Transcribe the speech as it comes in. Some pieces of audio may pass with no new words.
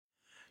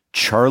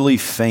Charlie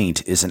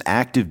Faint is an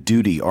active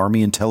duty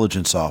Army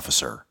intelligence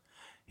officer.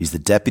 He's the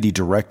deputy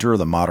director of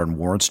the Modern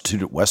War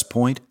Institute at West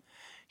Point.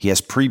 He has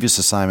previous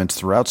assignments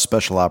throughout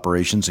special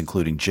operations,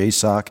 including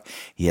JSOC.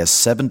 He has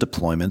 7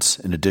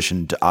 deployments, in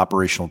addition to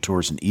operational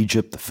tours in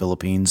Egypt, the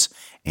Philippines,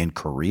 and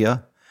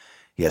Korea.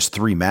 He has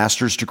 3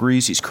 master's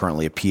degrees. He's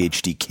currently a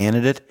PhD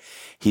candidate.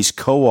 He's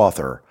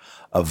co-author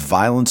of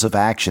Violence of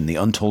Action, The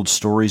Untold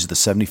Stories of the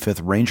 75th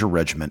Ranger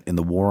Regiment in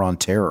the War on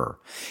Terror.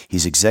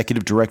 He's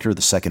executive director of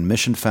the Second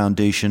Mission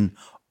Foundation,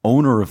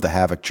 owner of the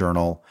Havoc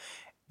Journal,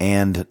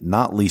 and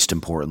not least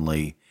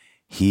importantly,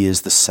 he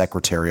is the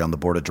secretary on the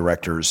board of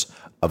directors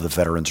of the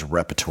Veterans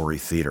Repertory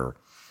Theater.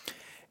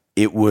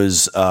 It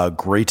was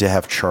great to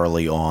have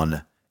Charlie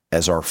on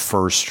as our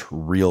first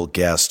real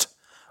guest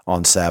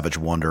on Savage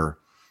Wonder.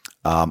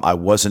 I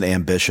wasn't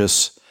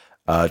ambitious.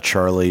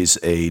 Charlie's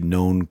a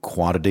known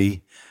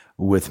quantity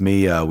with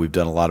me. We've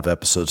done a lot of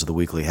episodes of the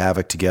Weekly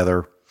Havoc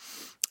together,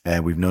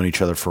 and we've known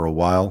each other for a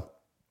while.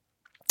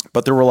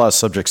 But there were a lot of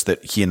subjects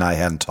that he and I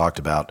hadn't talked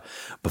about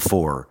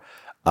before.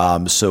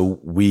 So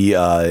we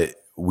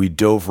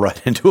dove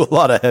right into a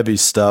lot of heavy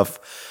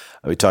stuff.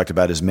 We talked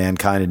about his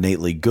Mankind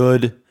Innately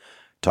Good,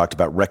 talked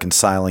about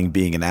reconciling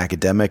being an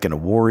academic and a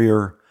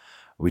warrior.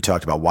 We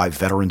talked about why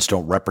veterans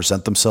don't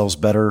represent themselves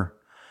better.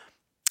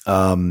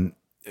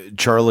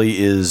 Charlie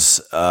is,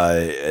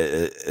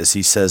 as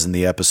he says in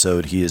the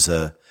episode, he is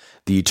the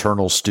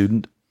eternal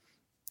student.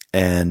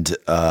 And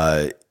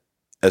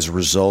as a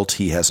result,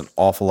 he has an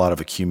awful lot of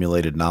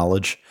accumulated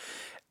knowledge.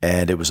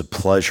 And it was a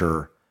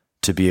pleasure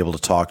to be able to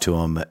talk to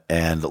him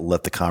and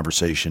let the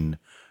conversation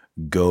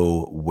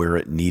go where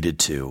it needed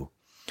to.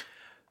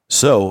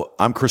 So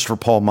I'm Christopher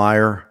Paul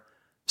Meyer.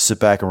 Sit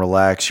back and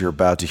relax. You're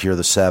about to hear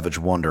the savage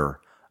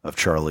wonder of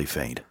Charlie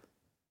Faint.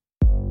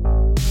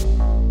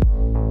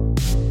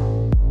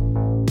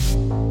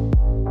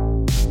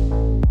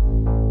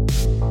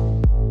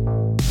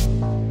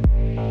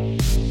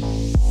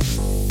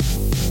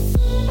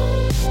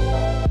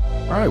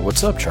 All right,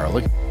 what's up,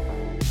 Charlie?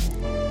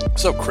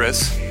 What's up,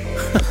 Chris?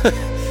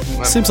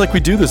 Seems like we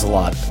do this a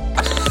lot.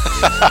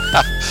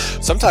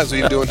 Sometimes we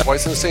even do it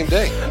twice in the same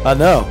day. I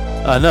know.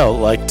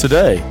 Like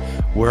today,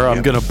 where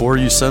I'm going to bore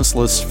you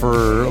senseless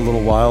for a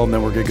little while, and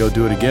then we're going to go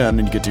do it again,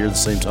 and you get to hear the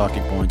same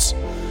talking points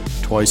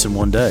twice in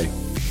one day.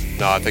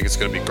 No, I think it's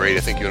going to be great.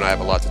 I think you and I have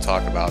a lot to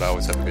talk about. I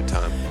always have a good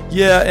time.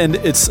 Yeah, and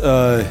it's.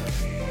 I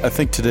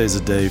think today's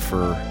a day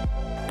for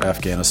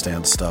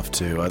Afghanistan stuff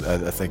too.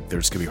 I think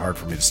there's going to be hard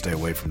for me to stay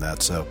away from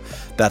that. So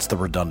that's the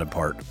redundant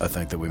part, I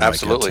think, that we might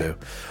get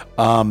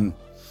to.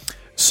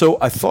 So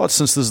I thought,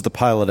 since this is the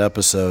pilot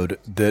episode,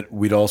 that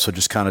we'd also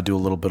just kind of do a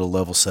little bit of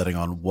level setting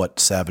on what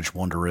Savage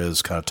Wonder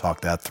is, kind of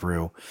talk that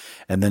through,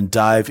 and then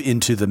dive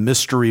into the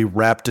mystery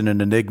wrapped in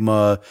an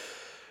enigma,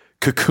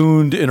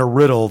 cocooned in a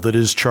riddle that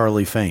is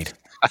Charlie Faint.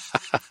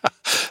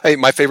 Hey,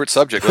 my favorite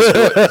subject. Let's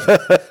do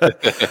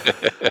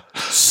it.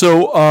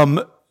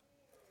 So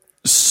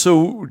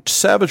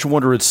Savage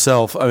Wonder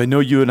itself, I know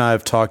you and I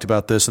have talked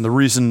about this, and the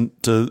reason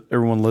to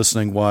everyone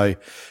listening why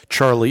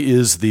Charlie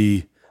is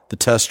the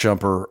test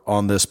jumper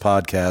on this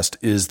podcast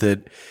is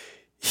that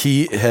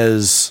he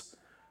has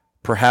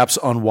perhaps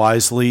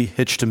unwisely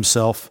hitched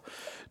himself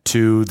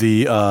to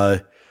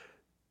the,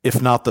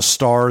 if not the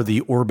star,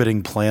 the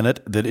orbiting planet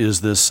that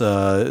is this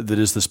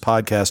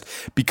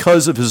podcast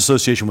because of his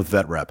association with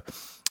VetRep,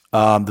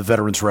 the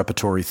Veterans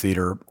Repertory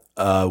Theater,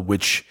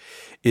 which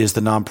is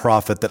the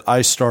nonprofit that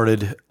I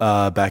started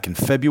back in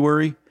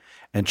February,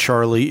 and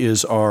Charlie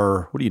is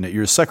our,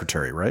 you're a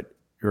secretary, right?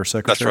 You're a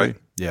secretary? That's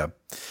right. Yeah.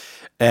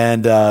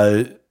 And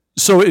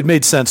so it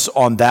made sense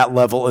on that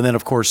level. And then,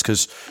 of course,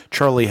 because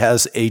Charlie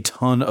has a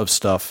ton of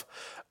stuff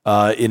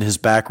in his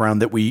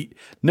background that we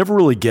never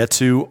really get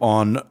to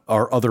on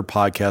our other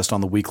podcast on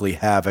the Weekly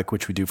Havoc,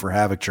 which we do for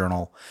Havoc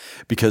Journal,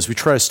 because we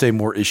try to stay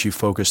more issue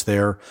focused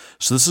there.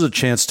 So this is a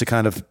chance to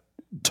kind of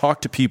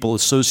talk to people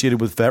associated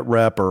with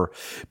VetRep or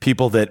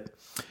people that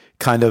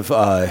kind of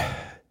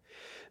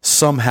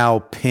somehow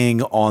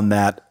ping on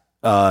that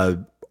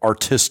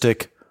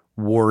artistic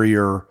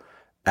warrior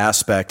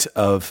aspect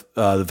of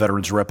the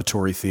Veterans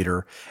Repertory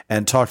Theater,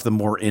 and talk to them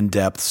more in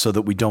depth so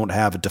that we don't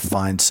have a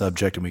defined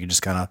subject and we can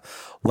just kind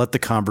of let the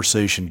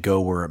conversation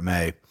go where it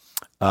may.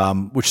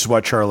 Which is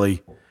why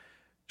Charlie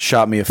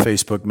shot me a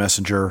Facebook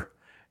Messenger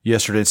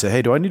yesterday and said,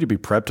 "Hey, do I need to be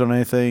prepped on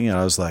anything?" And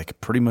I was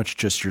like, "Pretty much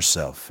just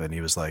yourself." And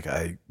he was like,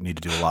 "I need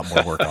to do a lot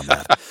more work on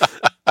that."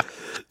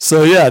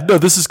 So yeah, no,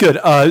 this is good.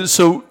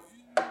 So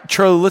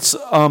Charlie, let's,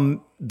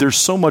 there's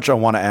so much I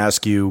want to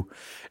ask you.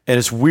 And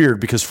it's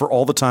weird because for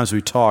all the times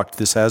we talked,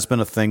 this has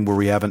been a thing where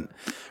we haven't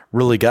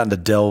really gotten to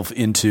delve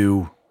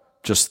into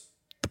just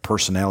the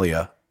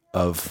personalia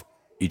of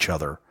each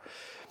other.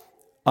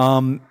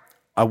 I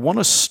want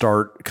to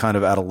start kind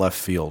of out of left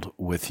field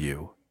with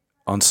you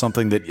on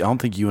something that I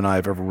don't think you and I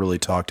have ever really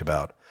talked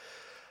about.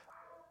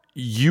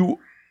 You,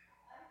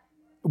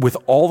 with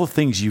all the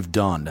things you've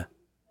done,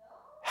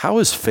 how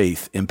has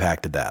faith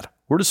impacted that?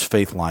 Where does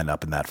faith line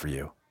up in that for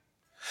you?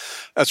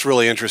 That's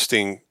really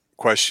interesting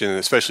question,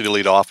 especially to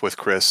lead off with,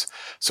 Chris.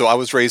 So I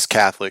was raised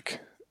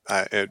Catholic.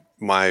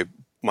 My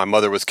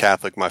mother was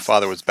Catholic, my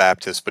father was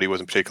Baptist, but he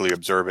wasn't particularly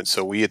observant.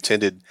 So we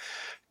attended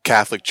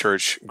Catholic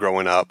church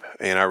growing up,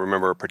 and I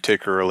remember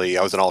particularly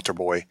I was an altar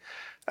boy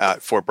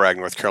at Fort Bragg,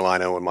 North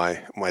Carolina, when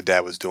my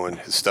dad was doing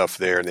his stuff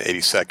there in the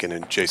 82nd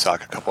and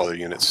JSOC, a couple other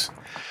units.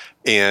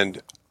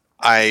 And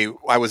I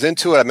was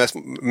into it. I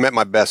met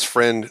my best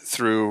friend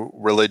through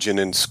religion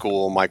in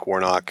school, Mike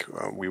Warnock.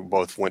 We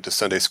both went to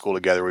Sunday school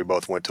together. We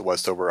both went to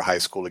Westover High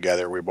School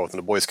together. We were both in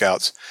the Boy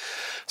Scouts.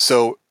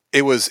 So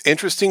it was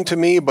interesting to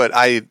me, but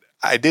I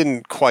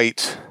didn't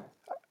quite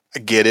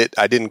get it.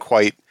 I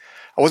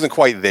wasn't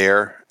quite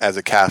there as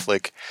a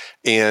Catholic.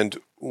 And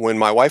when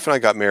my wife and I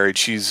got married,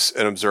 she's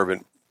an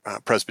observant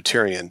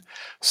Presbyterian.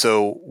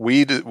 So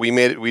we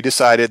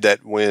decided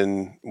that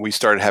when we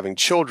started having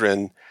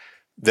children,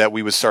 that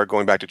we would start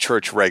going back to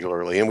church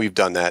regularly. And we've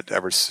done that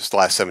ever since the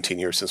last 17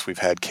 years since we've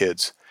had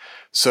kids.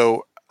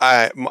 So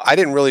I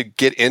didn't really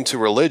get into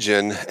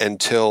religion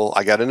until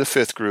I got into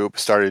fifth group,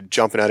 started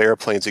jumping out of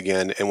airplanes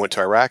again, and went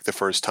to Iraq the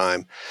first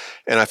time.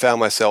 And I found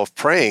myself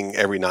praying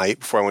every night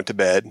before I went to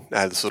bed.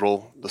 I had this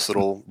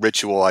little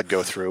ritual I'd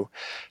go through.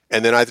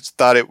 And then I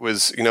thought it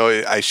was,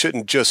 I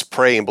shouldn't just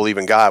pray and believe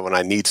in God when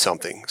I need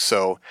something.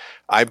 So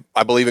I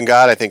believe in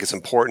God. I think it's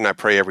important. I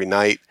pray every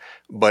night,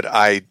 but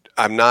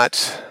I'm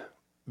not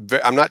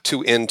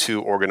too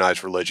into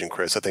organized religion,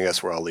 Chris. I think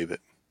that's where I'll leave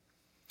it.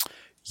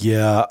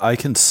 Yeah, I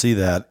can see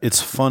that. It's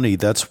funny.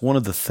 That's one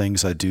of the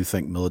things I do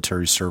think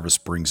military service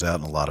brings out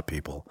in a lot of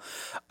people.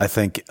 I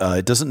think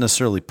it doesn't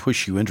necessarily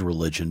push you into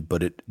religion,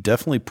 but it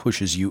definitely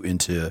pushes you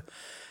into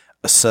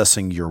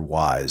assessing your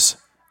whys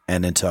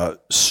and into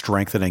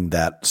strengthening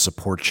that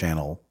support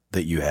channel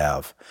that you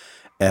have.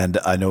 And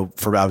I know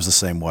I was the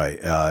same way.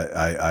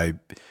 I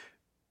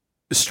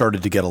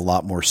started to get a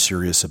lot more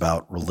serious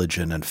about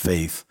religion and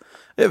faith,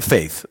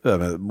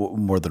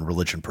 more than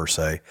religion per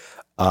se.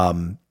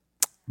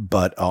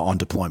 But on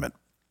deployment.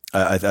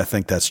 I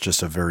think that's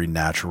just a very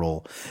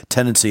natural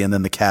tendency. And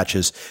then the catch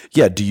is,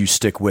 do you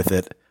stick with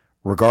it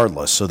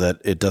regardless so that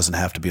it doesn't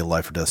have to be a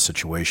life or death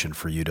situation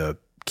for you to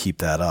keep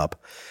that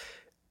up?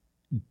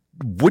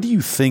 What do you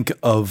think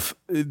of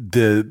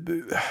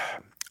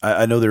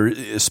I know there,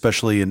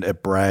 especially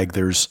at Bragg,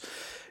 there's,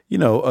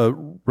 a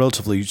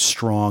relatively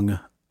strong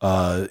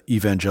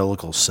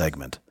evangelical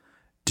segment.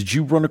 Did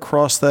you run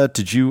across that?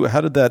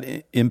 How did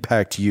that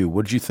impact you?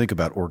 What did you think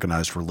about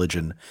organized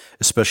religion,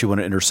 especially when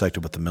it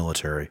intersected with the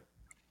military?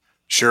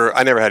 Sure.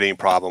 I never had any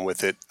problem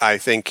with it. I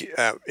think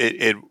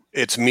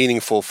it's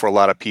meaningful for a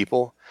lot of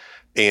people,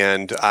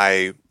 and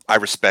I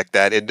respect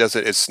that.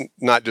 It's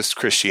not just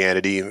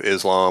Christianity,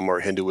 Islam,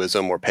 or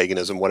Hinduism, or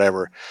paganism,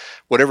 whatever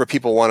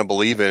people want to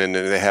believe in, and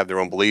they have their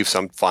own beliefs.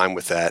 I'm fine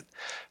with that.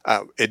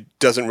 It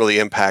doesn't really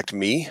impact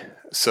me,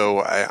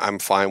 so I'm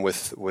fine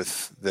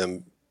with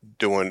them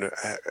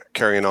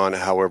carrying on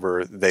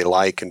however they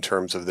like in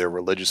terms of their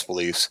religious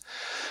beliefs.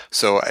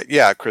 So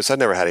Chris, I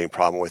never had any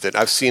problem with it.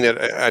 I've seen it.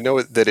 I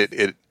know that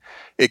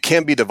it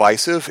can be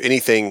divisive.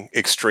 Anything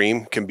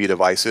extreme can be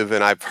divisive,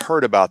 and I've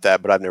heard about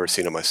that, but I've never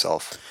seen it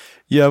myself.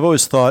 Yeah, I've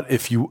always thought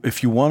if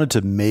you wanted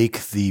to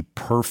make the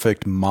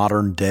perfect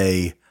modern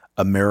day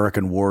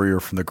American warrior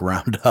from the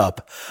ground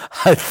up,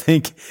 I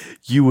think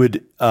you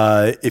would,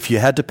 if you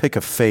had to pick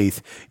a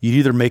faith, you'd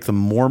either make them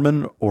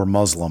Mormon or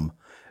Muslim,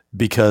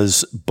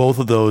 because both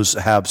of those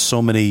have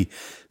so many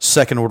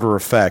second order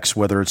effects,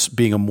 whether it's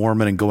being a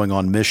Mormon and going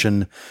on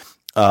mission,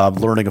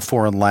 learning a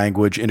foreign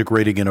language,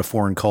 integrating in a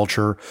foreign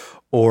culture,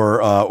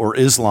 or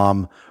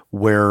Islam,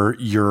 where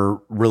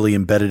you're really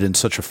embedded in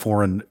such a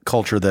foreign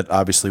culture that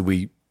obviously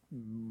we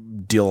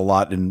deal a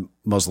lot in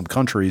Muslim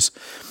countries.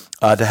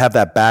 To have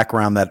that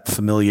background, that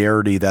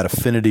familiarity, that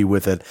affinity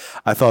with it,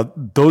 I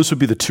thought those would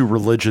be the two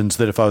religions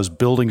that if I was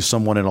building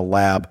someone in a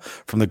lab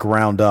from the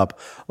ground up,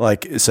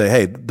 like say,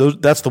 hey,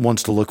 that's the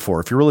ones to look for.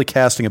 If you're really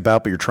casting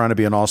about, but you're trying to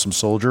be an awesome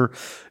soldier,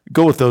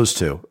 go with those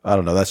two. I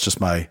don't know. That's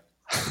just my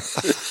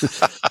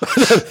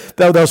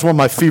that was one of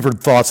my fevered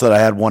thoughts that I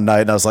had one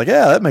night, and I was like,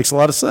 yeah, that makes a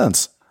lot of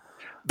sense.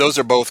 Those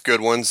are both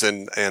good ones,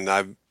 and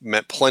I've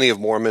met plenty of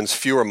Mormons,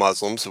 fewer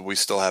Muslims, but we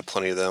still have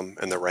plenty of them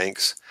in the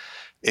ranks.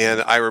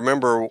 And I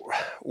remember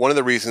one of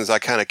the reasons I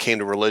kind of came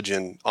to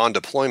religion on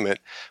deployment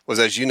was,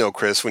 as you know,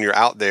 Chris, when you're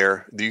out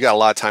there, you got a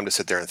lot of time to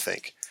sit there and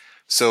think.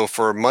 So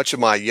for much of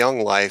my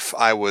young life,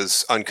 I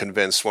was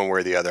unconvinced one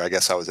way or the other. I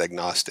guess I was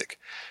agnostic.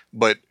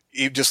 But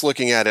just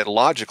looking at it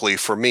logically,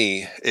 for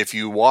me, if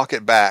you walk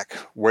it back,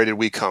 where did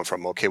we come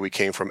from? Okay, we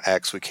came from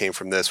X, we came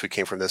from this, we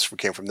came from this, we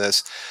came from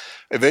this.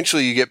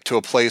 Eventually you get to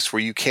a place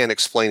where you can't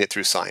explain it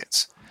through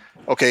science.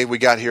 Okay, we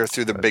got here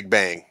through the Big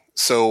Bang.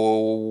 So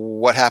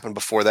what happened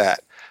before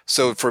that?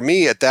 So for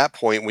me, at that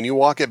point, when you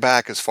walk it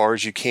back as far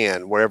as you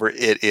can, wherever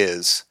it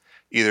is,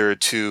 either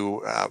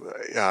to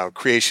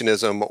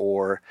creationism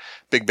or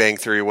Big Bang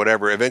Theory or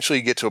whatever, eventually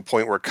you get to a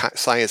point where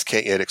science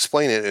can't yet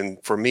explain it.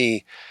 And for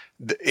me,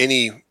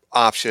 any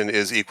option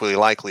is equally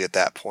likely at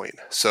that point.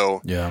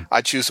 So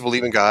I choose to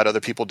believe in God. Other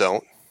people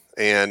don't.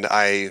 And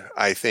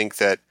I think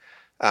that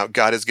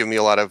God has given me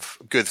a lot of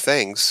good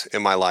things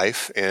in my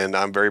life, and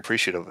I'm very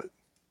appreciative of it.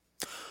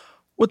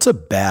 What's a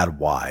bad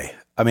why?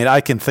 I mean, I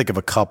can think of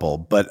a couple,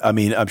 but I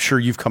mean, I'm sure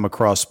you've come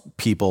across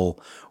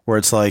people where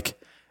it's like,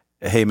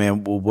 hey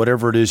man, well,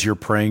 whatever it is you're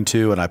praying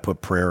to, and I put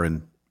prayer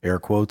in air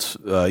quotes,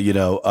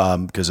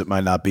 because it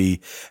might not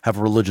have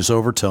a religious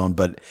overtone,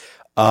 but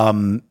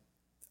I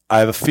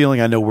have a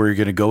feeling I know where you're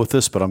going to go with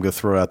this, but I'm going to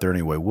throw it out there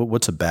anyway.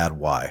 What's a bad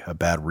why, a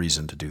bad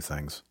reason to do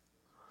things?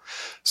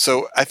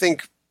 So I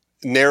think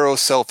narrow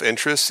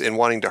self-interest in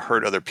wanting to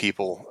hurt other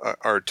people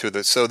are to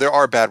the. So there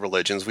are bad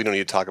religions. We don't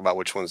need to talk about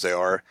which ones they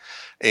are,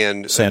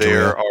 and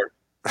Santeria.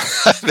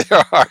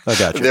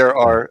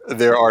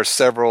 there are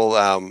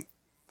several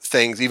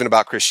things even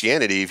about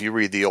Christianity. If you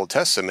read the Old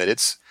Testament,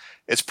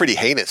 it's pretty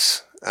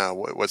heinous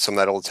what some of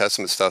that Old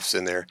Testament stuff's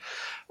in there.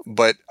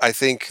 But I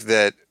think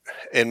that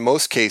in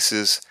most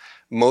cases,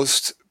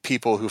 most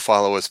people who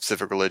follow a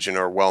specific religion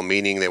are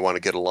well-meaning, they want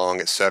to get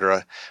along,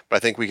 etc. But I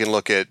think we can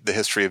look at the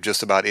history of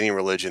just about any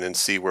religion and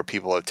see where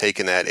people have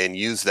taken that and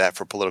used that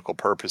for political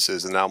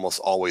purposes, and that almost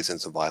always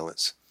ends in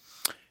violence.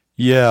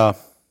 Yeah,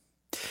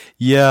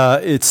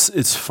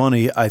 it's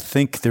funny. I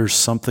think there's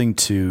something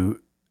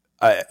to.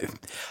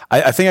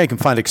 I think I can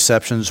find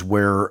exceptions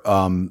where.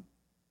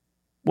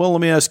 Well,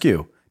 let me ask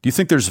you: do you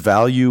think there's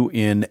value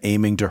in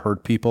aiming to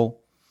hurt people?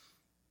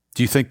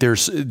 Do you think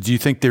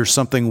there's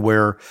something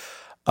where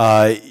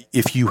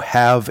if you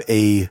have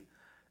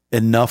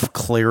enough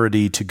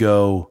clarity to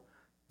go,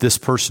 this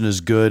person is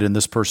good and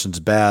this person's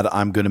bad,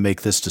 I'm going to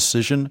make this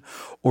decision?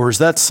 Or is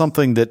that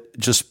something that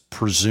just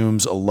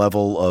presumes a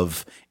level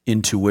of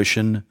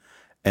intuition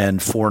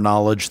and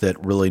foreknowledge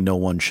that really no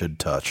one should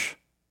touch?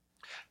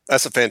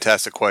 That's a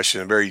fantastic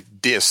question.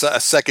 A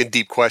second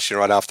deep question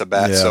right off the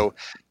bat. Yeah. So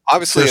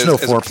obviously, there's no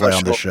foreplay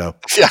on this show.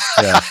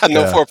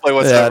 No foreplay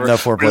whatsoever. Yeah, no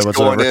foreplay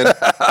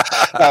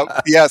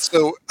whatsoever.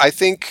 So I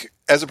think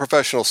as a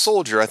professional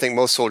soldier, I think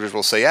most soldiers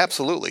will say,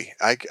 absolutely.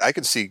 I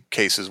could see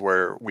cases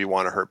where we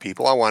want to hurt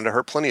people. I wanted to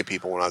hurt plenty of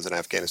people when I was in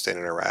Afghanistan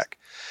and Iraq.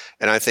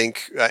 And I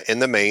think in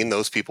the main,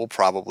 those people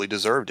probably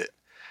deserved it.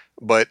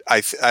 But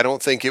I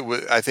don't think it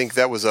was. I think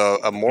that was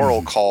a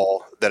moral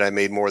call that I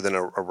made more than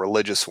a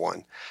religious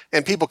one.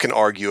 And people can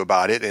argue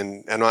about it.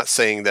 And I'm not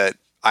saying that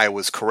I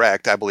was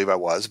correct. I believe I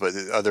was, but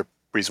other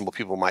reasonable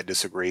people might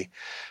disagree.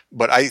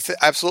 But I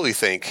absolutely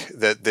think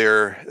that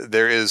there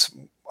is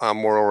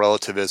moral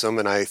relativism,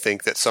 and I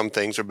think that some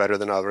things are better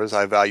than others.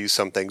 I value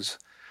some things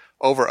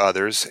over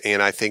others,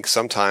 and I think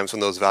sometimes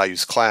when those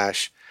values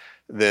clash,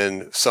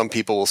 then some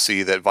people will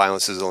see that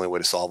violence is the only way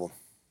to solve them.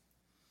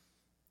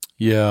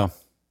 Yeah,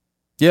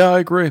 I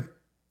agree.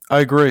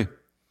 I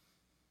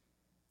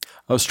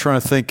was trying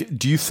to think,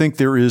 do you think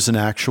there is an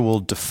actual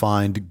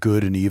defined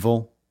good and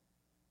evil?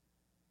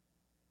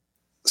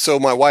 So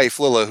my wife,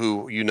 Lila,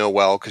 who you know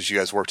well because you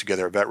guys work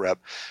together at VetRep,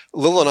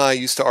 Lila and I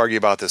used to argue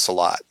about this a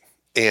lot.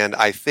 And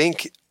I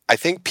think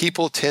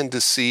people tend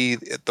to see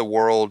the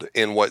world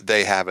in what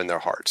they have in their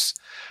hearts.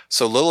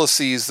 So Lila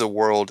sees the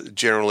world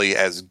generally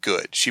as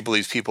good. She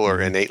believes people are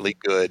innately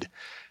good.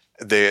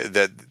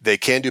 That they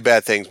can do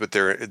bad things, but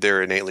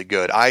they're innately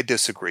good. I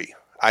disagree.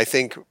 I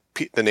think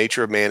the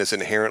nature of man is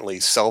inherently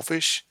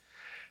selfish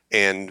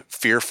and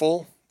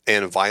fearful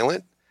and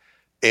violent.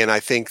 And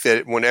I think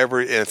that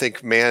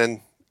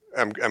man,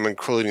 I'm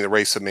including the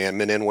race of man,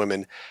 men and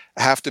women,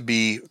 have to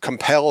be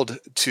compelled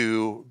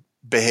to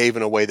behave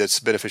in a way that's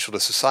beneficial to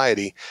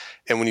society.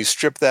 And when you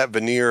strip that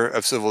veneer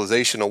of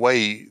civilization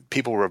away,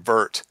 people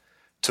revert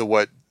to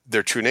what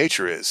their true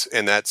nature is.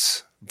 And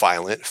that's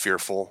violent,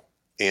 fearful,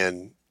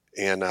 and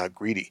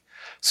greedy.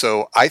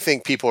 So I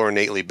think people are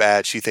innately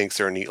bad. She thinks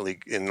they're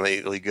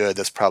innately good.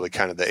 That's probably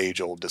kind of the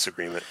age-old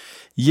disagreement.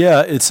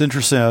 Yeah, it's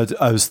interesting.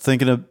 I was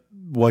thinking of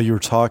while you were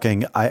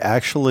talking, I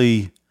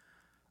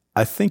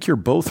think you're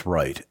both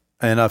right.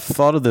 And I've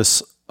thought of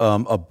this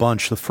a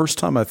bunch. The first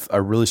time I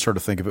really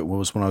started to think of it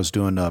was when I was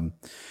doing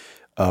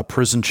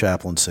prison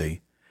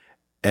chaplaincy.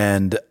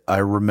 And I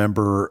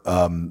remember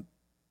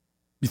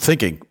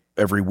thinking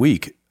every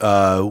week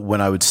when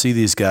I would see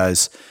these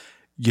guys,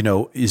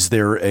 is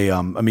there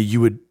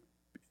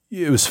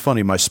it was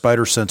funny. My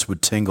spider sense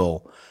would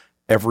tingle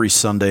every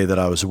Sunday that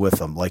I was with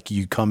them. Like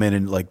you come in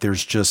and like,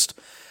 there's just,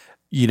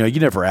 you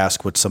never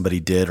ask what somebody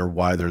did or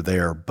why they're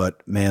there,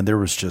 but man, there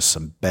was just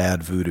some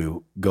bad voodoo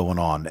going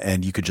on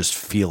and you could just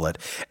feel it.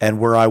 And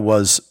where I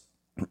was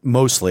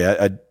mostly,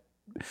 I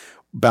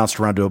bounced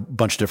around to a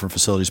bunch of different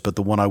facilities, but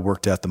the one I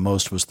worked at the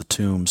most was the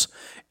Tombs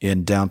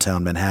in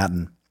downtown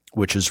Manhattan,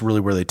 which is really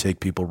where they take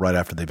people right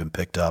after they've been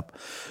picked up.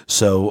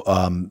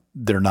 So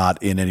they're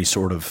not in any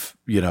sort of,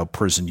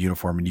 prison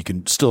uniform, and you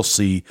can still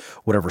see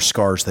whatever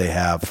scars they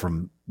have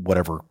from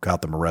whatever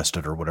got them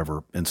arrested or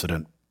whatever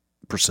incident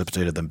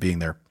precipitated them being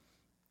there.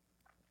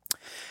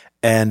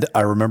 And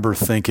I remember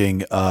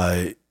thinking,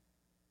 what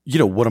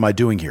am I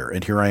doing here?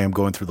 And here I am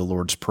going through the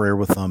Lord's Prayer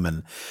with them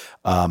and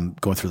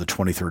going through the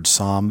 23rd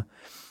Psalm.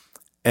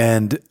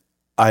 And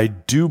I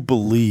do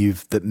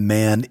believe that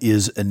man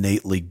is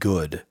innately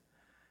good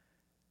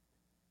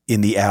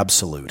in the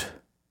absolute.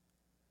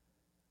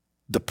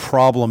 the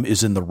problem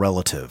is in the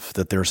relative,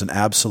 that there's an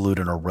absolute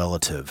and a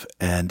relative,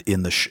 and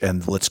in the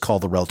and let's call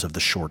the relative the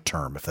short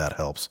term, if that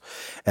helps,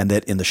 and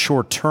that in the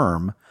short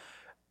term,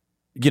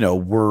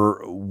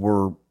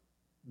 we're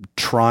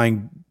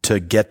trying to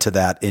get to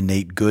that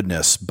innate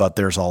goodness, but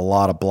there's a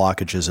lot of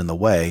blockages in the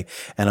way,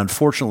 and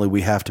unfortunately,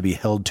 we have to be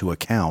held to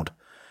account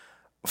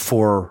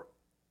for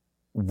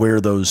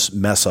where those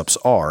mess ups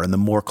are. And the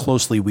more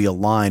closely we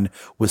align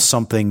with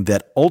something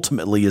that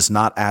ultimately is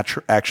not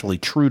actually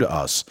true to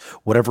us,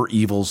 whatever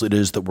evils it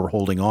is that we're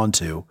holding on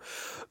to,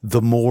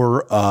 the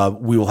more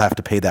we will have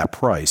to pay that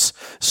price.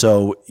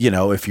 So,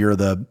 if you're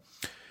the,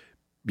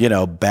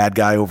 bad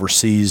guy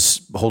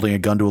overseas holding a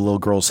gun to a little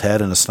girl's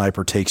head and a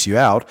sniper takes you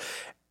out,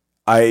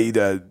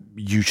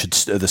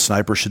 the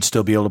sniper should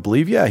still be able to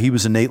believe, yeah, he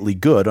was innately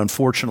good.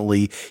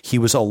 Unfortunately, he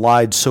was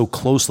allied so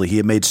closely. He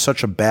had made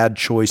such a bad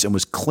choice and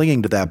was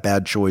clinging to that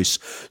bad choice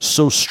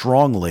so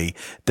strongly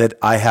that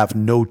I have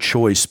no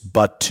choice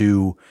but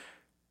to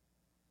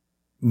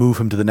move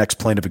him to the next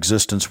plane of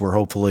existence where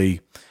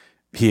hopefully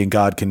he and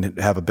God can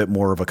have a bit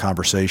more of a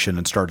conversation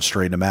and start to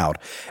straighten him out.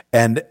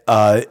 And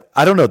I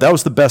don't know. That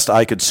was the best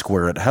I could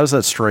square it. How does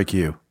that strike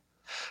you?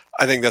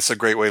 I think that's a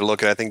great way to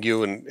look at it. I think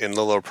you and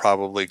Lilo are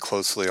probably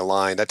closely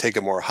aligned. I take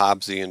a more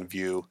Hobbesian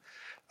view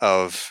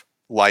of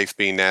life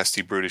being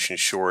nasty, brutish, and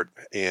short,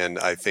 and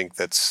I think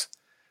that's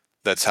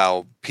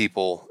how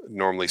people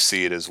normally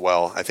see it as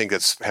well. I think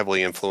that's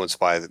heavily influenced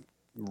by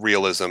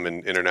realism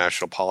and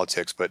international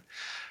politics, but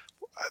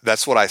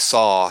that's what I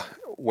saw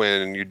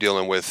when you're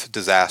dealing with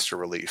disaster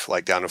relief,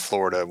 like down in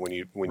Florida. When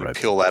you Right.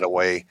 peel that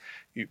away,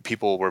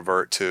 people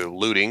revert to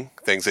looting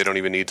things they don't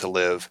even need to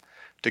live,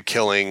 to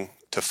killing,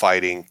 to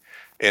fighting.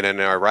 And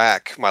in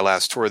Iraq, my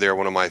last tour there,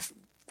 one of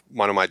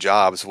my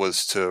jobs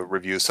was to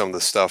review some of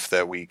the stuff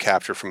that we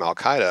captured from Al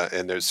Qaeda,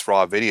 and there's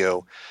raw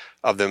video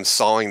of them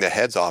sawing the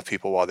heads off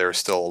people while they're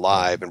still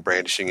alive and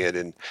brandishing it.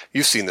 And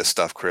you've seen this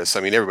stuff, Chris. I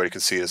mean, everybody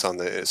can see it. It's on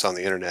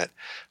the internet.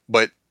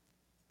 But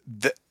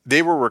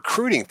they were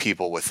recruiting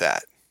people with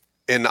that.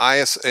 And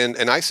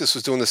ISIS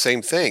was doing the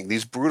same thing.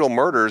 These brutal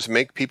murders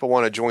make people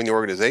want to join the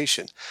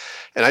organization.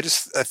 And I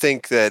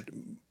think that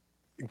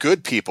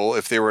good people,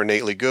 if they were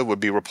innately good, would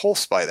be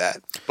repulsed by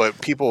that. But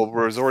people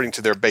resorting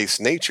to their base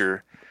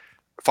nature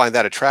find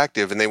that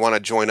attractive, and they want to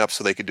join up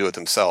so they could do it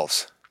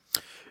themselves.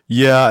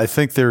 Yeah, I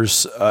think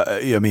there's.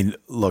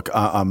 Look,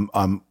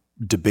 I'm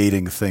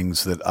debating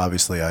things that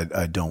obviously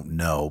I don't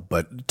know,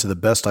 but to the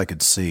best I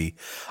could see,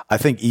 I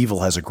think evil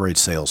has a great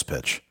sales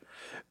pitch.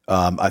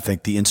 I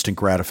think the instant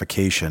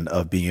gratification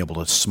of being able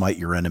to smite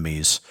your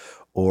enemies,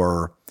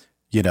 or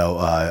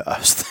I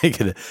was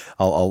thinking,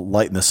 I'll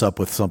lighten this up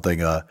with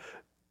something. I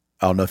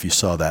don't know if you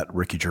saw that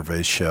Ricky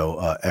Gervais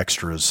show,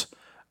 Extras,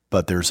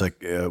 but there's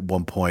at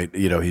one point,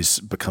 he's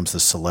becomes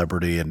this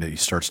celebrity and he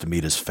starts to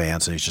meet his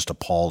fans and he's just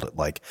appalled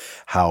at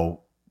how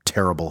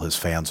terrible his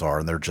fans are.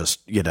 And they're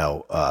just,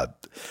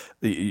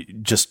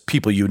 just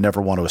people you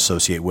never want to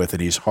associate with.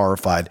 And he's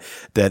horrified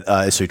that,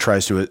 so he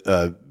tries to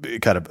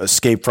kind of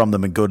escape from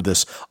them and go to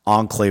this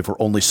enclave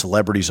where only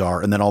celebrities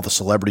are. And then all the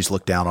celebrities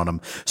look down on him.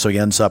 So he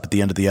ends up at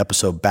the end of the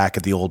episode back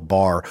at the old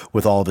bar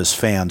with all of his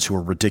fans who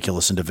are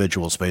ridiculous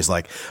individuals. But he's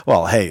like,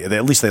 well, hey,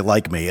 at least they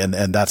like me. And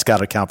that's got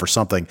to count for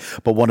something.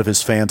 But one of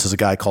his fans is a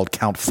guy called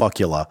Count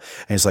Fuckula.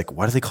 And he's like,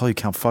 why do they call you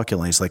Count Fuckula?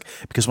 And he's like,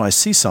 because when I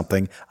see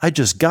something, I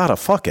just gotta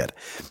fuck it.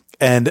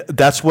 And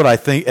that's what I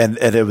think. And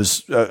it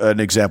was an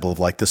example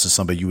of this is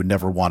somebody you would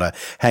never want to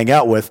hang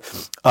out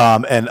with.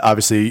 And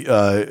obviously,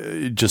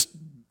 just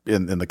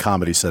in the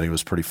comedy setting, it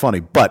was pretty funny.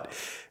 But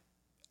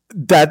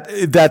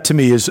that to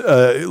me is,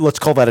 let's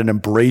call that an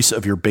embrace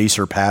of your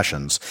baser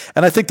passions.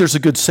 And I think there's a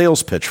good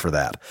sales pitch for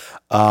that.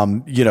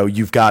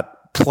 You've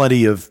got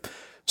plenty of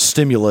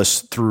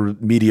stimulus through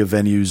media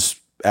venues,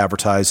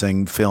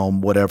 advertising, film,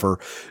 whatever.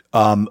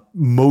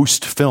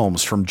 Most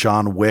films, from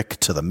John Wick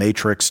to The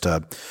Matrix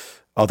to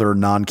other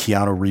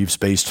non-Keanu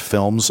Reeves-based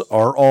films,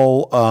 are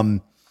all,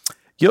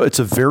 it's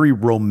a very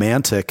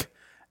romantic,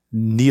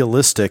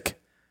 nihilistic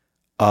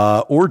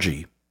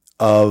orgy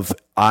of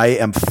I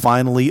am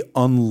finally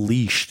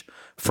unleashed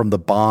from the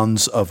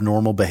bonds of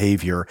normal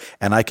behavior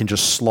and I can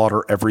just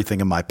slaughter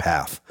everything in my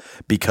path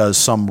because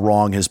some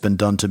wrong has been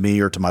done to me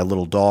or to my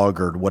little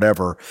dog or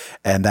whatever,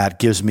 and that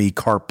gives me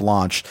carte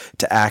blanche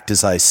to act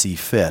as I see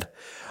fit.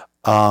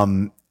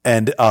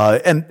 And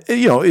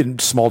in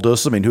small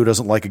doses, who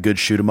doesn't like a good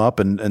shoot 'em up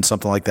and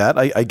something like that?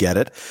 I get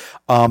it.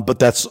 But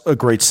that's a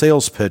great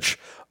sales pitch,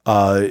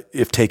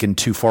 if taken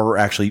too far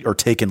or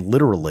taken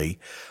literally,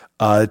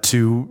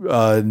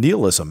 to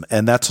nihilism.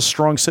 And that's a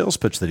strong sales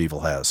pitch that evil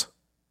has.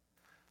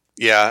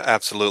 Yeah,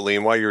 absolutely.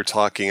 And while you were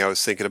talking, I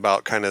was thinking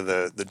about kind of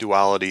the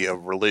duality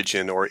of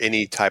religion or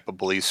any type of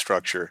belief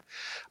structure.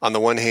 On the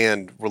one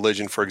hand,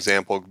 religion, for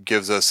example,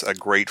 gives us a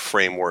great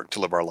framework to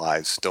live our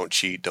lives. Don't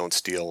cheat, don't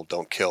steal,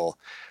 don't kill.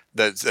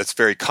 That's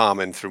very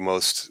common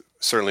through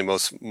certainly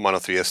most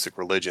monotheistic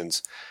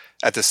religions.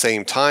 At the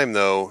same time,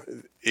 though,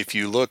 if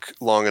you look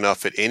long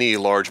enough at any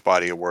large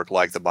body of work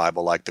like the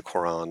Bible, like the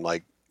Quran,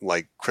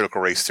 like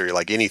critical race theory,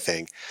 like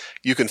anything,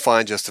 you can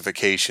find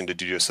justification to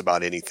do just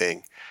about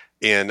anything.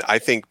 And I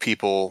think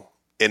people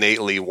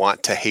innately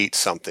want to hate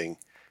something.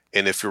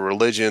 And if your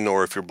religion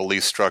or if your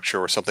belief structure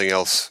or something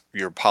else,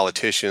 your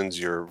politicians,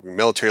 your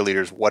military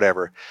leaders,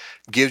 whatever,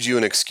 gives you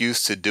an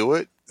excuse to do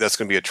it, that's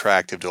going to be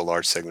attractive to a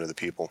large segment of the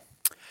people.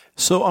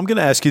 So I'm going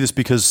to ask you this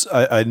because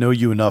I know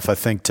you enough, I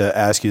think, to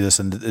ask you this,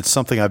 and it's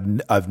something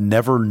I've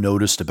never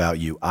noticed about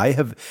you. I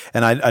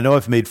know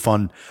I've made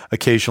fun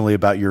occasionally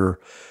about your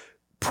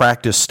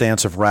practice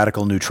stance of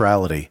radical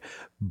neutrality,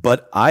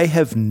 but I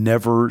have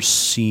never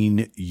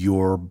seen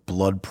your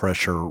blood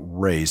pressure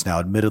raise. Now,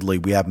 admittedly,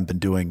 we haven't been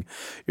doing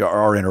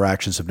our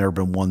interactions have never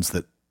been ones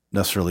that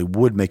necessarily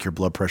would make your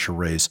blood pressure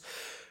raise.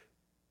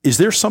 Is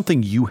there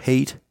something you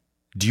hate?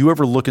 Do you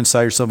ever look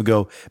inside yourself and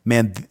go,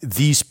 man,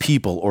 these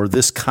people or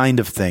this kind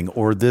of thing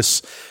or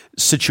this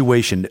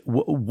situation,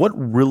 what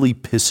really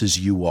pisses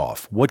you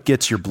off? What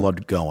gets your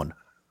blood going?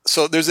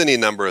 So there's any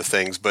number of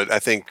things, but I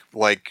think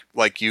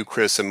like you,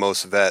 Chris, and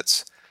most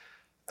vets,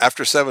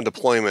 after 7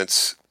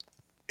 deployments,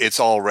 it's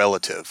all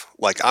relative.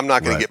 Like, I'm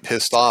not going to get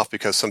pissed off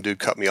because some dude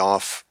cut me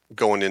off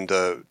going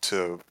into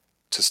to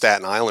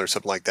Staten Island or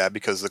something like that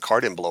because the car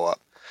didn't blow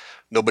up.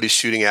 Nobody's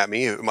shooting at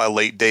me. My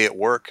late day at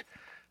work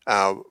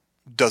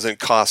doesn't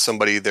cost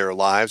somebody their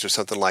lives or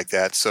something like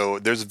that. So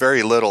there's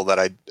very little that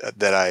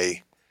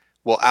I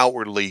will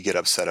outwardly get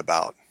upset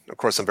about. Of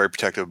course, I'm very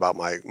protective about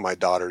my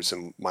daughters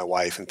and my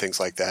wife and things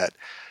like that.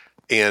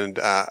 And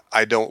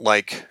I don't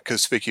like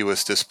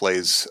conspicuous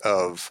displays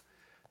of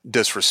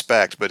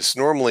disrespect, but it's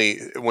normally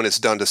when it's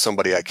done to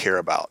somebody I care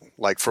about.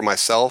 Like for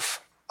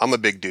myself, I'm a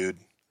big dude.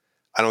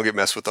 I don't get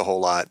messed with a whole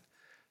lot.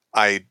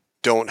 I've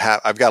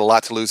got a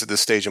lot to lose at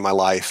this stage in my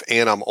life,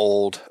 and I'm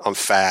old, I'm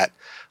fat,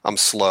 I'm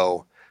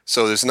slow.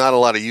 So there's not a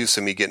lot of use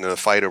in me getting in a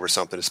fight over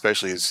something,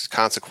 especially as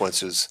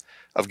consequences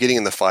of getting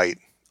in the fight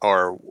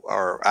are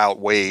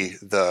outweigh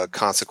the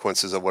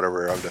consequences of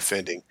whatever I'm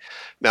defending.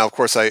 Now, of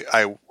course,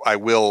 I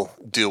will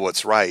do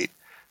what's right,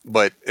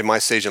 but in my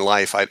stage in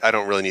life, I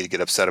don't really need to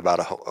get upset about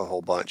a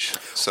whole bunch.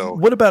 So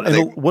what about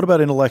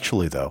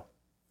intellectually though?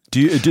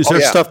 Is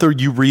there stuff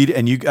that you read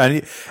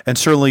and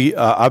certainly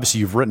obviously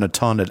you've written a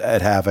ton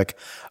at Havoc.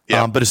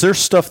 Yeah. But is there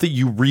stuff that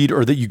you read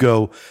or that you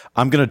go,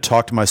 I'm going to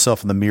talk to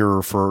myself in the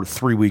mirror for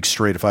 3 weeks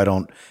straight if I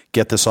don't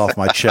get this off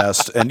my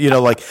chest? And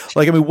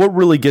what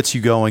really gets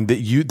you going that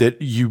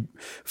you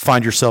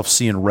find yourself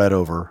seeing red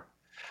over?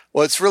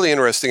 Well, it's really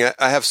interesting.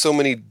 I have so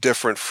many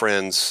different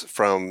friends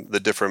from the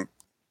different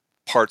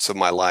parts of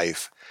my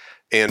life,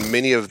 and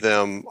many of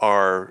them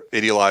are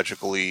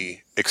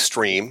ideologically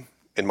extreme,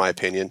 in my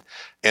opinion,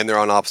 and they're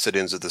on opposite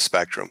ends of the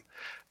spectrum.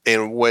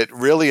 And what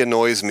really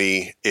annoys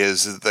me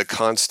is the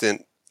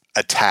constant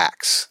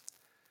attacks,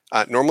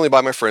 normally by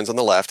my friends on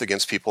the left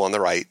against people on the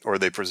right, or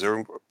they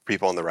presume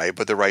people on the right,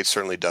 but the right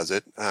certainly does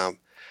it.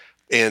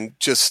 And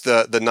just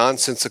the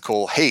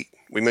nonsensical hate.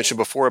 We mentioned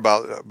before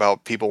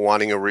about people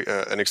wanting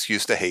an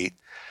excuse to hate,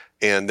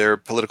 and their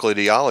political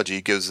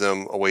ideology gives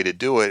them a way to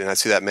do it. And I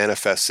see that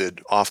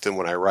manifested often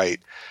when I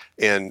write.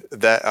 And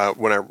that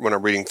when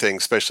I'm reading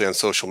things, especially on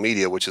social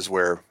media, which is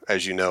where,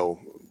 as you know,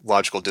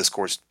 logical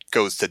discourse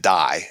goes to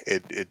die.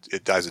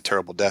 It dies a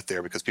terrible death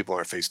there because people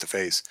aren't face to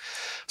face.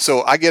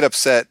 So I get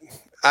upset.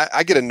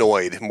 I get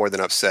annoyed more than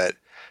upset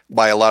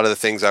by a lot of the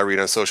things I read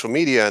on social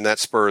media, and that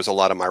spurs a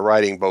lot of my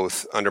writing,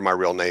 both under my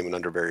real name and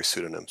under various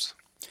pseudonyms.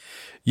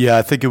 Yeah,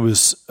 I think it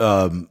was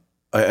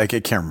I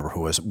can't remember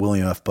who it was,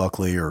 William F.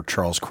 Buckley or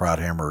Charles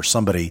Krauthammer or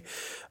somebody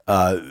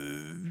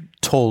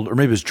told, or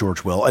maybe it was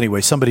George Will.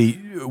 Anyway, somebody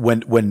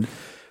when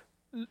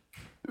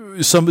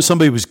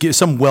somebody was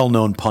some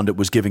well-known pundit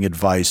was giving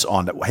advice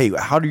on, hey,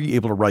 how are you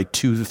able to write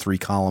 2 to 3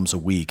 columns a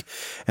week?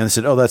 And they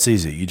said, oh, that's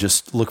easy. You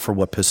just look for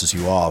what pisses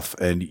you off,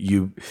 and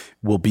you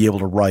will be able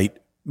to write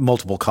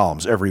multiple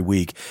columns every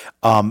week.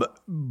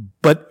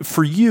 But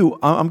for you,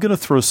 I'm going to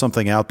throw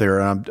something out there,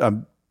 and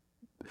I'm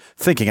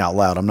thinking out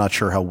loud. I'm not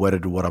sure how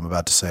wedded to what I'm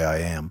about to say I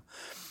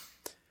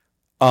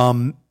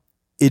am.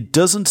 It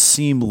doesn't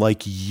seem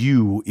like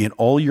you, in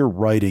all your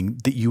writing,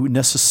 that you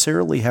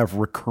necessarily have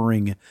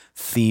recurring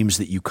themes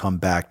that you come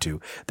back to.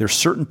 There's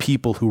certain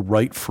people who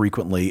write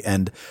frequently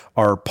and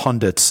are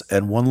pundits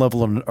at one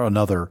level or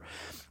another,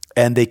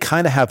 and they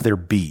kind of have their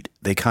beat.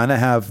 They kind of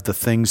have the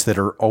things that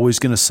are always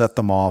going to set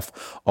them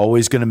off,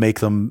 always going to make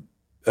them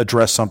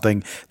address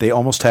something. They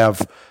almost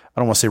have, I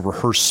don't want to say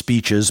rehearsed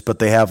speeches, but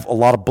they have a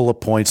lot of bullet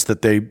points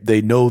that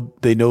they know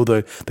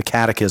the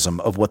catechism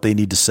of what they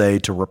need to say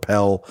to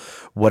repel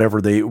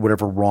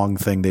whatever wrong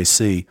thing they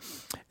see.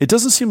 It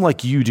doesn't seem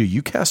like you do.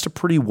 You cast a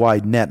pretty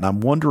wide net, and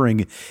I'm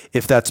wondering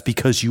if that's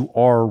because you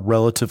are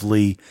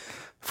relatively,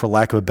 for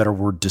lack of a better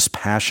word,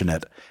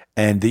 dispassionate,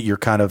 and that you're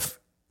kind of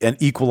an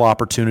equal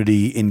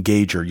opportunity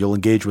engager. You'll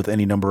engage with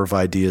any number of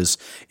ideas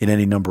in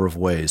any number of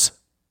ways.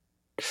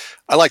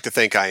 I like to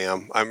think I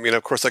am. I mean,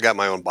 of course, I got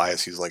my own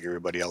biases like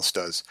everybody else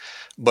does,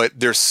 but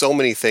there's so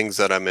many things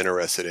that I'm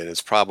interested in.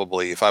 It's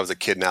probably, if I was a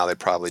kid now, they'd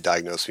probably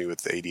diagnose me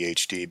with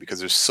ADHD because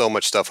there's so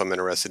much stuff I'm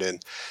interested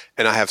in,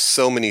 and I have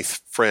so many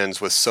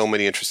friends with so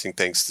many interesting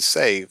things to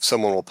say.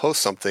 Someone will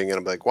post something and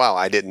I'm like, wow,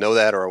 I didn't know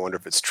that, or I wonder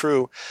if it's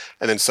true.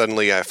 And then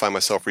suddenly I find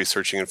myself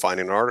researching and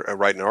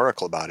writing an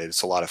article about it.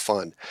 It's a lot of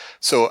fun.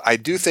 So I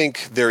do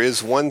think there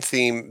is one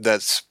theme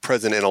that's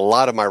present in a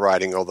lot of my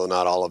writing, although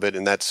not all of it,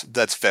 and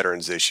that's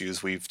veterans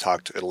issues. We've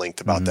talked at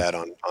length about that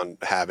on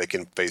Havoc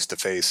and Face to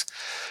Face.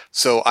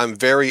 So I'm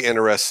very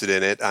interested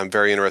in it. I'm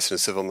very interested in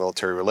civil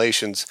military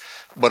relations,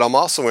 but I'm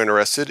also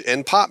interested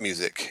in pop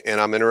music, and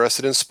I'm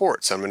interested in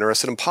sports. I'm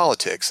interested in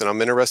politics, and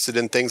I'm interested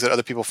in things that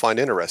other people find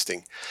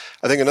interesting.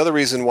 I think another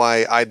reason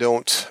why I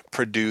don't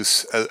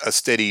produce a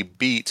steady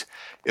beat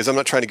is I'm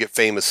not trying to get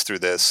famous through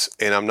this,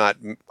 and I'm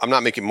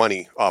not making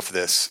money off of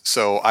this.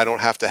 So I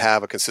don't have to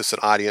have a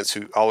consistent audience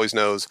who always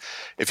knows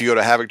if you go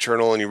to Havoc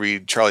Journal and you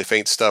read Charlie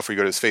Faint's stuff, or you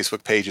go to his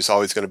Facebook page, it's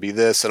always going to be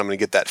this, and I'm going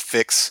to get that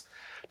fix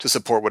to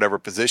support whatever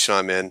position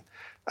I'm in.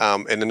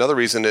 And another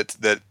reason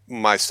that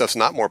my stuff's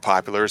not more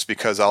popular is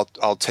because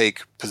I'll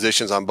take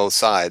positions on both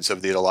sides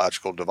of the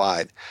ideological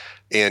divide.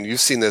 And you've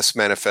seen this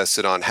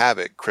manifested on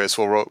Havoc, Chris.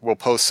 We'll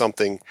post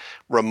something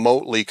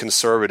remotely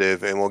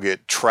conservative and we'll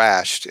get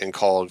trashed and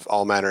called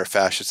all manner of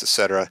fascists,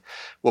 etc.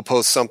 We'll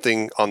post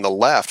something on the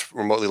left,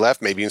 remotely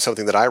left, maybe even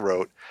something that I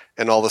wrote,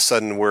 and all of a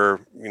sudden we're,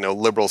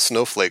 liberal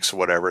snowflakes or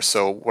whatever.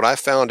 So what I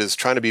found is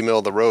trying to be middle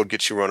of the road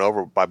gets you run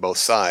over by both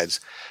sides.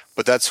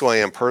 But that's who I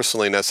am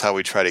personally, and that's how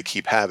we try to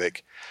keep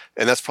Havoc.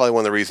 And that's probably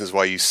one of the reasons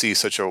why you see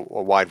such a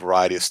wide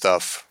variety of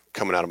stuff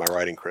coming out of my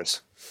writing,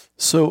 Chris.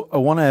 So I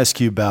want to ask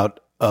you about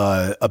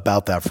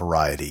that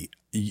variety.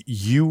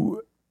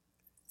 You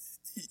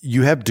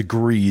have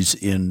degrees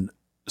in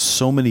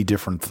so many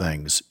different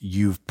things.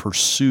 You've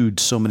pursued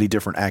so many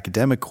different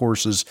academic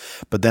courses,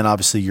 but then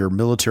obviously your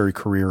military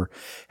career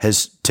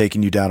has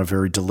taken you down a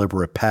very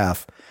deliberate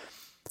path.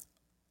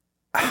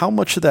 How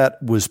much of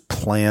that was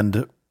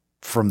planned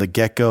from the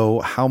get-go?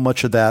 How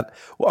much of that?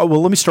 Well,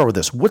 let me start with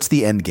this. What's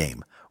the end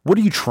game? What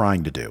are you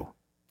trying to do?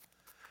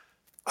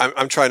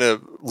 I'm trying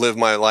to live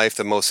my life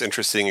the most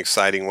interesting,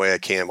 exciting way I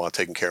can while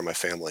taking care of my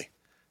family.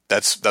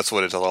 That's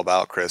what it's all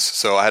about, Chris.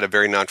 So I had a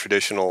very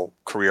non-traditional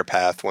career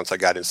path once I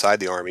got inside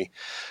the Army.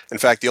 In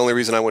fact, the only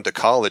reason I went to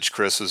college,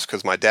 Chris, was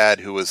because my dad,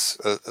 who was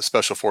a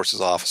Special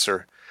Forces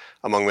officer,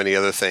 among many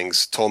other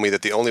things, told me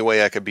that the only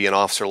way I could be an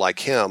officer like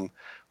him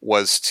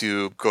was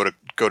to go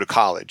to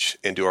college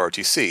and do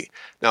ROTC.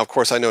 Now, of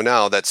course, I know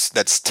now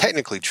that's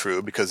technically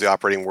true because the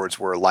operating words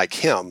were like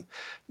him,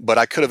 but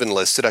I could have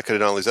enlisted. I could have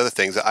done all these other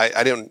things.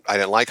 I didn't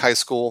like high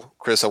school,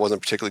 Chris. I wasn't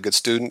a particularly good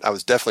student. I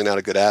was definitely not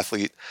a good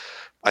athlete.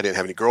 I didn't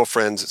have any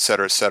girlfriends, et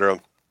cetera, et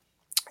cetera.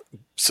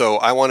 So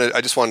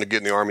I just wanted to get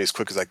in the Army as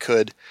quick as I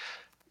could.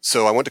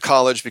 So I went to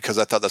college because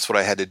I thought that's what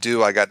I had to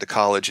do. I got to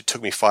college. It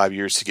took me 5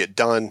 years to get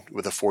done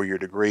with a 4-year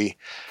degree,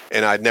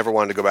 and I'd never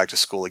wanted to go back to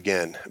school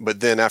again. But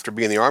then after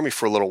being in the Army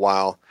for a little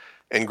while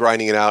and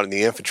grinding it out in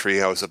the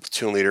infantry, I was a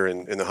platoon leader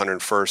in the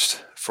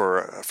 101st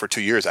for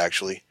 2 years,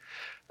 actually.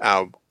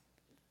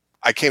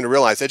 I came to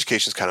realize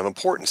education is kind of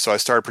important. So I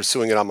started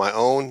pursuing it on my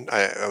own.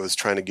 I was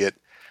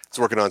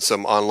working on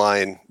some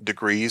online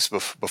degrees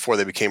before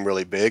they became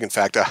really big. In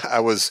fact, I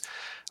was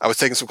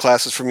taking some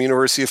classes from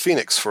University of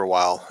Phoenix for a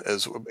while,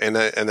 and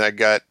that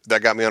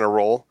got me on a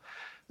roll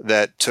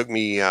that took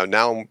me.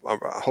 Now I'm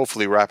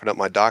hopefully wrapping up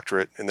my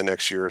doctorate in the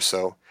next year or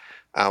so.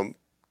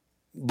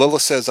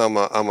 Lilith says I'm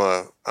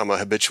a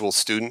habitual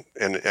student,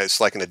 and it's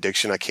like an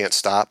addiction. I can't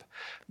stop.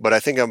 But I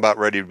think I'm about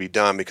ready to be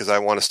done because I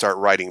want to start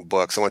writing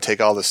books. I want to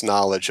take all this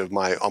knowledge of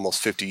my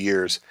almost 50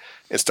 years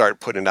and start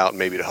putting it out,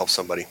 maybe to help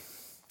somebody.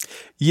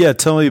 Yeah,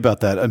 tell me about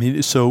that. I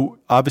mean, so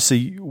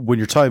obviously when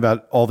you're talking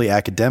about all the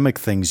academic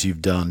things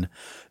you've done,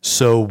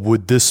 so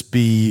would this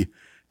be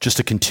just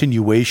a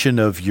continuation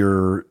of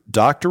your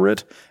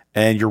doctorate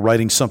and you're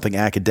writing something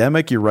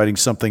academic, you're writing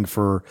something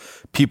for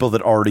people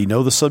that already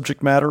know the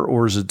subject matter,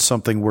 or is it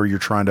something where you're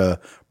trying to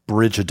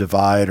bridge a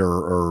divide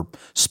or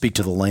speak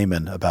to the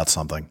layman about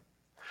something?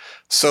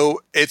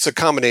 So it's a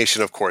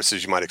combination, of course,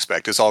 as you might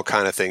expect. It's all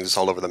kind of things. It's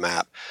all over the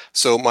map.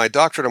 So my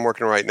doctorate I'm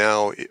working on right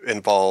now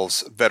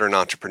involves veteran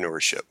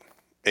entrepreneurship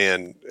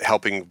and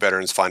helping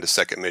veterans find a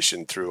second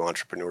mission through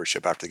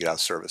entrepreneurship after they get out of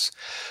service.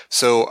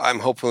 So I'm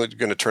hopefully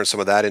going to turn some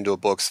of that into a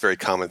book. It's a very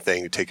common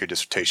thing to take your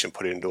dissertation,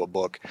 put it into a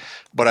book.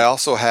 But I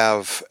also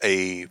have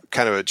a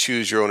kind of a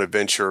choose your own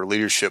adventure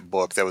leadership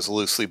book that was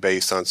loosely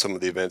based on some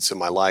of the events in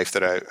my life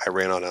that I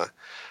ran on a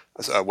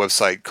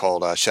website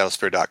called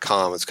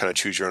shadowspear.com. It's kind of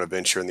choose your own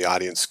adventure, and the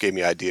audience gave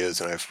me ideas,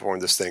 and I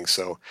formed this thing.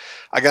 So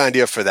I got an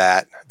idea for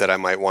that I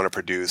might want to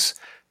produce.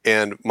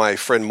 And my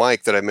friend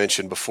Mike that I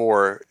mentioned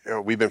before,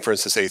 we've been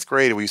friends since 8th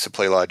grade. We used to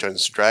play a lot of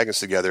Dungeons & Dragons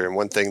together, and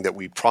one thing that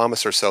we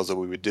promised ourselves that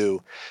we would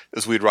do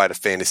is we'd write a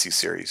fantasy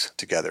series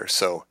together.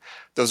 So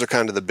those are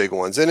kind of the big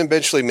ones. And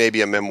eventually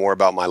maybe a memoir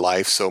about my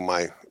life, so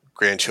my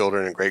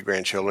grandchildren and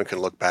great-grandchildren can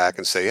look back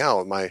and say,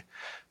 oh,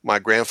 my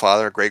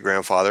grandfather,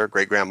 great-grandfather,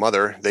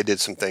 great-grandmother, they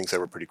did some things that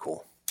were pretty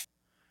cool.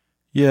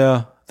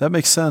 Yeah, that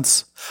makes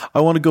sense.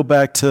 I want to go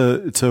back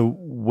to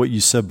what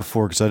you said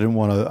before because I don't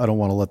want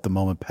to let the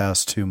moment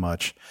pass too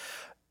much.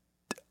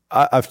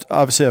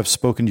 I've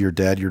spoken to your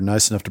dad. You're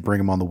nice enough to bring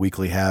him on the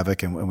Weekly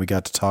Havoc, and we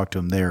got to talk to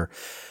him there.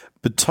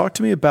 But talk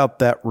to me about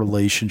that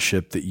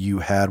relationship that you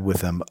had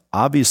with him.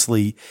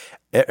 Obviously,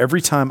 every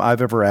time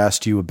I've ever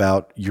asked you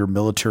about your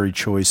military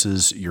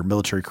choices, your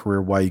military career,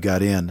 why you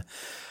got in,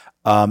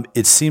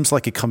 it seems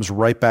like it comes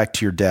right back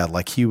to your dad.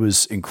 Like he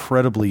was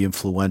incredibly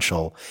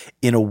influential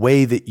in a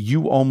way that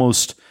you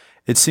almost,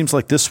 it seems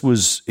like this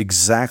was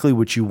exactly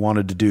what you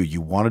wanted to do. You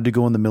wanted to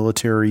go in the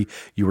military.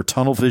 You were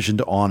tunnel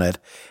visioned on it.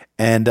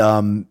 And,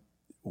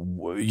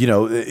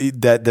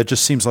 that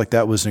just seems like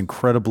that was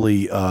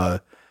incredibly,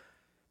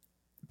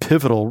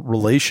 pivotal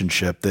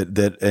relationship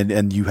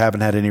and you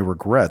haven't had any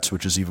regrets,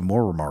 which is even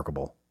more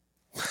remarkable.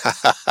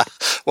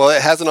 Well,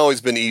 it hasn't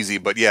always been easy,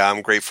 but yeah,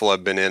 I'm grateful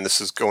I've been in.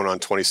 This is going on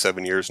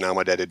 27 years now.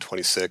 My dad did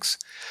 26.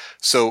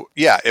 So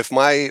yeah,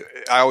 I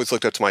always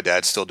looked up to my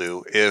dad, still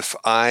do. If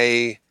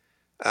I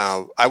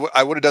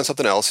would have done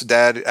something else.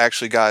 Dad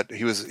actually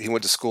he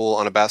went to school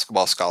on a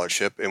basketball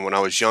scholarship. And when I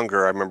was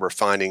younger, I remember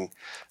finding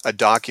a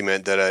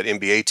document that an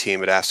NBA team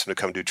had asked him to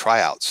come do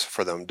tryouts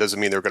for them. Doesn't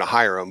mean they're going to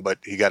hire him, but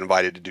he got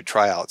invited to do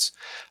tryouts.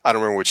 I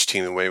don't remember which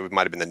team. It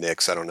might have been the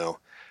Knicks. I don't know.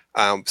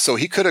 So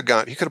he could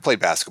have played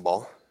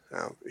basketball.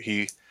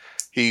 He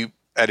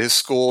at his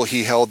school,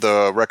 he held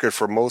the record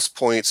for most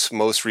points,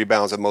 most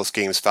rebounds, and most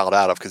games fouled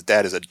out of, because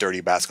Dad is a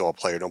dirty basketball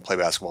player. Don't play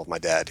basketball with my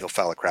dad. He'll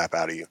foul the crap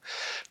out of you.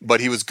 But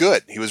he was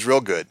good. He was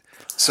real good.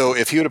 So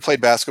if he would have played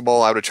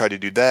basketball, I would have tried to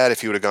do that.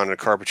 If he would have gone into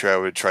carpentry, I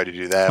would have tried to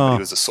do that. But he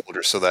was a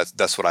soldier, so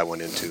that's what I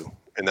went into,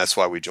 and that's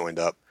why we joined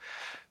up.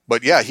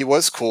 But yeah, he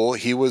was cool.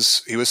 He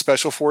was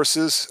Special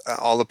Forces.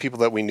 All the people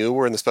that we knew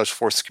were in the Special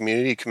Forces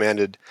community. He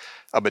commanded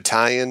a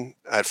battalion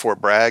at Fort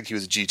Bragg. He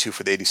was a G2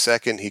 for the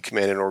 82nd. He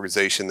commanded an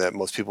organization that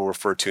most people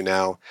refer to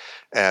now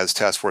as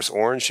Task Force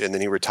Orange, and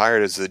then he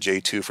retired as the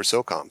J2 for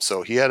SOCOM.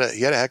 So he had a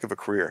heck of a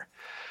career.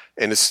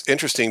 And it's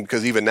interesting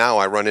because even now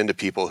I run into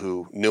people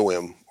who knew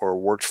him or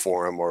worked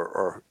for him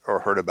or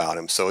heard about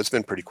him. So it's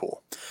been pretty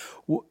cool.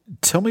 Well,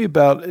 tell me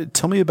about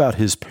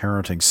his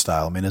parenting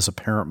style. I mean, as a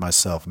parent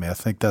myself, I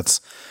think that's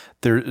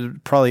there.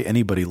 Probably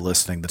anybody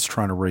listening that's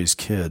trying to raise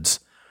kids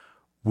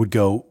would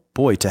go,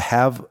 boy, to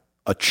have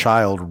a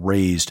child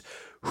raised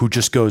who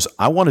just goes,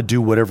 I want to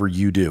do whatever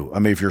you do. I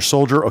mean, if you're a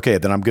soldier, okay,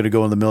 then I'm going to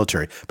go in the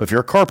military. But if you're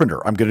a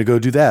carpenter, I'm going to go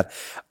do that.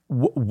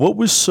 What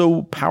was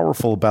so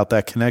powerful about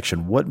that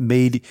connection? What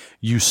made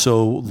you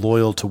so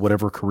loyal to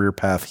whatever career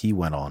path he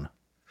went on?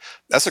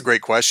 That's a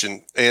great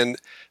question. And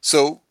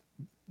so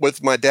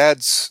with my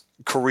dad's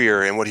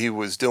career and what he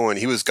was doing,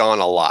 he was gone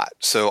a lot.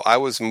 So I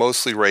was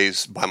mostly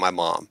raised by my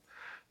mom.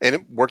 And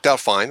it worked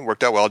out fine,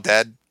 worked out well.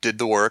 Dad did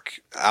the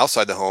work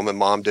outside the home, and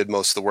Mom did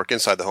most of the work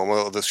inside the home,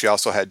 although she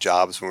also had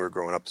jobs when we were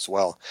growing up as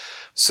well.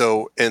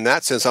 So in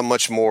that sense, I'm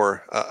much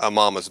more a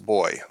mama's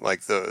boy.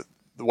 Like the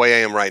way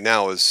I am right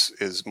now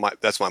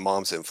that's my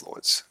mom's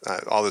influence.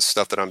 All this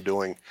stuff that I'm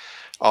doing,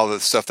 all the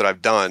stuff that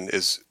I've done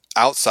is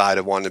outside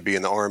of wanting to be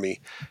in the Army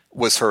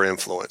was her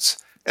influence.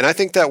 And I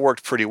think that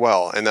worked pretty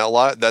well. And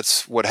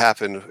that's what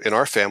happened in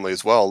our family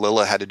as well.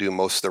 Lila had to do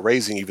most of the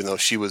raising, even though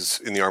she was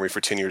in the Army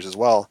for 10 years as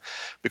well,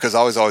 because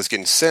I was always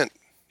getting sent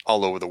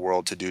all over the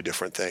world to do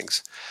different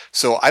things.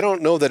 So I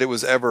don't know that it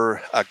was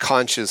ever a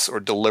conscious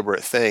or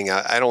deliberate thing.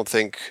 I don't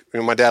think,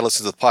 my dad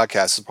listens to the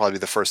podcast. This is probably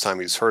the first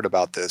time he's heard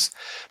about this,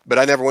 but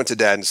I never went to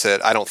Dad and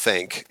said, I don't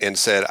think, and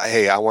said,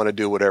 hey, I want to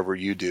do whatever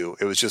you do.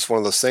 It was just one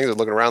of those things of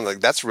looking around like,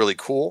 that's really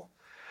cool.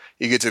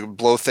 You get to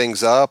blow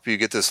things up. You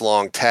get this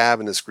long tab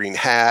and this green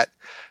hat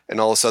and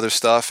all this other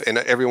stuff. And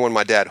everyone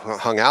my dad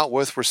hung out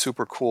with were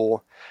super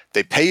cool.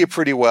 They pay you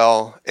pretty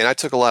well. And I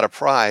took a lot of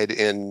pride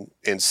in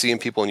seeing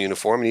people in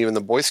uniform, and even the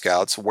Boy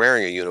Scouts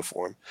wearing a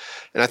uniform.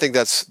 And I think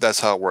that's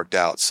how it worked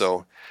out.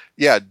 So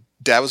yeah,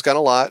 Dad was gone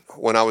a lot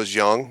when I was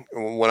young.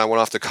 When I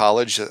went off to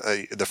college,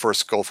 the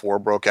first Gulf War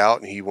broke out,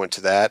 and he went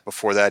to that.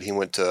 Before that, he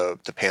went to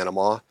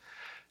Panama.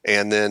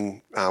 And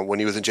then when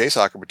he was in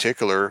JSOC in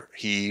particular,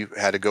 he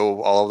had to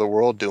go all over the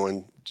world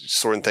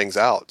sorting things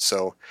out.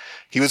 So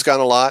he was gone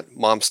a lot.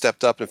 Mom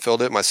stepped up and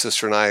filled it. My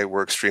sister and I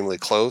were extremely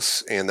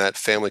close, and that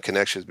family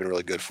connection has been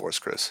really good for us,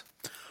 Chris.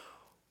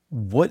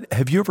 What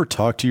have you ever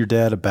talked to your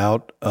dad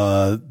about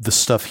the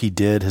stuff he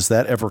did? Has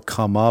that ever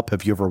come up?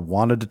 Have you ever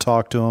wanted to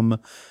talk to him?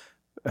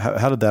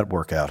 How did that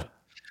work out?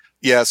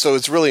 Yeah, so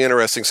it's really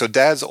interesting. So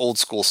Dad's old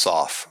school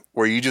soft,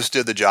 where you just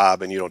did the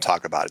job and you don't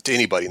talk about it to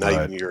anybody, not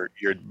even your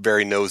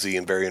very nosy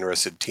and very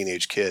interested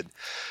teenage kid.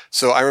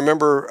 So I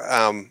remember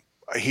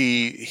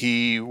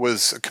he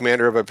was a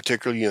commander of a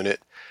particular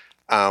unit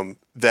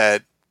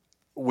that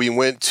we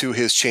went to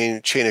his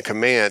change of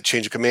command,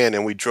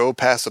 and we drove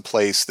past a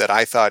place that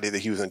I thought that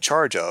he was in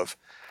charge of.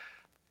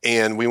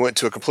 And we went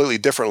to a completely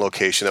different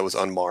location that was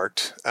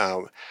unmarked.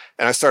 And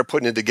I started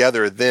putting it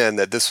together then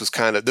that this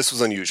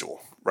was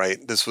unusual,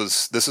 right? This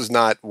is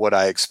not what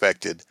I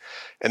expected.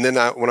 And then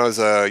when I was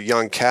a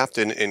young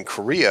captain in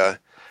Korea,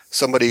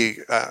 somebody,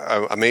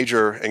 a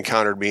major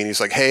encountered me, and he's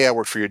like, hey, I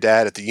work for your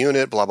dad at the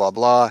unit, blah, blah,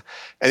 blah.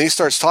 And he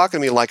starts talking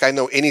to me like I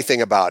know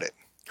anything about it.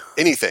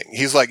 anything.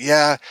 He's like,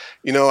 yeah,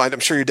 I'm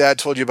sure your dad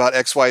told you about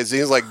X, Y, Z.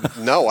 He's like,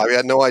 no, I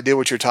had no idea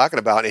what you're talking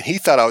about. And he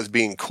thought I was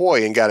being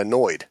coy and got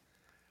annoyed.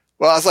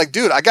 Well, I was like,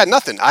 dude, I got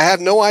nothing. I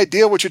have no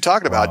idea what you're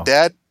talking about. Wow.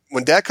 Dad,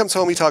 when Dad comes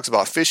home, he talks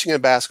about fishing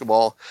and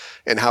basketball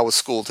and how was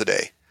school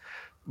today.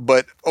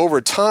 But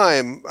over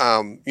time,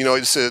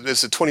 it's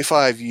a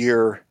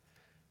 25-year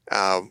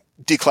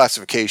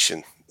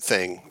declassification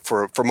thing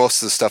for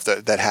most of the stuff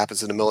that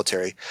happens in the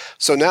military.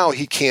 So now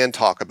he can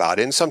talk about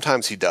it, and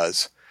sometimes he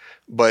does.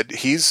 But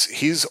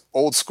he's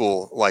old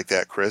school like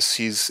that, Chris.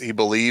 He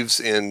believes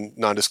in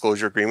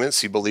non-disclosure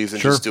agreements. He believes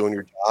in just doing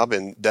your job,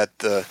 and that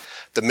the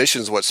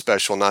mission is what's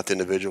special, not the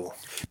individual.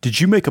 Did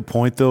you make a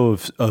point though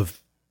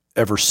of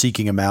ever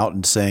seeking him out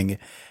and saying,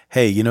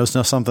 "Hey, it's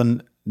not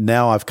something.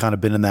 Now I've kind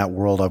of been in that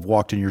world. I've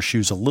walked in your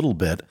shoes a little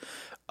bit.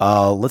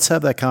 Let's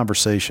have that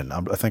conversation.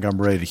 I think I'm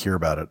ready to hear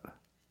about it."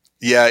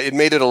 Yeah, it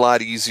made it a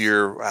lot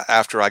easier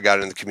after I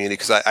got in the community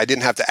because I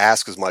didn't have to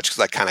ask as much because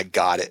I kind of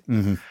got it.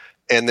 Mm-hmm.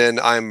 And then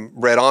I'm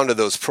read onto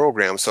those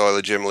programs, so I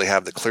legitimately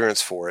have the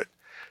clearance for it.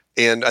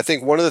 And I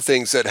think one of the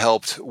things that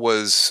helped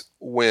was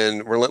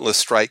when Relentless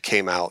Strike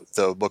came out,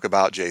 the book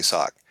about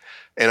JSOC.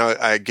 And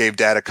I gave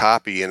Dad a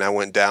copy, and I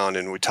went down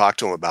and we talked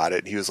to him about it.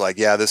 And he was like,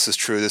 yeah, this is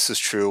true. This is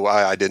true.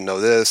 I didn't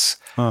know this.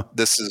 Huh.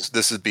 This is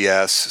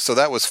BS. So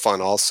that was fun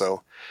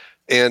also.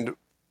 And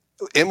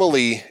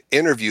Emily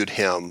interviewed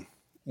him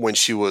when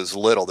she was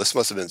little. This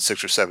must have been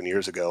 6 or 7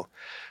 years ago.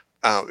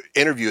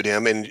 Interviewed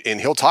him, and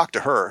he'll talk to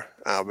her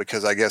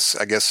because I guess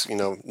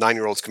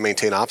 9-year-olds can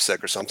maintain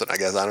OPSEC or something. I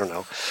guess I don't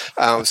know.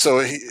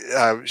 So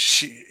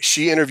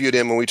she interviewed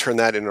him, and we turned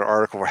that into an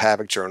article for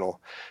Havoc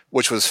Journal,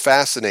 which was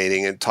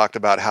fascinating, and talked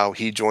about how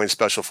he joined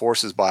Special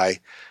Forces by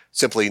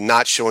simply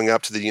not showing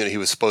up to the unit he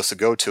was supposed to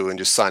go to and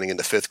just signing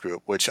into 5th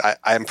Group. Which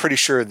I'm pretty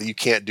sure that you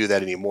can't do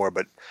that anymore,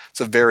 but it's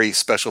a very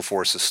Special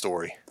Forces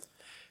story.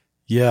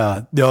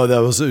 Yeah, no, that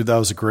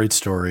was a great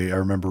story. I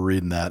remember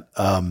reading that.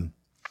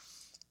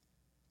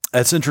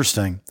 That's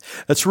interesting.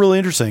 That's really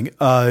interesting.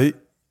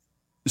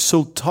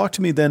 So talk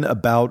to me then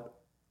about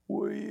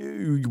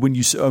when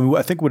you,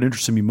 I think what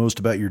interested me most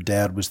about your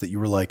dad was that you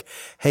were like,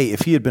 hey,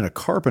 if he had been a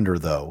carpenter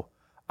though,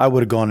 I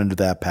would have gone into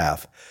that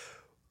path.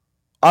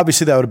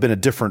 Obviously that would have been a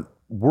different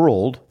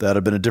world. That would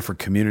have been a different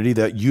community,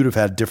 that you'd have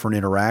had different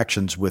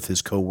interactions with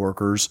his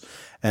coworkers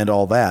and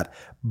all that.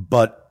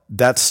 But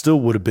that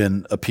still would have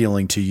been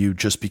appealing to you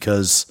just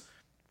because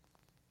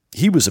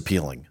he was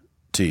appealing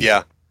to you.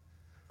 Yeah.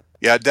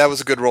 Yeah, Dad was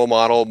a good role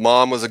model.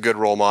 Mom was a good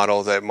role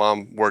model. That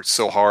Mom worked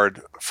so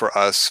hard for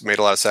us, made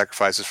a lot of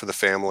sacrifices for the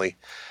family,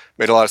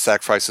 made a lot of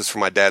sacrifices for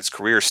my dad's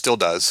career, still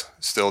does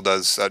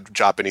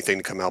drop anything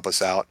to come help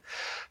us out.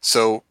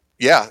 So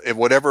yeah, if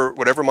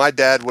whatever my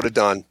dad would have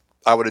done,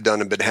 I would have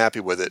done and been happy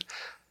with it.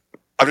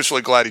 I'm just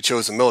really glad he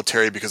chose the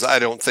military because I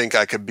don't think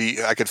I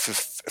could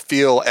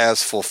feel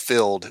as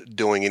fulfilled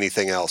doing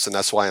anything else. And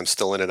that's why I'm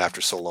still in it after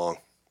so long.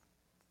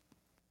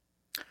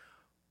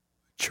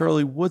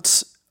 Charlie,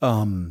 what's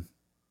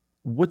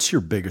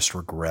your biggest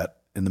regret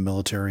in the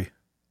military?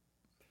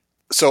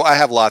 So I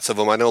have lots of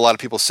them. I know a lot of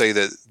people say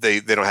that they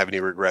don't have any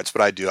regrets,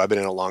 but I do. I've been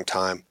in a long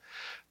time.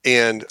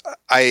 And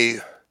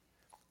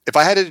if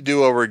I had it to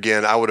do over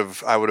again, I would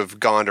have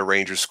gone to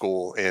Ranger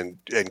School and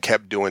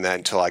kept doing that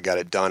until I got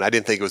it done. I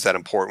didn't think it was that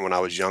important when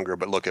I was younger,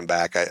 but looking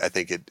back, I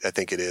think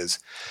it is.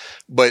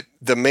 But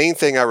the main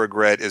thing I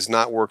regret is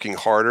not working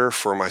harder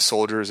for my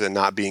soldiers and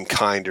not being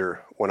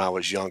kinder when I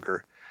was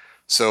younger.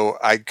 So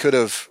I could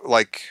have,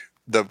 like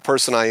the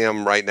person I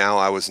am right now,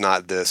 I was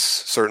not this,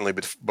 certainly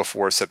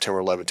before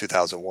September 11,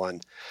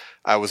 2001.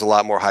 I was a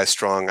lot more high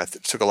strung. I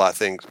took a lot of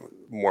things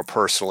more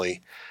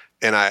personally.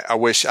 And I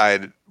wish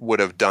I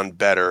would have done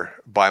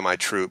better by my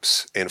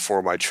troops and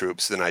for my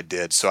troops than I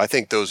did. So I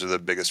think those are the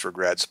biggest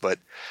regrets. But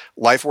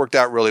life worked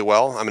out really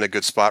well. I'm in a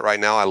good spot right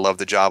now. I love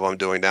the job I'm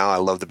doing now. I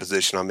love the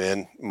position I'm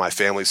in. My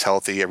family's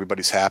healthy.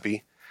 Everybody's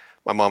happy.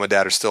 My mom and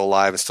dad are still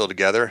alive and still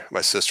together.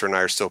 My sister and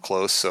I are still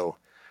close. So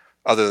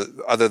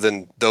other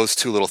than those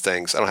two little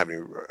things, I don't have any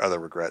other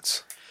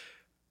regrets.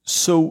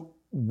 So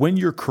when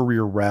your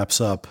career wraps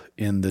up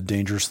in the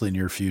dangerously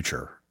near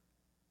future,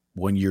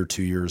 1 year,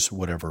 2 years,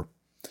 whatever,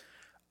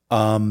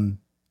 do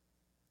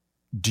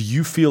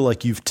you feel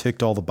like you've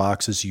ticked all the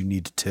boxes you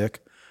need to tick?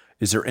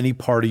 Is there any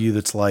part of you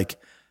that's like,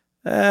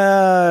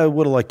 I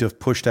would have liked to have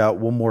pushed out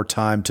one more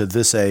time to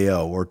this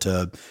AO or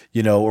to,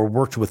 or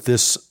worked with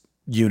this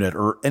unit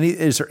or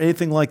is there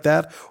anything like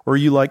that? Or are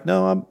you like,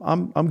 no,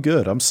 I'm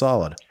good. I'm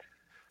solid.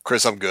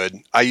 Chris, I'm good.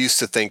 I used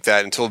to think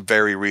that until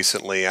very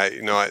recently.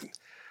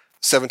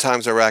 7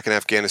 times Iraq and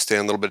Afghanistan,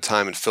 a little bit of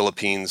time in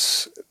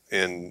Philippines,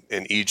 in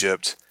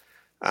Egypt.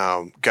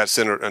 Got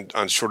sent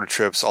on shorter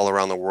trips all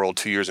around the world,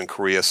 2 years in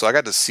Korea. So I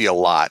got to see a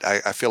lot.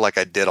 I feel like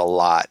I did a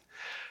lot.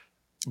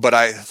 But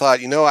I thought,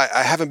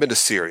 I haven't been to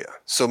Syria.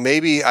 So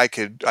maybe I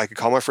could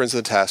call my friends in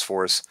the task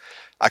force.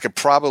 I could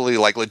probably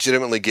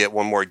legitimately get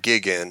one more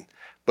gig in.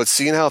 But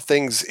seeing how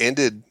things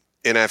ended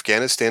in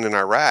Afghanistan and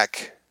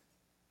Iraq,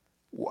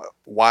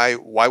 why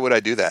would I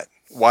do that?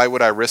 Why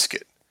would I risk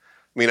it?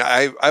 I mean,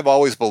 I've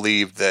always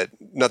believed that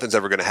nothing's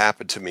ever going to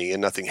happen to me,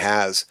 and nothing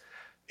has.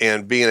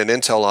 And being an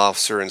intel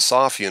officer in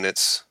SOF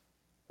units,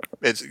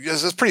 it's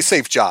a pretty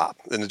safe job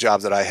in the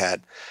jobs that I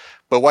had.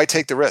 But why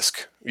take the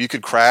risk? You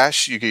could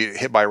crash, you could get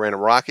hit by a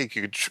random rocket,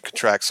 you could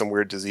contract some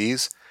weird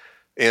disease,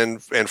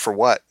 and for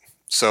what?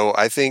 So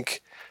I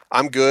think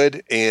I'm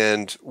good,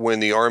 and when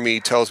the Army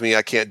tells me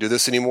I can't do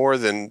this anymore,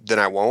 then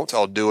I won't.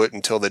 I'll do it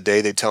until the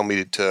day they tell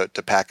me to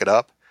pack it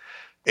up.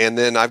 And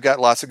then I've got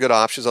lots of good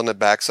options on the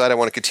backside. I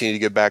want to continue to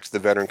give back to the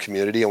veteran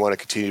community. I want to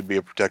continue to be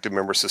a productive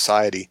member of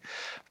society.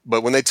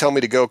 But when they tell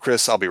me to go,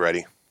 Chris, I'll be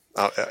ready,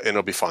 and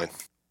it'll be fine.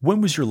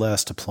 When was your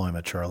last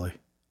deployment, Charlie?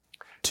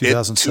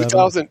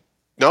 2007?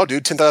 No,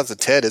 dude,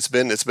 2010. It's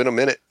been a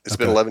minute. It's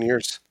been 11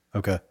 years.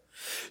 Okay.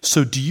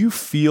 So do you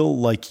feel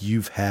like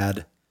you've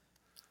had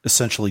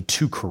essentially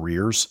two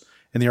careers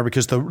in the Army?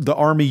 Because the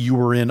Army you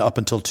were in up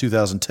until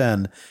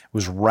 2010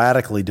 was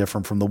radically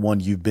different from the one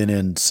you've been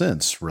in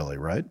since, really,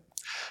 right?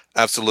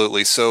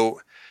 Absolutely.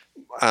 So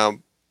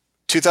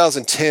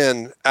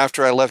 2010,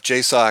 after I left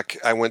JSOC,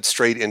 I went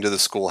straight into the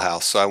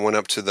schoolhouse. So I went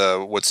up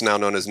to what's now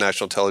known as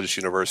National Intelligence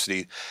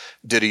University,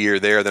 did a year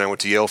there. Then I went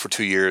to Yale for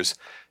 2 years.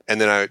 And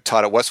then I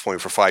taught at West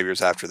Point for 5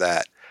 years after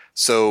that.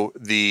 So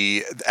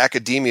the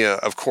academia,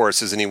 of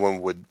course, as anyone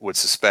would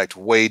suspect,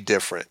 way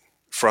different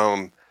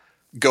from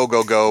go,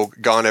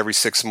 gone every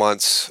 6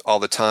 months, all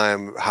the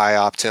time, high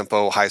op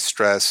tempo, high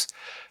stress,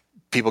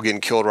 people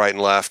getting killed right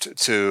and left,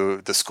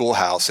 to the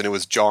schoolhouse. And it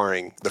was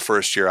jarring the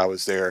first year I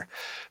was there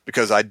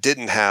because I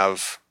didn't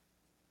have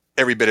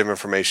every bit of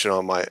information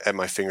at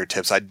my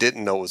fingertips. I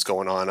didn't know what was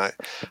going on.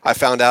 I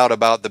found out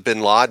about the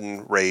Bin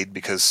Laden raid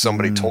because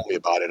somebody told me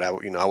about it.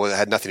 I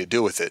had nothing to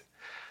do with it.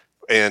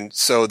 And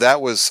so that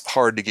was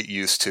hard to get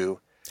used to.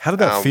 How did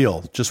that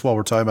feel? Just while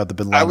we're talking about the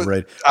Bin Laden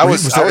raid,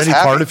 was there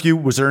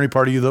any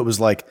part of you that was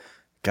like,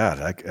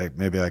 God,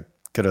 maybe I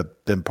could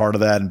have been part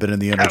of that and been in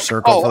the inner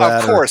circle for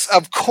that?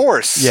 Of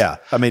course. Yeah.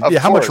 I mean,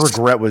 how much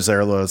regret was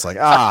there? It's like,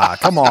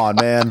 come on,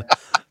 man.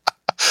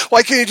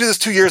 Why can't you do this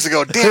 2 years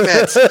ago? Damn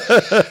it.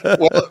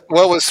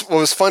 What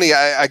was funny,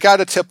 I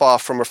got a tip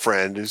off from a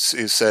friend who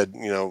said,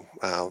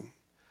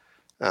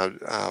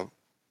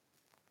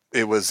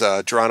 it was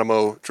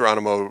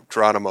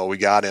Geronimo. We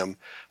got him.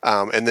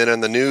 And then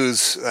in the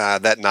news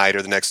that night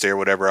or the next day or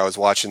whatever, I was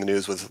watching the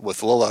news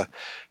with Lila,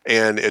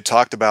 and it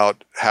talked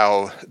about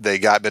how they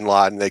got Bin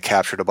Laden. They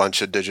captured a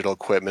bunch of digital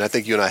equipment. I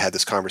think you and I had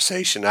this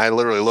conversation. I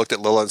literally looked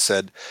at Lila and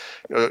said,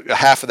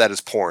 half of that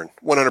is porn,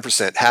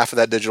 100%. Half of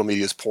that digital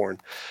media is porn.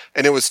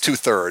 And it was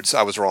 2/3.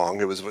 I was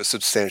wrong. It was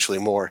substantially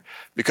more,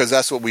 because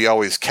that's what we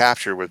always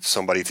capture with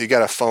somebody. If you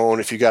got a phone,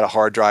 if you got a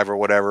hard drive or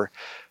whatever,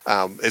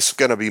 it's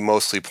going to be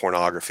mostly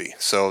pornography.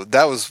 So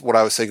that was what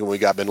I was thinking when we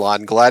got Bin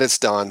Laden. Glad it's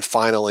done.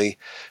 Finally,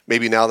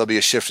 maybe now there'll be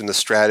a shift in the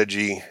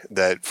strategy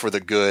that for the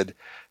good.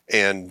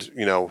 And,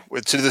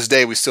 to this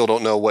day, we still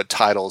don't know what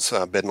titles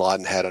Bin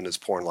Laden had on his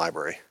porn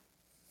library.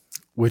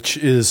 Which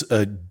is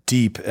a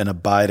deep and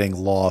abiding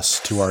loss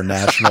to our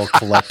national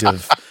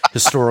collective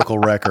historical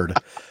record.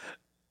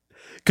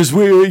 Because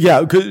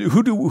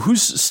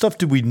whose stuff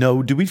do we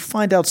know? Did we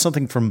find out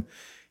something from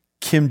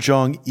Kim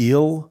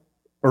Jong-il?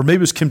 Or maybe it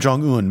was Kim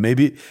Jong-un.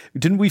 Maybe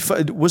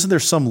wasn't there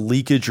some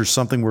leakage or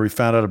something where we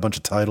found out a bunch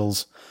of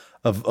titles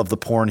of the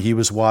porn he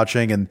was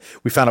watching, and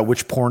we found out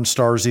which porn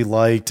stars he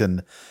liked,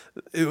 and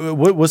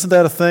wasn't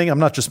that a thing? I'm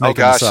not just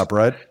making this up,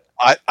 right?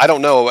 I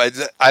don't know.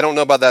 I don't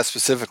know about that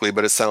specifically,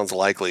 but it sounds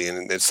likely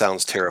and it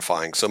sounds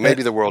terrifying. So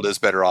maybe the world is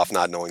better off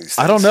not knowing these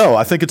things. I don't know.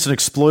 I think it's an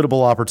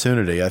exploitable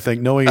opportunity. I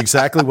think knowing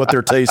exactly what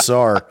their tastes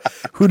are,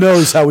 who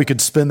knows how we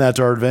could spin that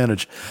to our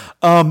advantage.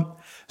 I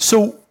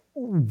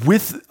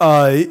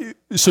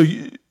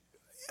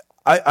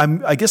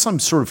guess I'm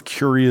sort of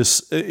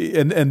curious,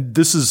 and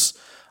this is,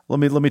 let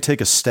me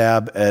take a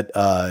stab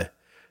at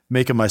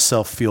making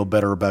myself feel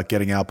better about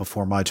getting out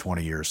before my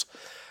 20 years.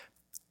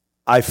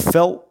 I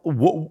felt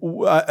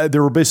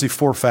there were basically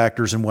four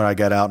factors in when I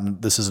got out,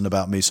 and this isn't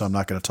about me, so I'm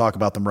not going to talk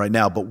about them right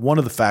now. But one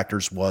of the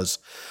factors was,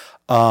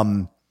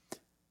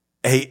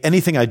 hey,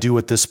 anything I do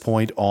at this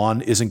point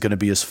on isn't going to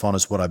be as fun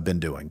as what I've been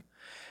doing.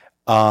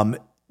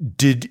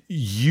 Did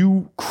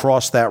you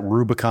cross that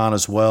Rubicon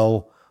as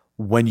well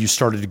when you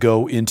started to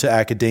go into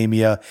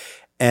academia?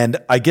 And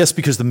I guess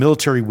because the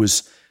military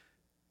was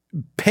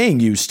paying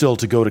you still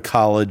to go to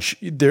college,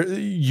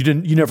 you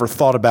never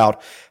thought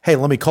about, hey,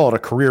 let me call it a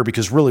career,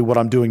 because really what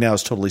I'm doing now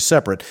is totally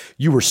separate.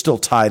 You were still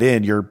tied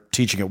in. You're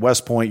teaching at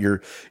West Point.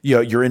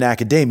 You're in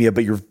academia,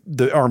 but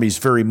the Army's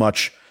very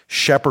much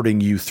shepherding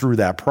you through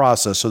that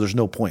process. So there's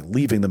no point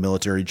leaving the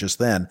military just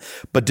then.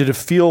 But did it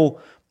feel,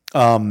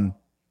 was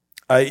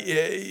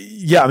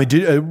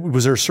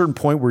there a certain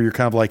point where you're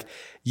kind of like,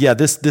 yeah,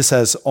 this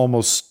has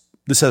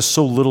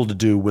so little to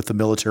do with the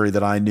military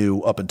that I knew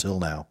up until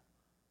now?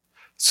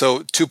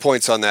 So 2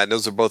 points on that.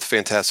 Those are both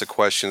fantastic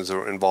questions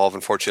that involve,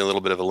 unfortunately, a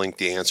little bit of a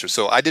lengthy answer.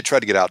 So I did try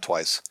to get out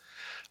twice.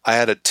 I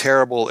had a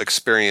terrible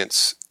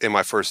experience in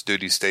my first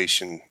duty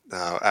station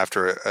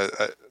after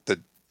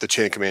the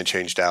chain of command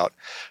changed out.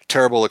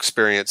 Terrible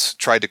experience.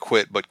 Tried to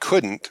quit, but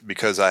couldn't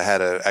because I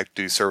had an active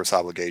duty service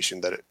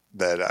obligation that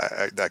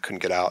I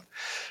couldn't get out.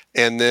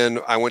 And then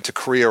I went to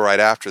Korea right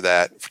after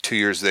that for 2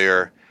 years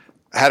there.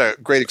 I had a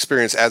great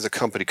experience as a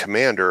company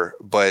commander,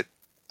 but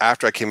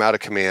after I came out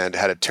of command,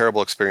 had a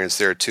terrible experience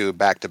there too,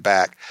 back to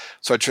back.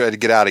 So I tried to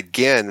get out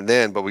again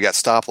then, but we got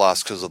stop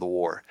loss because of the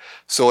war.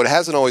 So it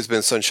hasn't always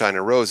been sunshine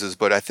and roses,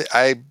 but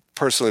I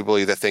personally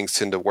believe that things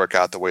tend to work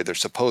out the way they're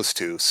supposed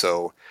to.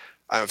 So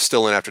I'm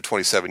still in after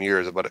 27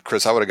 years, but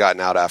Chris, I would have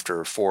gotten out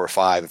after 4 or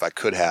 5 if I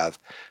could have,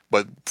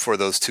 but for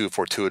those 2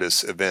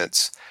 fortuitous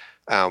events.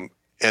 And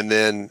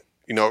then,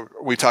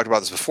 we talked about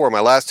this before.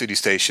 My last duty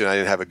station, I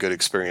didn't have a good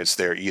experience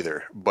there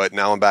either. But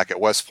now I'm back at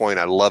West Point.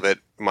 I love it.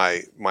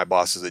 My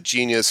boss is a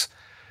genius.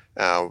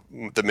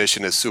 The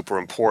mission is super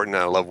important,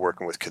 and I love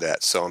working with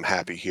cadets, so I'm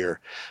happy here.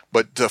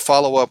 But to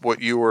follow up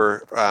what you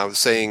were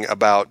saying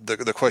about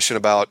the question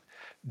about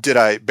did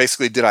I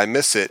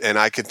miss it? And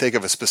I can think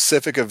of a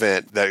specific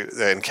event that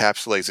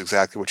encapsulates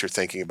exactly what you're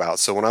thinking about.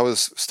 So when I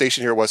was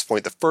stationed here at West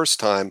Point the first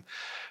time,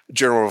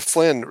 General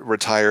Flynn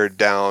retired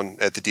down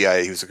at the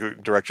DIA. He was the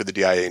director of the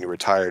DIA, and he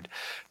retired.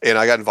 And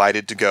I got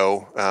invited to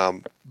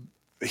go.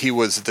 He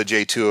was the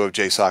J2 of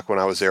JSOC when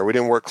I was there. We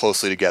didn't work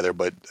closely together,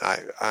 but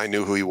I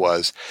knew who he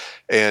was.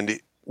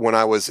 And when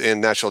I was in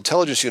National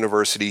Intelligence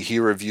University, he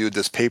reviewed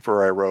this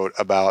paper I wrote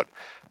about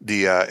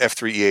the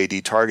F3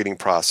 EAD targeting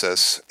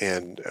process,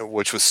 and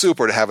which was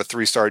super to have a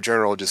 3-star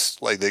general,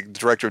 just like the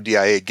director of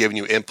DIA, giving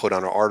you input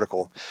on an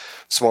article.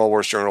 Small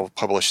Wars Journal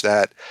published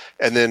that.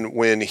 And then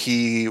when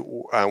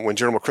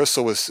General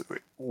McChrystal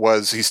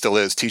was he still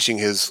is teaching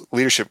his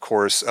leadership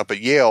course up at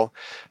Yale,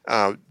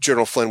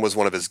 General Flynn was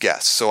one of his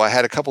guests. So I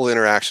had a couple of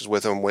interactions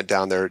with him. Went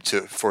down there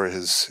for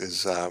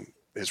his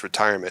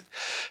retirement,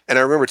 and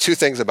I remember 2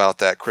 things about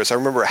that, Chris. I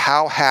remember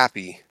how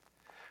happy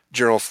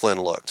General Flynn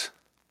looked.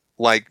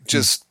 Like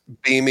just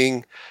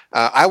beaming.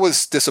 I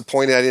was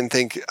disappointed. I didn't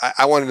think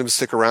I wanted him to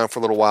stick around for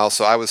a little while,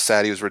 so I was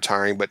sad he was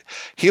retiring. But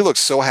he looked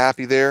so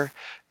happy there.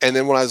 And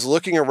then when I was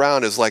looking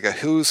around, it's like a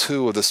who's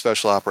who of the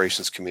special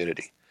operations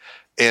community.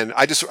 And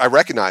I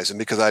recognized him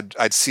because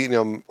I'd seen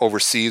him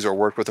overseas or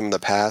worked with him in the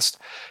past.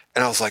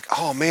 And I was like,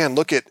 oh man,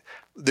 look at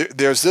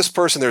there's this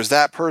person, there's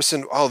that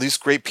person. Oh, these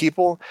great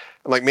people.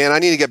 I'm like, man, I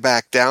need to get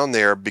back down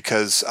there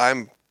because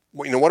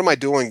what am I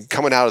doing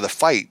coming out of the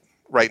fight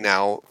right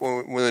now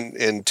when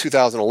in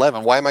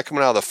 2011? Why am I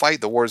coming out of the fight?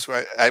 The wars,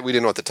 we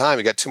didn't know at the time.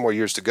 We got 2 more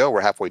years to go.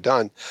 We're halfway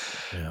done.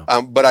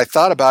 Yeah. But I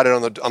thought about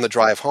it on the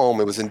drive home.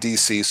 It was in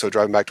DC, so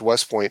driving back to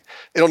West Point,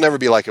 it'll never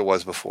be like it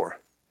was before.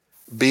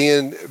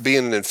 Being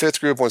in 5th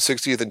Group,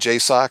 160th, and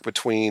JSOC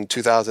between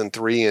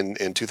 2003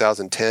 and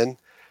 2010,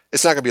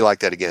 it's not going to be like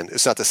that again.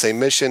 It's not the same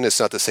mission. It's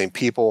not the same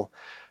people.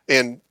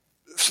 And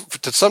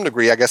to some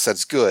degree, I guess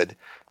that's good.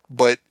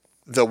 But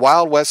the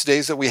Wild West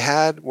days that we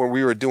had where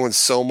we were doing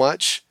so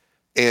much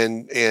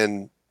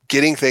and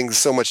getting things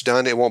so much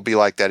done, it won't be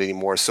like that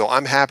anymore. So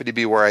I'm happy to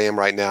be where I am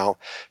right now,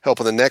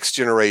 helping the next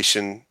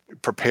generation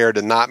prepare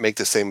to not make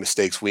the same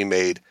mistakes we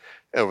made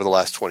over the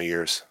last 20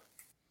 years.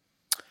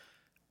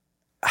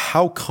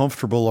 How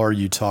comfortable are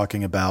you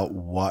talking about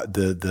what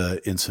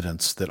the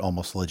incidents that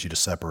almost led you to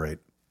separate?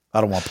 I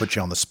don't want to put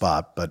you on the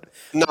spot, but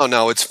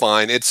no, it's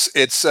fine. It's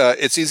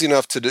easy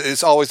enough to do.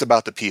 It's always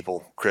about the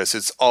people, Chris.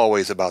 It's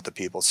always about the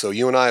people. So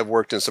you and I have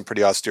worked in some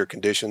pretty austere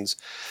conditions.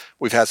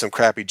 We've had some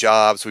crappy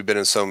jobs. We've been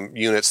in some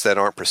units that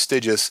aren't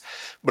prestigious,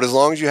 but as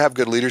long as you have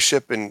good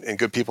leadership and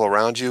good people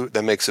around you,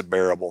 that makes it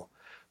bearable.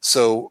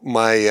 So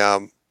my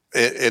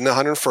in the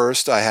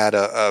 101st, I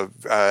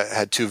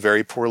had 2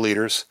 very poor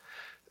leaders,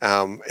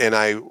 and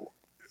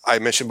I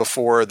mentioned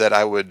before that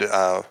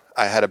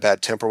I had a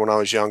bad temper when I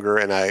was younger,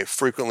 and I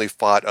frequently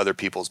fought other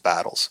people's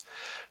battles.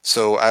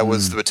 So I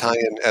was the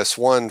battalion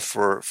S1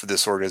 for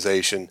this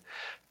organization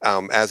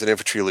as an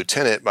infantry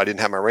lieutenant, but I didn't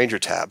have my Ranger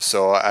tab.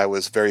 So I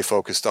was very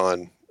focused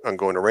on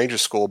going to Ranger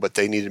school, but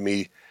they needed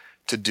me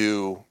to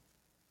do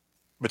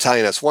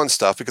battalion S1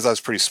 stuff because I was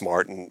pretty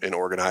smart and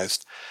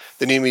organized.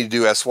 They needed me to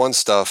do S1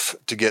 stuff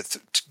to get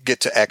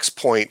to X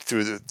point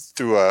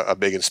through a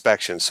big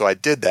inspection. So I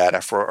did that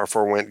after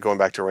going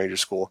back to Ranger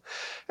school.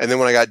 And then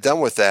when I got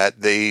done with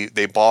that,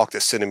 they balked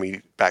at sending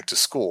me back to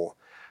school.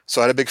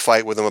 So I had a big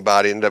fight with them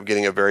about it. Ended up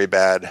getting a very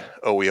bad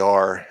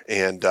OER,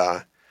 and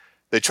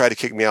they tried to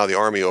kick me out of the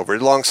Army over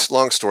it. Long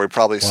story,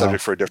 probably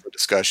subject for a different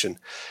discussion.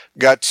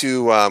 Got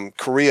to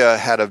Korea,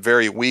 had a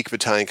very weak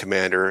battalion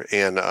commander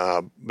and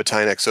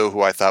Battalion XO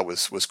who I thought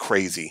was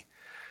crazy,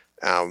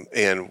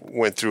 and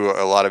went through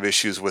a lot of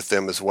issues with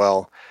them as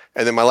well.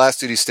 And then my last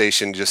duty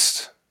station,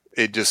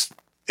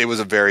 it was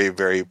a very,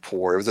 very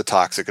poor. It was a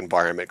toxic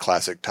environment,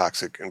 classic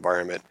toxic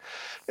environment.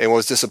 And what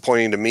was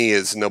disappointing to me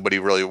is nobody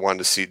really wanted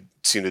to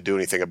seem to do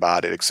anything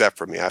about it except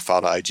for me. I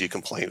filed an IG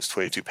complaint. It was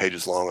 22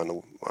 pages long on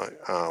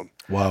the.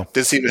 Wow.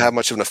 Didn't seem to have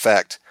much of an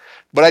effect,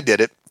 but I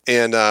did it.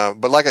 And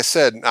but like I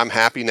said, I'm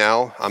happy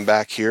now. I'm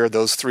back here.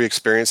 Those 3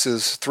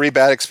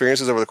 bad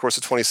experiences over the course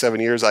of 27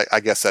 years. I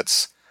guess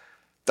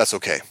that's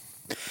okay.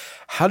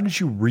 How did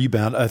you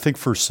rebound? I think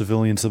for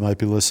civilians that might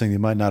be listening, they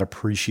might not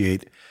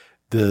appreciate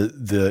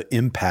the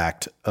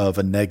impact of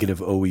a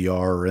negative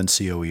OER or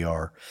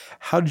NCOER.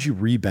 How did you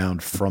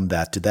rebound from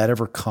that? Did that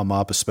ever come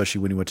up,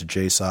 especially when you went to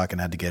JSOC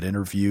and had to get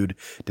interviewed?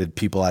 Did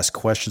people ask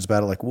questions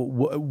about it? Like,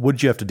 what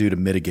did you have to do to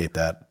mitigate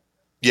that?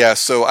 Yeah,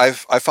 so I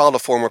filed a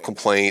formal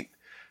complaint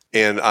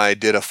and I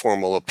did a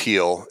formal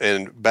appeal.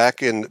 And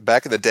back in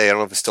the day, I don't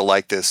know if it's still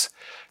like this,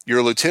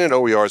 your lieutenant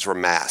OERs were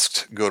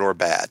masked, good or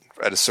bad,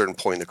 at a certain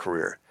point in the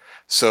career.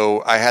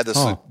 So I had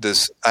I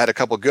had a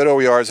couple of good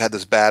OERs, I had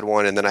this bad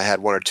one, and then I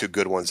had one or two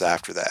good ones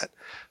after that.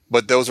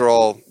 But those are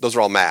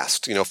all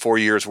masked, 4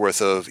 years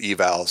worth of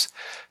evals.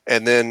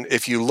 And then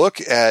if you look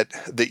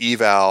at the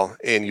eval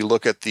and you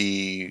look at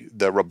the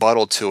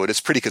rebuttal to it, it's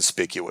pretty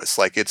conspicuous.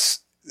 Like it's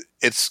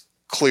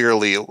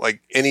clearly,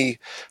 like any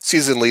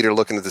seasoned leader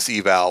looking at this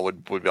eval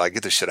would be like,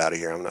 get this shit out of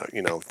here. I'm not,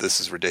 this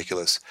is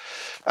ridiculous.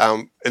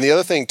 And the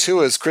other thing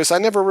too is, Chris, I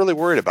never really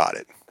worried about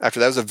it. After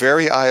that, was a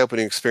very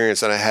eye-opening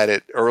experience, and I had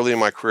it early in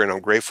my career, and I'm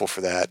grateful for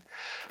that,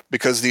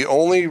 because the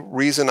only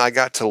reason I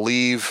got to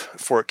leave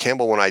Fort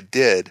Campbell when I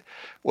did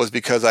was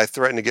because I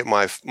threatened to get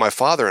my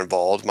father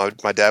involved.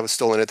 My dad was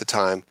still in at the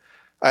time.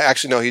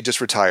 He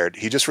just retired.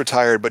 He just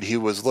retired, but he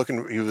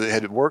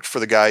had worked for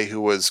the guy who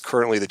was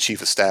currently the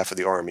chief of staff of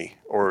the Army,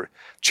 or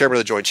chairman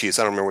of the Joint Chiefs.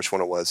 I don't remember which one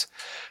it was.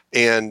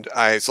 And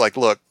I was like,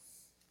 look,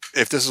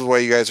 if this is the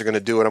way you guys are going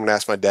to do it, I'm going to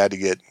ask my dad to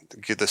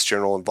get this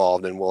general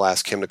involved, and we'll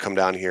ask him to come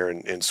down here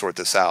and sort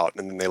this out.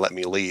 And then they let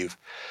me leave.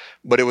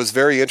 But it was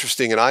very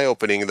interesting and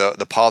eye-opening,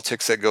 the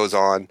politics that goes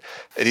on.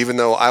 And even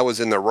though I was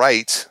in the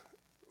right,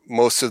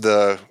 with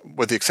the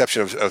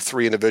exception of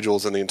three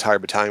individuals in the entire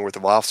battalion worth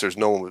of officers,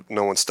 no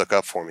one stuck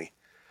up for me.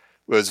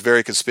 It was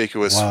very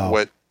conspicuous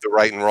what the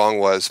right and wrong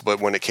was, but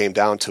when it came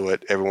down to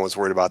it, everyone was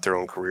worried about their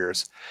own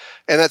careers.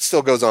 And that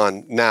still goes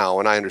on now,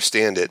 and I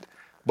understand it.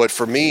 But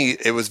for me,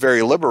 it was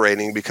very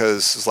liberating,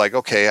 because it's like,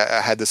 okay, I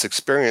had this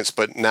experience,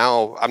 but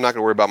now I'm not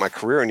going to worry about my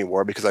career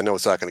anymore, because I know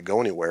it's not going to go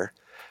anywhere.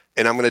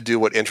 And I'm going to do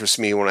what interests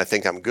me when I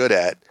think I'm good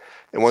at.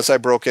 And once I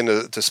broke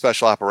into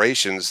special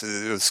operations,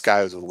 the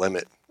sky was the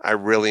limit. I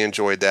really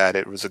enjoyed that.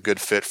 It was a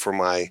good fit for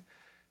my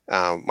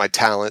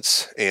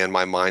talents and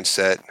my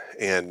mindset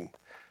and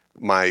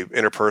my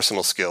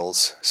interpersonal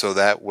skills. So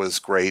that was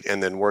great.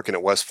 And then working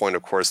at West Point,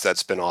 of course,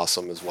 that's been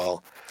awesome as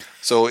well.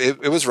 So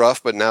it was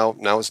rough, but now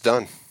it's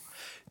done.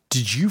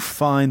 Did you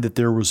find that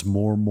there was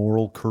more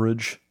moral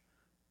courage?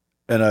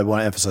 And I want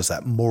to emphasize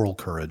that, moral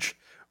courage,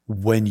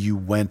 when you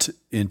went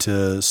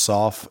into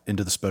SOF,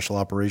 into the special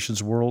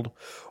operations world?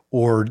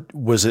 Or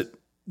was it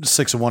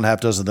 6 of one,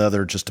 half dozen of the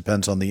other? It just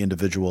depends on the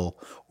individual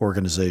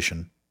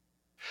organization.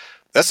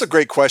 That's a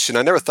great question.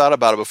 I never thought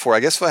about it before. I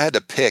guess if I had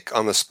to pick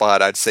on the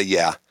spot, I'd say,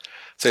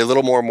 say a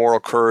little more moral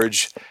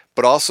courage,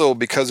 but also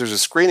because there's a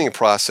screening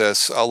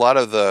process, a lot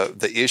of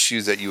the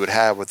issues that you would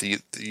have with the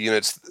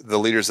units, the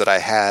leaders that I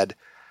had,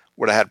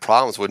 what I had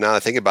problems with, now that I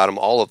think about them,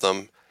 all of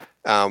them,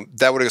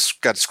 that would have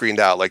got screened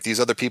out. Like, these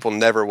other people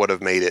never would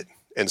have made it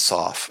in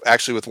SOF,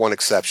 actually, with one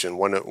exception.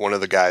 One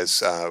of the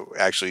guys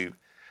actually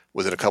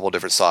was in a couple of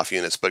different SOF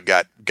units, but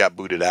got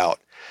booted out.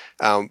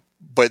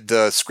 But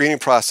the screening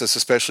process,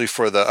 especially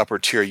for the upper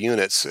tier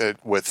units,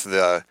 with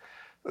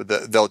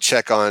they'll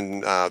check on,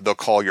 they'll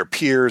call your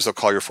peers, they'll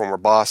call your former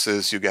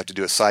bosses. You have to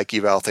do a psych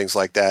eval, things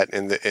like that,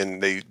 and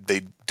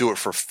they do it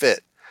for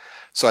fit.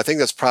 So I think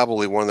that's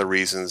probably one of the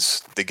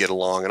reasons they get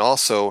along. And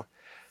also,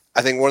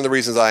 I think one of the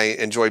reasons I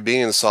enjoyed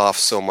being in SOF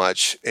so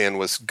much and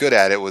was good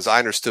at it was I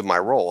understood my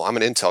role. I'm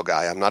an intel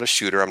guy. I'm not a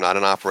shooter. I'm not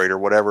an operator,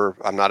 whatever.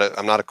 I'm not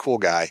a cool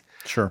guy.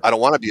 Sure. I don't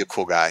want to be a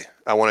cool guy.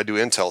 I want to do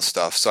intel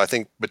stuff. So I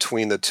think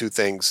between the two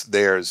things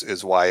there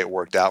is why it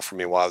worked out for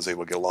me, why I was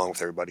able to get along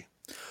with everybody.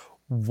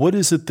 What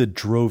is it that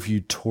drove you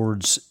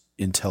towards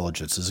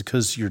intelligence? Is it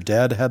because your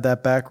dad had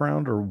that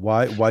background, or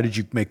why did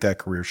you make that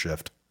career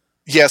shift?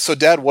 Yeah, so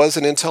Dad was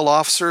an intel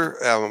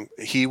officer.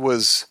 He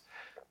was,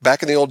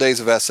 back in the old days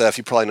of SF,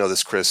 you probably know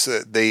this, Chris,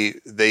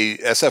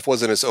 SF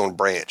wasn't its own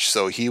branch.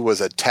 So he was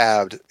a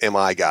tabbed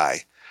MI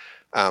guy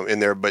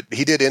in there, but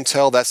he did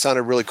intel. That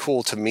sounded really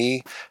cool to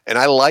me. And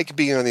I like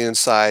being on the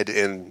inside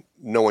and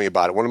knowing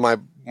about it.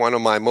 One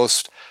of my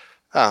most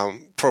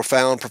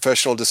profound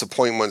professional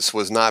disappointments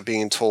was not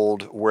being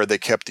told where they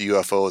kept the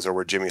UFOs or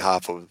where Jimmy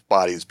Hoffa's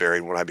body is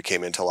buried when I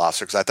became intel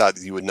officer, because I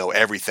thought you would know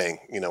everything,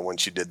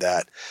 once you did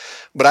that.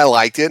 But I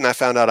liked it, and I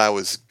found out I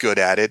was good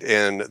at it,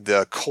 and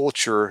the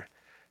culture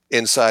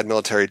inside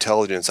military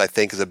intelligence, I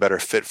think, is a better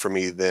fit for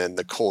me than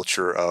the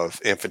culture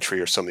of infantry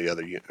or some of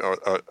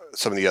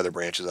the other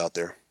branches out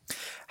there.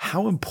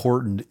 How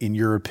important, in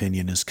your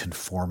opinion, is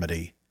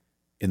conformity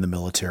in the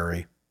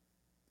military?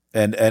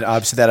 And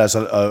obviously that has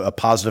a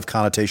positive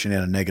connotation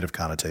and a negative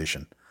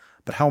connotation.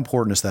 But how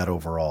important is that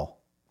overall?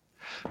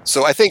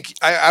 So I think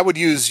I would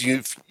use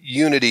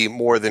unity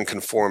more than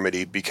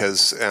conformity,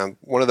 because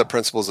one of the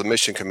principles of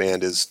Mission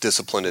Command is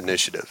disciplined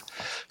initiative.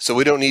 So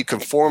we don't need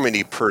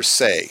conformity per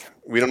se.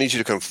 We don't need you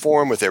to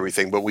conform with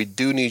everything, but we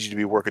do need you to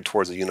be working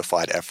towards a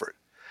unified effort.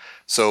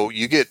 So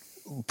you get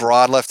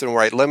broad left and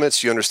right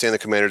limits. You understand the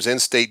commander's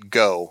end state,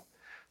 go.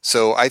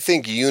 So I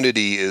think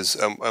unity is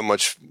a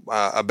much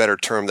better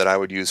term that I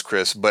would use,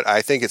 Chris, but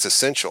I think it's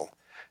essential.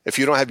 If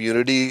you don't have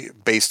unity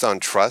based on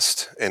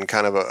trust and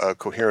kind of a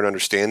coherent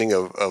understanding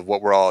of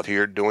what we're all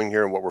here doing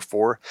here and what we're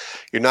for,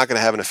 you're not going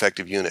to have an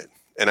effective unit.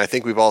 And I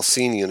think we've all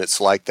seen units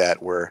like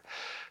that where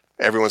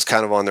everyone's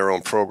kind of on their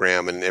own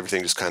program and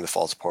everything just kind of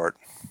falls apart.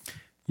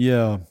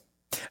 Yeah.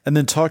 And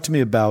then talk to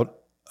me about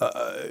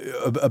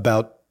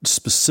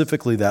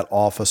specifically that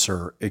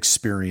officer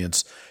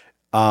experience.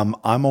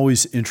 I'm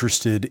always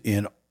interested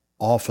in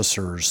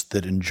officers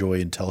that enjoy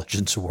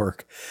intelligence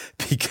work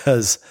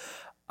because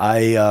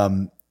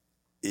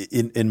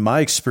in my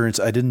experience,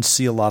 I didn't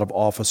see a lot of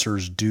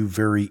officers do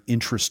very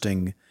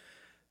interesting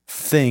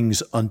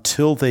things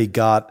until they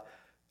got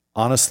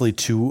honestly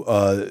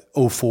to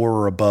 04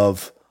 or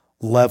above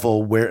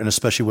level where, and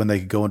especially when they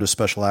could go into a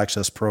special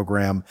access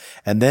program.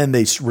 And then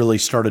they really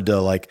started to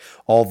like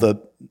all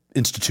the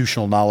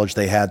institutional knowledge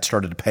they had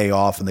started to pay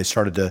off and they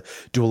started to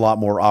do a lot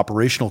more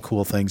operational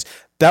cool things.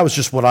 That was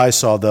just what I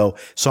saw though.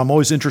 So I'm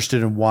always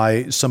interested in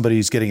why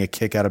somebody's getting a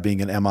kick out of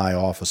being an MI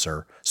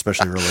officer,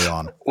 especially early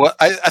on. Well,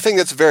 I think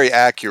that's very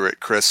accurate,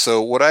 Chris.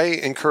 So what I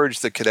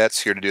encourage the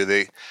cadets here to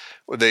do,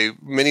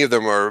 many of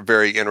them are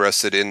very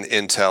interested in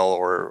intel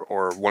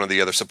or one of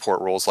the other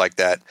support roles like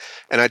that.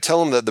 And I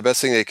tell them that the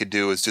best thing they could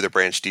do is do the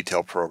branch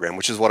detail program,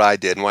 which is what I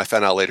did. And what I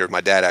found out later,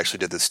 my dad actually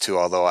did this too,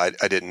 although I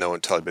didn't know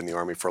until I'd been in the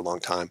Army for a long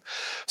time.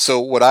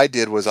 So what I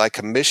did was I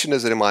commissioned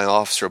as an MI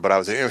officer, but I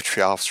was an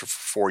infantry officer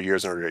for 4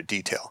 years in order to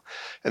detail.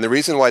 And the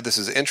reason why this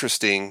is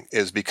interesting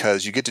is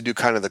because you get to do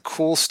kind of the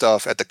cool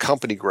stuff at the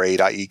company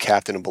grade, i.e.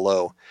 captain and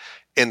below,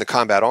 in the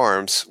combat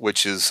arms,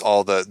 which is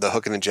all the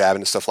hooking and jabbing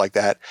and stuff like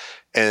that.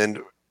 And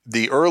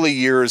the early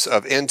years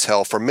of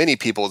intel, for many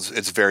people,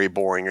 it's very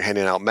boring. You're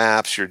handing out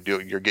maps, you're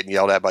getting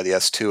yelled at by the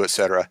S2, et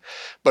cetera.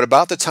 But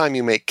about the time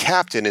you make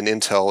captain in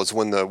intel is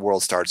when the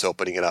world starts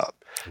opening it up.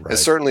 Right. And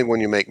certainly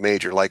when you make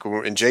major, like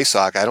in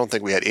JSOC, I don't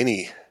think we had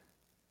any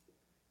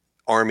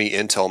Army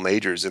intel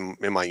majors in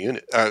my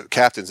unit,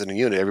 captains in the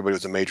unit. Everybody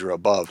was a major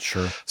above.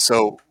 Sure.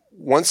 So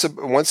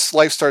once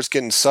life starts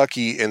getting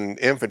sucky in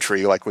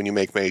infantry, like when you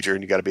make major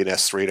and you got to be an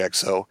S3 to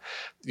XO,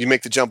 you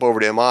make the jump over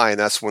to MI, and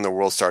that's when the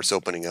world starts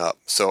opening up.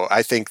 So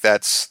I think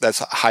that's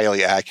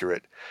highly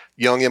accurate.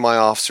 Young MI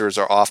officers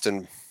are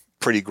often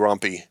pretty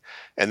grumpy,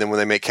 and then when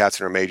they make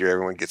captain or major,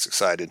 everyone gets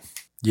excited.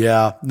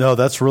 Yeah, no,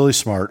 that's really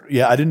smart.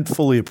 Yeah, I didn't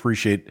fully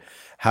appreciate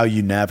how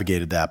you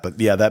navigated that, but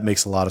yeah, that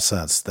makes a lot of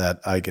sense.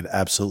 That I could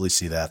absolutely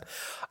see that.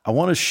 I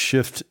want to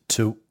shift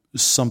to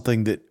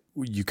something that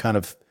you kind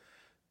of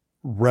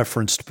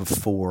referenced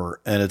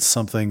before, and it's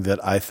something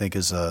that I think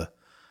is a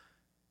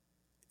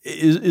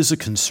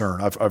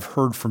concern. I've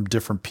heard from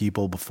different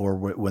people before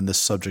when this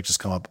subject has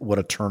come up what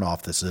a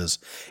turnoff this is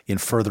in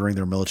furthering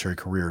their military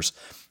careers,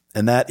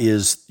 and that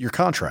is your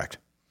contract.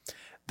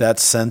 That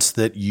sense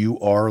that you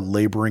are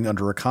laboring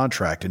under a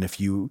contract, and if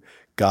you,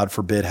 God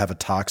forbid, have a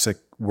toxic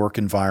work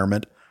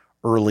environment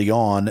early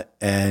on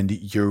and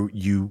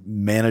you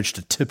manage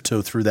to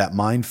tiptoe through that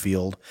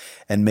minefield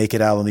and make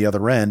it out on the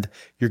other end,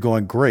 you're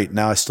going, great,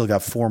 now I still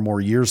got 4 more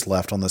years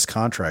left on this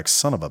contract.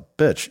 Son of a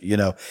bitch, you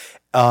know.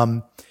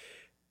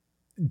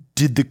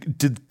 Did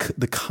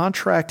the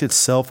contract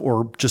itself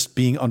or just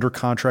being under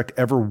contract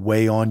ever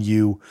weigh on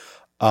you?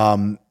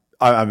 I'm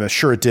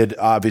sure it did,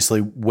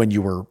 obviously, when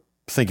you were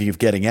thinking of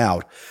getting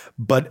out,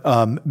 but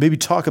maybe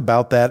talk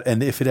about that.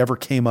 And if it ever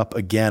came up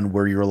again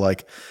where you're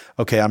like,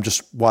 okay, I'm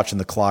just watching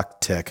the clock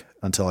tick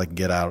until I can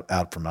get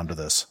out from under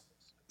this.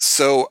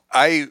 So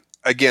I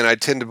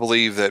tend to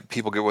believe that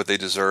people get what they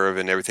deserve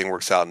and everything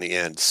works out in the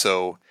end.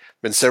 So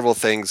been several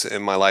things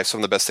in my life. Some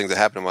of the best things that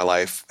happened in my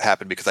life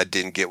happened because I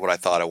didn't get what I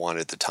thought I wanted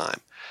at the time.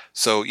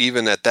 So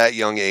even at that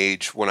young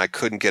age, when I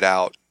couldn't get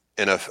out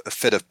in a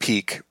fit of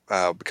pique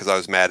because I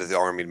was mad at the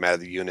Army, mad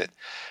at the unit,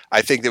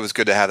 I think it was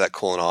good to have that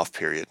cooling off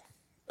period.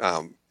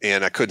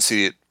 And I couldn't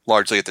see it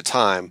largely at the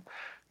time.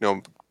 You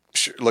know,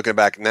 looking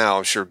back now,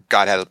 I'm sure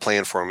God had a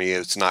plan for me.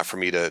 It's not for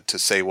me to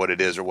say what it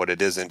is or what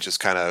it isn't,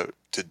 just kind of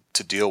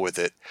to deal with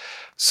it.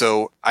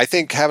 So I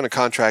think having a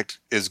contract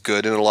is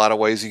good in a lot of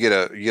ways. You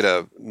get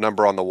a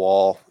number on the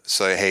wall,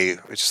 say, hey,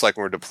 it's just like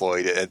when we're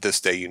deployed. At this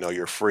day, you know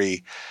you're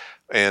free.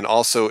 And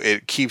also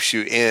it keeps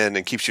you in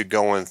and keeps you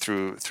going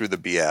through the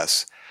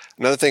BS.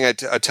 Another thing I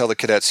tell the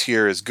cadets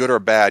here is, good or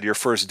bad, your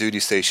first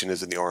duty station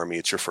is in the Army.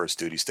 It's your first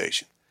duty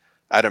station.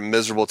 I had a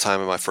miserable time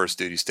in my first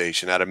duty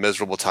station. I had a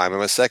miserable time in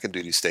my second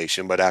duty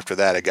station, but after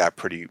that, it got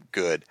pretty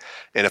good.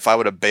 And if I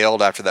would have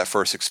bailed after that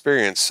first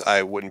experience,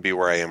 I wouldn't be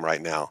where I am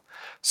right now.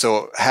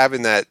 So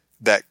having that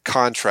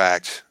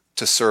contract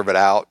to serve it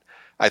out,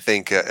 I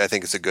think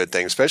it's a good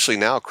thing, especially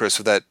now, Chris,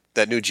 with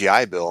that new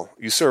GI Bill.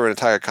 You serve an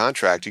entire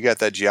contract, you got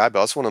that GI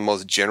Bill. That's one of the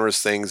most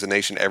generous things the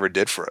nation ever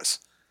did for us.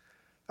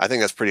 I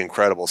think that's pretty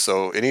incredible.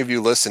 So any of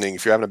you listening,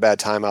 if you're having a bad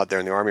time out there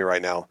in the Army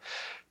right now,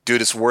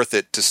 dude, it's worth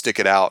it to stick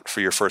it out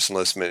for your first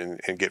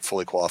enlistment and get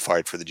fully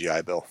qualified for the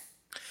GI Bill.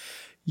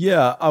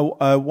 Yeah,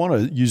 I want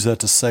to use that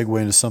to segue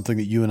into something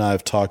that you and I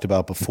have talked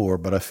about before,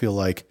 but I feel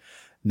like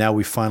now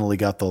we finally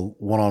got the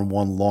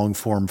one-on-one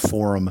long-form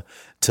forum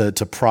to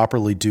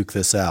properly duke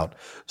this out.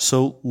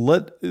 So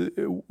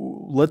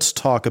let's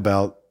talk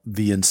about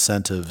the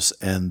incentives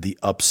and the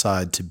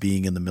upside to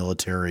being in the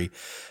military,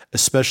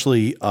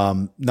 especially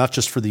not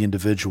just for the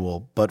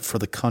individual, but for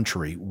the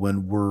country.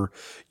 When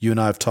you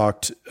and I have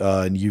talked,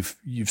 and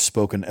you've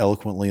spoken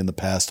eloquently in the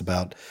past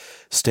about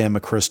Stan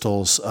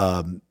McChrystal's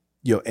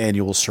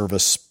annual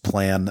service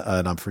plan,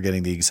 and I'm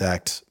forgetting the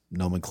exact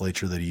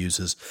nomenclature that he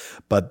uses,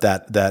 but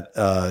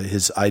that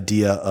his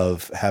idea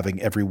of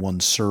having everyone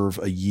serve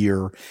a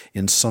year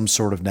in some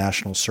sort of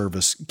national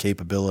service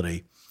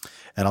capability,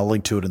 and I'll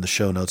link to it in the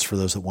show notes for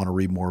those that want to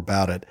read more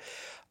about it.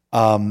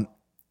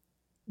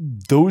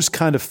 Those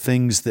kind of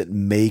things that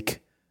make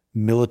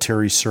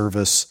military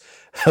service,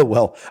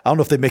 well, I don't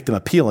know if they make them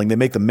appealing, they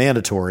make them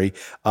mandatory,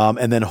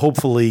 and then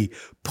hopefully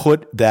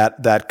put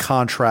that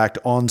contract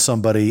on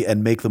somebody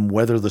and make them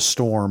weather the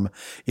storm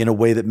in a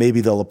way that maybe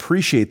they'll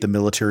appreciate the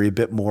military a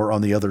bit more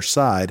on the other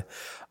side.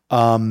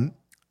 I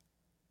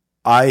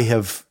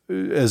have,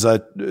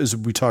 as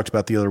we talked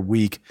about the other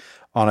week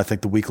on, I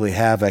think, the Weekly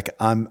Havoc,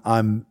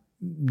 I'm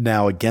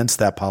now against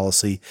that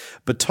policy,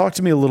 but talk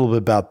to me a little bit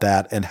about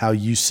that and how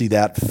you see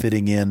that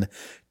fitting in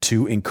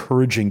to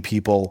encouraging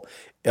people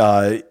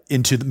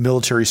into the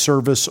military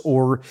service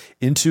or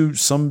into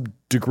some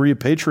degree of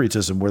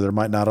patriotism where there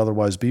might not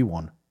otherwise be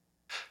one.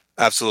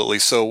 Absolutely.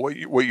 So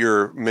what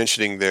you're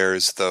mentioning there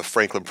is the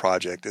Franklin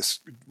Project.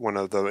 It's one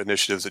of the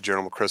initiatives that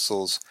General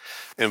McChrystal's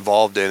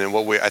involved in. And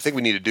I think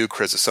we need to do,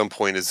 Chris, at some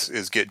point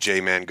is get Jay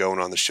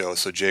Mangone on the show.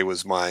 So Jay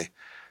was my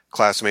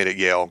classmate at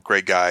Yale,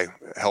 great guy,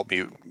 helped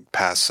me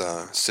pass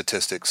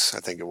statistics, I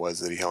think it was,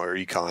 that he held, or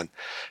econ.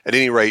 At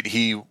any rate,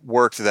 he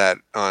worked that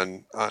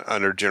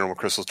under General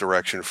McChrystal's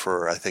direction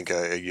for, I think,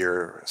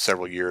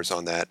 several years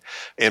on that.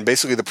 And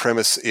basically the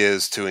premise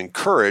is to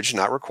encourage,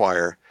 not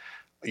require,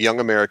 young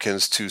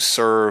Americans to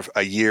serve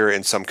a year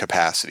in some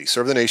capacity,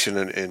 serve the nation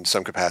in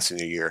some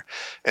capacity in a year.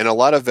 And a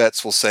lot of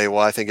vets will say,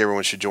 well, I think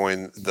everyone should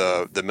join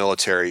the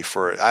military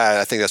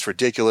I think that's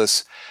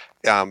ridiculous.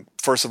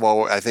 First of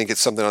all, I think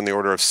it's something on the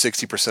order of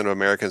 60% of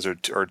Americans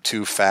are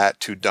too fat,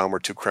 too dumb, or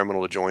too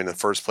criminal to join in the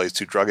first place,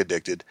 too drug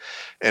addicted.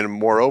 And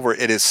moreover,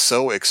 it is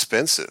so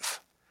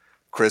expensive,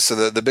 Chris.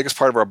 So the biggest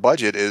part of our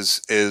budget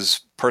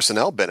is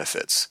personnel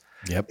benefits.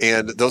 Yep.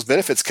 And those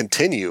benefits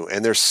continue,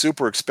 and they're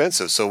super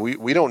expensive. So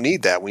we don't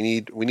need that. We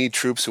need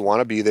troops who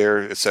want to be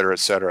there, et cetera, et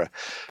cetera.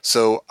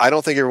 So I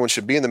don't think everyone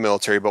should be in the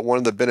military, but one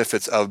of the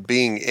benefits of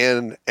being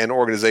in an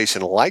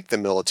organization like the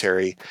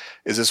military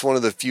is it's one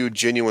of the few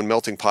genuine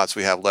melting pots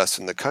we have left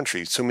in the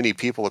country. So many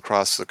people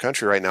across the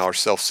country right now are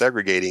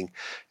self-segregating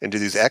into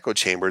these echo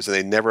chambers, and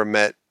they never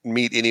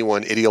meet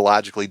anyone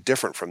ideologically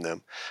different from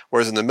them.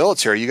 Whereas in the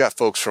military, you got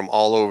folks from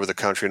all over the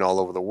country and all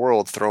over the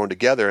world thrown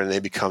together, and they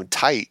become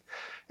tight.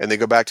 And they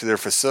go back to their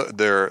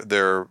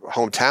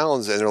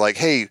hometowns, and they're like,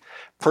 "Hey,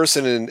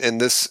 person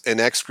in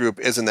X group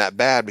isn't that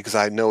bad because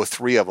I know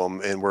three of them,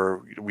 and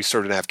we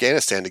served in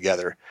Afghanistan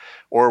together,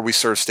 or we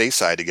served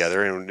stateside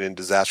together in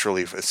disaster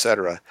relief,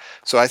 etc."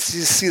 So I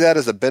see that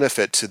as a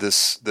benefit to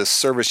this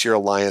Service Year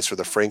Alliance or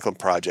the Franklin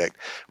Project,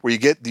 where you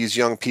get these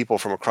young people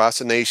from across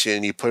the nation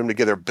and you put them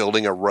together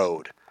building a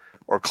road,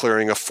 or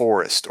clearing a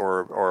forest,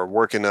 or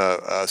working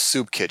a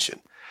soup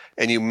kitchen.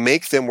 And you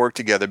make them work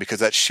together because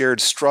that shared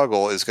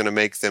struggle is going to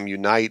make them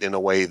unite in a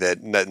way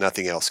that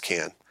nothing else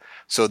can.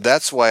 So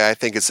that's why I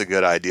think it's a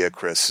good idea,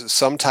 Chris.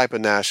 Some type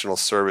of national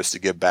service to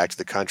give back to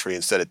the country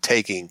instead of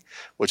taking,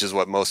 which is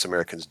what most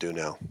Americans do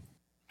now.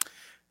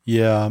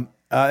 Yeah,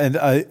 and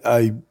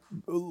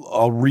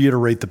I'll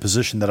reiterate the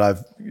position that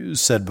I've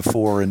said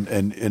before,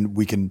 and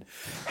we can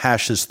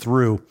hash this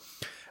through.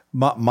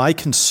 My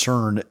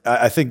concern,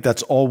 I think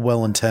that's all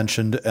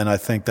well-intentioned, and I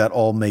think that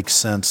all makes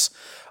sense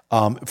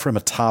from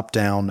a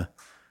top-down,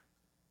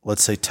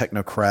 let's say,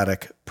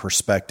 technocratic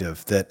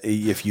perspective, that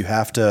if you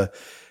have to,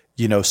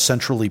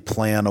 centrally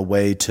plan a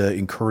way to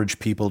encourage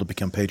people to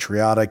become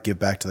patriotic, give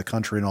back to the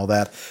country and all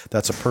that,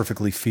 that's a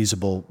perfectly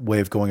feasible way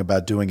of going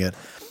about doing it.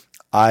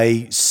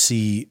 I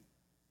see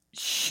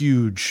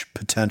huge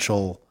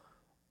potential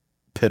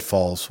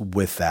pitfalls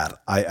with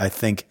that. I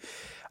think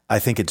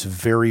it's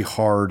very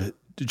hard.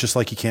 Just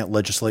like you can't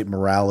legislate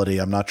morality,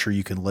 I'm not sure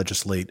you can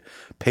legislate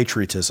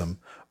patriotism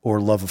or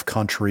love of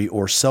country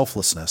or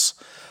selflessness.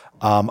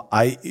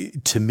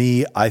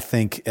 I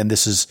think, and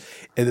this is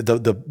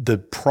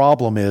the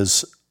problem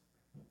is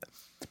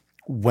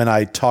when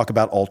I talk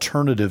about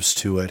alternatives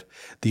to it,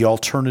 the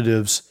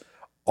alternatives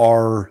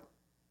are,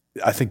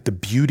 I think the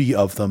beauty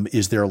of them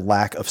is their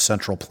lack of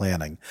central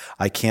planning.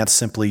 I can't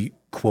simply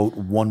quote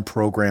one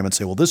program and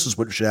say, well, this is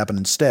what should happen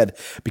instead,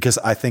 because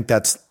I think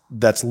that's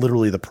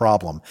literally the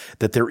problem,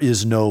 that there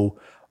is no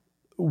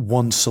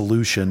one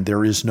solution.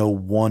 There is no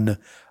one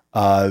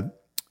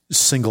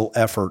single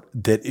effort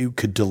that it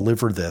could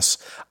deliver this.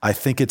 I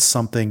think it's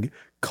something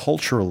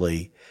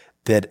culturally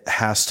that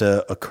has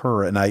to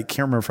occur. And I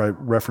can't remember if I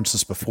referenced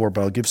this before,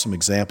 but I'll give some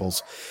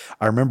examples.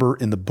 I remember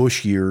in the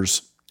Bush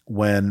years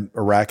when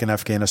Iraq and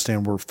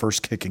Afghanistan were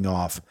first kicking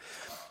off,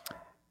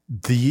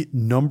 the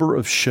number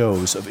of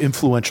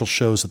influential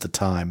shows at the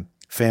time,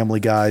 Family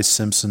Guy,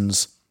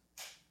 Simpsons,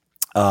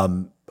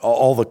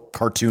 all the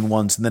cartoon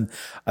ones, and then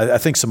I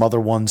think some other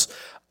ones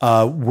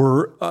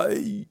were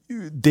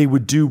they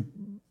would do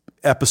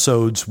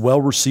episodes,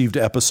 well-received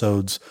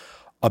episodes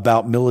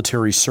about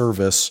military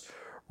service,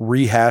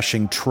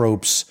 rehashing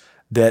tropes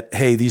that,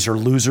 hey, these are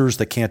losers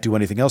that can't do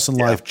anything else in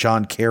life.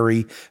 John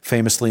Kerry,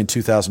 famously in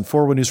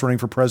 2004 when he was running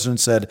for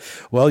president, said,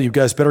 well, you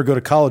guys better go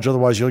to college,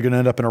 otherwise you're going to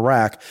end up in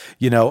Iraq.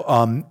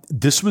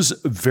 This was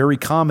very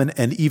common.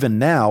 And even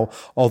now,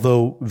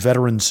 although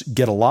veterans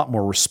get a lot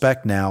more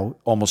respect now,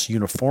 almost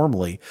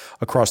uniformly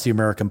across the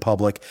American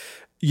public,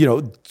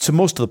 to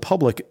most of the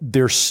public,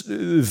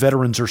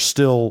 veterans are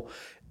still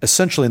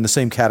essentially in the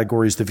same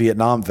category as the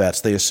Vietnam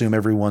vets. They assume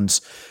everyone's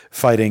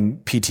fighting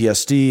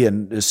PTSD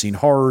and has seen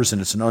horrors,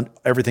 and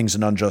everything's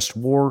an unjust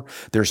war.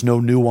 There's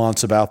no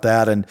nuance about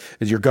that, and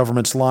your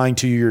government's lying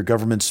to you. Your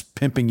government's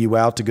pimping you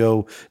out to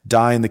go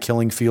die in the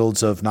killing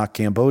fields of not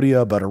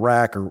Cambodia but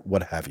Iraq or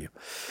what have you.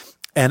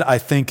 And I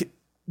think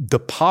the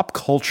pop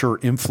culture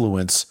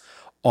influence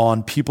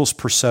on people's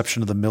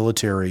perception of the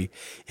military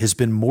has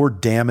been more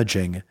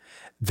damaging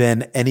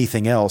than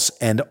anything else.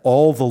 And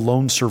all the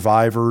lone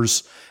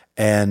survivors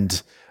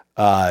and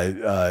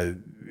what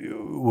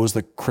was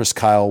the Chris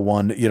Kyle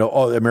one,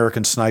 all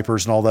American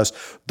Snipers and all this,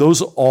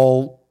 those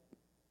all,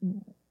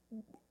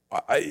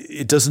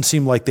 it doesn't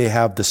seem like they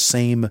have the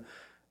same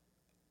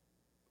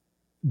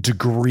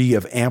degree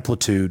of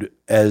amplitude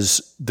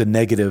as the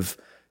negative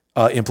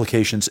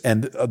implications.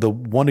 And the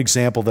one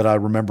example that I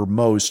remember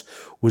most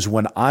was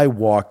when I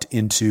walked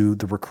into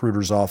the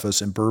recruiter's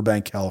office in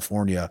Burbank,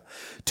 California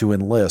to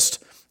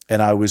enlist.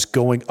 And I was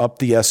going up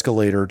the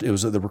escalator. It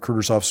was the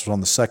recruiter's office was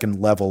on the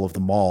second level of the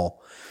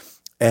mall.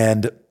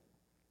 And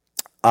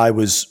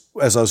as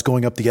I was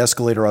going up the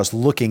escalator, I was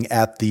looking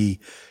at the,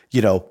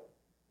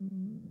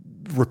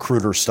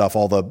 recruiter stuff,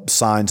 all the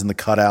signs and the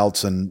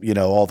cutouts and,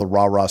 all the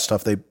rah-rah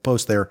stuff they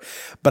post there.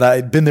 But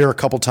I'd been there a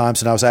couple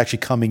times, and I was actually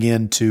coming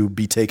in to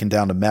be taken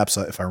down to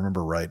MEPS, if I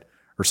remember right,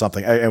 or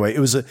something. Anyway, it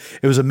was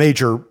a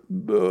major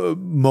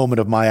moment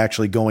of my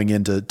actually going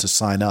in to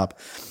sign up.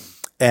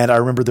 And I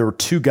remember there were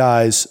two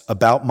guys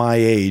about my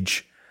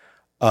age,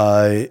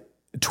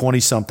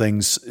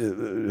 20-somethings,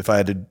 if I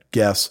had to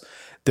guess,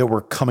 that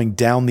were coming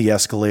down the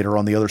escalator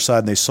on the other side.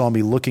 And they saw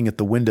me looking at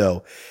the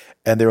window,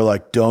 and they were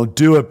like, "Don't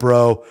do it,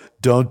 bro.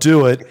 Don't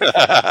do it."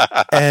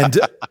 and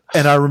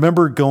I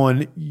remember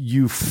going,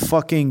 "You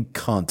fucking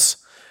cunts."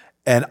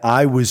 And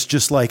I was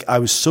just like, I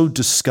was so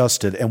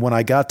disgusted. And when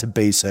I got to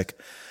basic,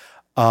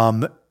 we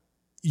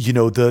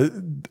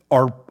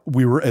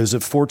were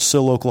at Fort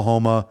Sill,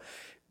 Oklahoma.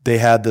 They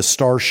had the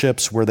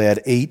starships where they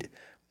had 8,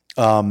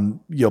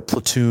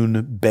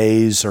 platoon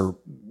bays or,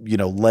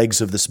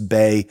 legs of this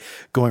bay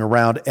going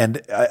around.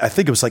 And I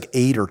think it was like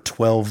 8 or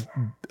 12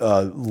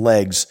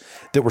 legs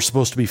that were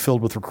supposed to be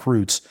filled with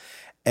recruits.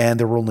 And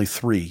there were only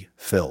 3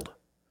 filled.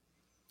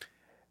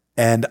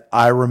 And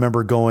I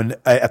remember going,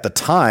 at the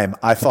time,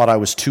 I thought I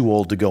was too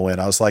old to go in.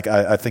 I was like,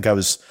 I think I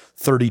was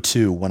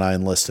 32 when I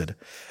enlisted.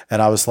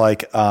 And I was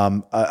like,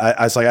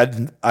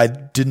 I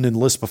didn't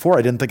enlist before.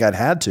 I didn't think I'd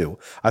had to.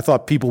 I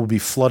thought people would be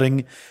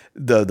flooding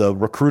the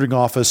recruiting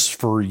office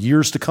for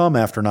years to come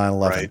after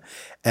 9/11. Right.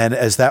 And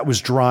as that was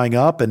drying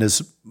up, and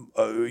as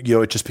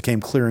it just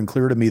became clear and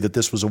clear to me that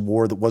this was a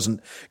war that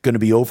wasn't going to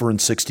be over in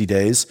 60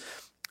 days.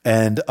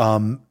 And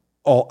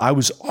I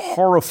was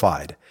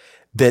horrified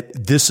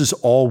that this is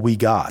all we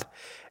got.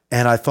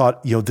 And I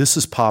thought, this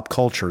is pop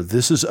culture.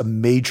 This is a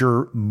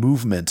major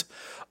movement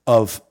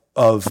of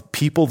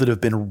people that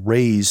have been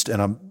raised,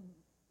 and I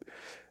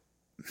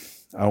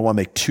don't want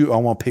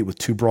to paint with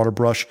too broad a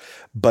brush,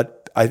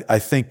 but I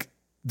think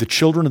the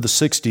children of the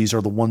 60s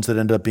are the ones that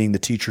end up being the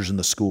teachers in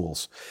the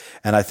schools.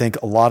 And I think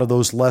a lot of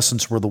those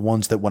lessons were the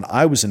ones that when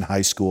I was in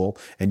high school,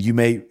 and you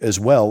may as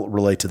well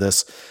relate to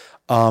this,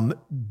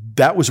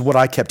 that was what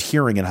I kept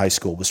hearing in high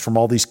school, was from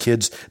all these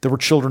kids that were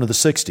children of the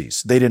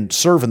 60s. They didn't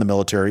serve in the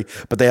military,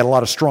 but they had a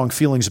lot of strong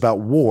feelings about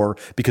war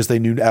because they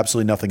knew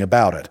absolutely nothing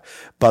about it.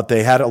 But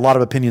they had a lot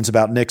of opinions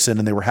about Nixon,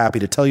 and they were happy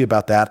to tell you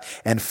about that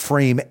and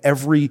frame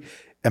every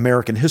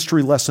American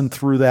history lesson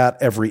through that,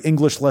 every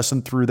English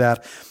lesson through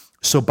that.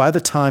 So by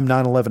the time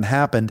 9/11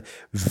 happened,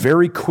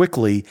 very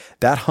quickly,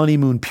 that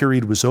honeymoon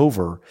period was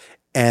over,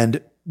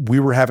 and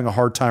we were having a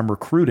hard time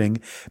recruiting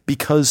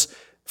because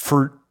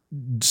for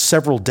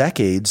several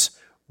decades,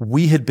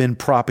 we had been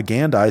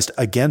propagandized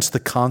against the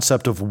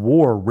concept of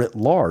war writ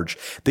large.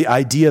 The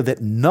idea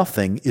that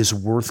nothing is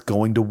worth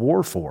going to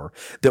war for,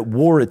 that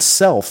war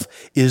itself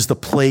is the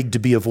plague to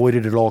be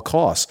avoided at all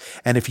costs.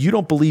 And if you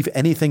don't believe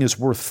anything is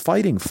worth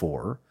fighting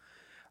for,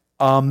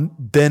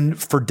 then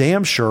for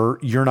damn sure,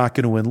 you're not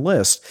going to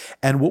enlist.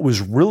 And what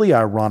was really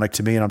ironic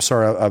to me, and I'm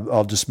sorry,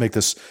 I'll just make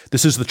this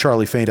is the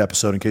Charlie Faint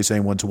episode in case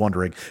anyone's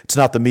wondering. It's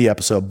not the me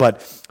episode, but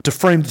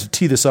to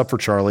tee this up for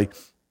Charlie,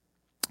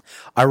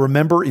 I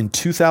remember in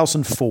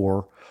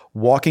 2004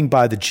 walking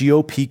by the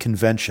GOP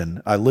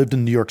convention. I lived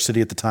in New York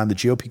City at the time. The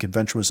GOP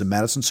convention was in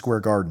Madison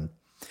Square Garden.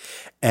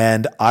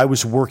 And I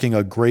was working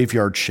a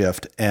graveyard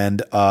shift,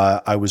 and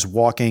I was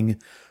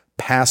walking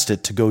past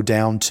it to go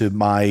down to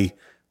my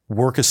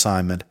work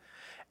assignment.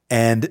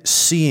 and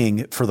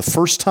seeing for the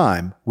first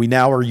time, we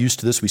now are used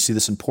to this. We see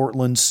this in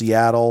Portland,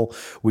 Seattle.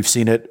 We've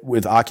seen it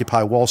with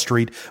Occupy Wall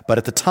Street. But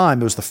at the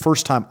time, it was the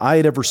first time I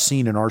had ever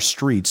seen in our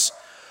streets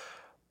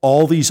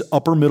all these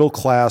upper middle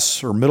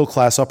class,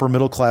 upper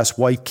middle class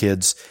white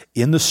kids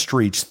in the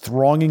streets,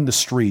 thronging the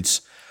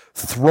streets,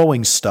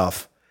 throwing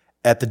stuff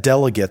at the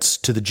delegates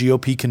to the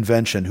GOP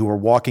convention who were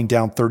walking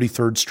down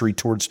 33rd Street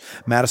towards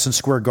Madison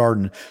Square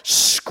Garden,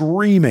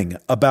 screaming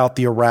about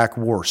the Iraq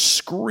War,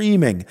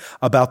 screaming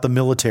about the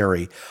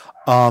military,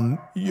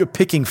 you're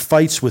picking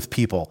fights with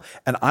people.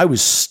 And I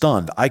was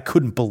stunned. I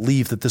couldn't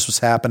believe that this was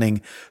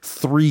happening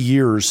 3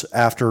 years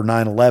after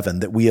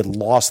 9/11, that we had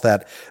lost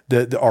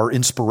our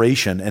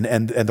inspiration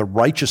and the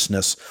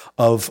righteousness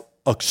of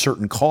a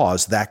certain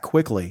cause that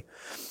quickly.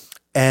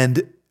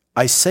 And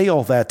I say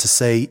all that to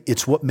say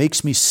it's what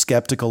makes me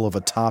skeptical of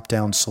a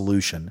top-down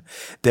solution,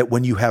 that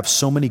when you have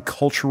so many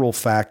cultural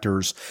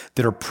factors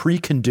that are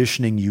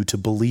preconditioning you to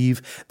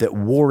believe that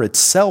war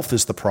itself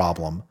is the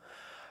problem,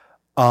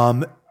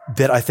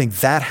 that I think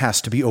that has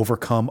to be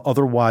overcome.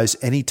 Otherwise,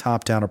 any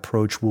top-down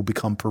approach will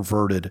become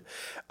perverted,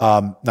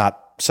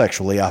 not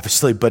sexually,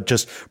 obviously, but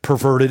just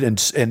perverted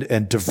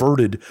and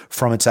diverted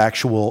from its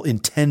actual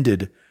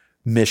intended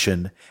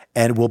mission,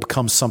 and it will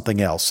become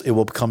something else. It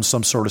will become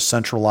some sort of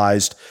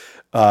centralized,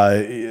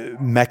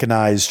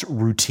 mechanized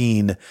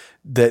routine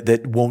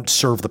that won't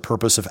serve the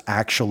purpose of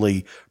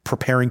actually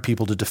preparing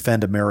people to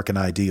defend American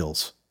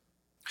ideals.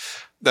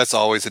 That's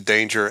always a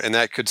danger, and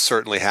that could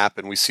certainly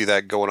happen. We see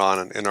that going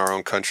on in our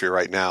own country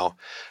right now.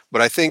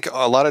 But I think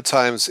a lot of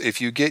times if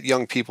you get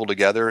young people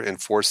together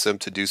and force them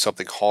to do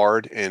something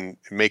hard and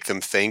make them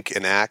think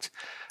and act,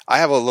 I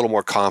have a little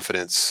more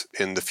confidence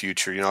in the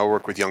future. I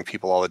work with young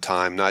people all the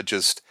time, not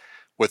just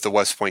with the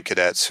West Point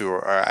cadets, who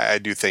I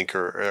do think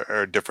are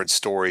a different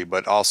story,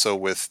 but also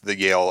with the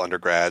Yale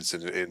undergrads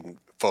and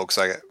folks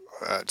at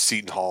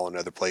Seton Hall and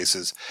other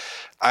places.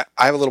 I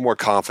have a little more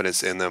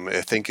confidence in them.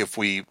 I think if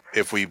we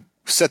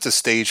set the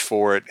stage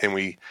for it and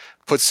we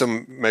put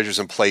some measures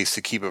in place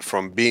to keep it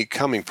from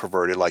becoming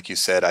perverted, like you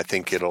said, I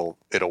think it'll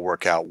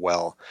work out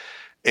well.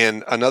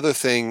 And another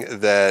thing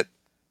that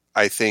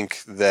I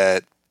think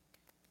that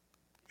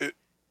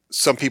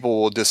some people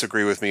will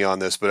disagree with me on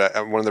this, but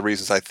one of the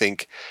reasons I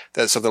think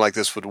that something like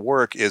this would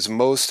work is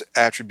most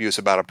attributes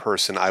about a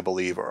person, I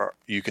believe,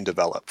 you can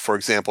develop. For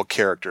example,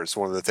 characters.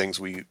 One of the things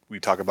we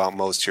talk about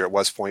most here at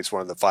West Point is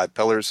one of the 5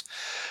 pillars.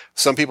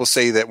 Some people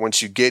say that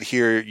once you get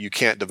here, you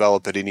can't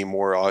develop it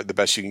anymore. The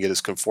best you can get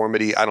is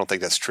conformity. I don't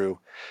think that's true.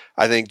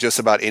 I think just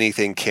about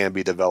anything can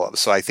be developed.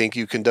 So I think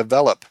you can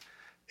develop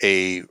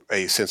a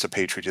sense of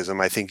patriotism.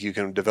 I think you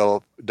can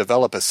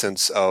develop a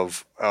sense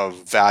of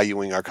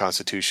valuing our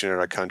Constitution and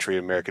our country,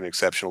 American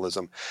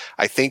exceptionalism.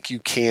 I think you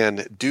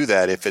can do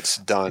that if it's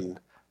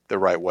done the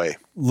right way.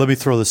 Let me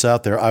throw this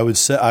out there. I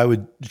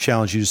would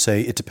challenge you to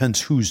say it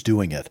depends who's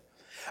doing it.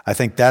 I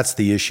think that's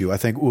the issue. I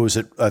think it was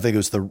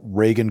the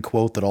Reagan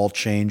quote that all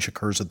change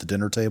occurs at the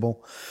dinner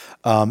table.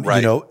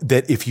 Right.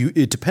 That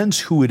it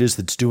depends who it is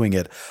that's doing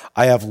it.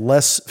 I have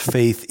less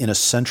faith in a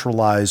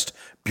centralized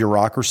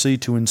bureaucracy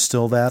to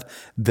instill that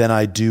than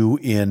I do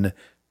in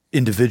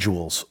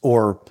individuals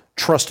or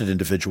trusted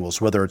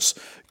individuals, whether it's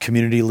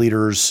community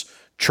leaders,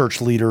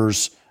 church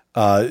leaders,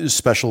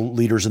 special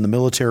leaders in the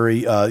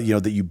military,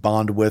 that you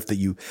bond with, that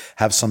you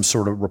have some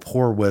sort of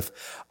rapport with.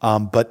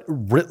 But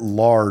writ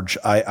large,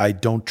 I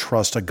don't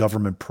trust a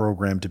government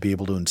program to be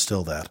able to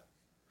instill that.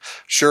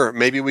 Sure.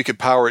 Maybe we could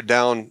power it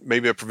down.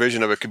 Maybe a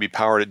provision of it could be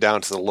powered it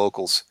down to the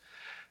locals.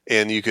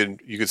 And you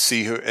could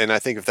see who, and I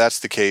think if that's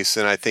the case,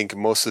 then I think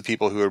most of the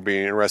people who are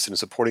being interested in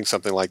supporting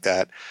something like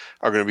that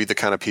are going to be the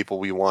kind of people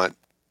we want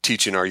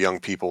teaching our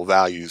young people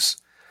values.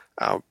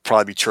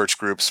 Probably church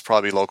groups,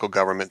 probably local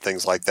government,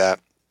 things like that.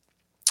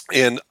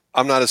 And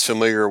I'm not as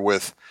familiar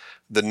with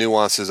the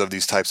nuances of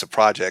these types of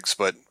projects,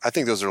 but I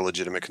think those are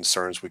legitimate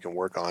concerns we can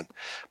work on.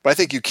 But I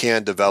think you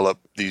can develop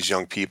these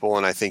young people,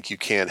 and I think you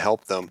can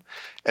help them.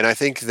 And I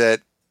think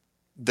that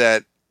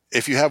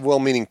if you have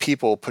well-meaning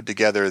people put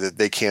together, that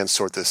they can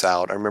sort this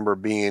out. I remember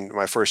being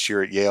my first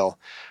year at Yale,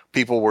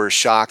 people were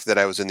shocked that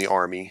I was in the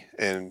Army.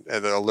 And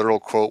the literal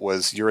quote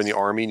was, "You're in the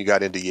Army and you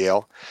got into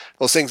Yale."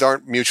 Those things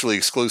aren't mutually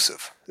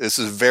exclusive. This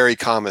is a very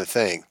common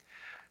thing.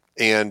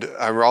 And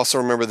I also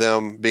remember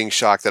them being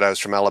shocked that I was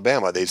from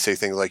Alabama. They'd say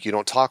things like, "You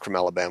don't talk from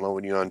Alabama."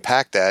 When you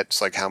unpack that,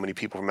 it's like, how many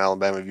people from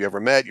Alabama have you ever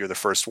met? You're the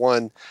first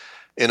one.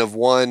 And of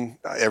one,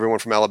 everyone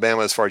from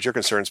Alabama, as far as you're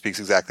concerned, speaks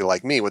exactly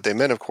like me. What they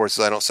meant, of course,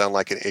 is I don't sound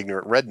like an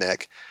ignorant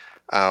redneck,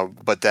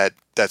 but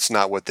that's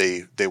not what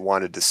they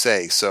wanted to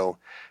say. So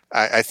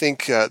I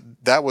think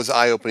that was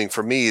eye-opening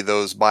for me,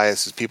 those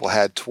biases people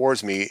had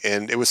towards me.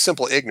 And it was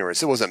simple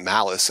ignorance. It wasn't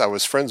malice. I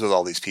was friends with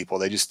all these people.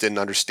 They just didn't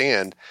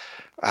understand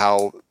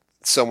how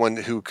someone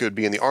who could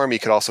be in the Army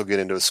could also get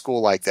into a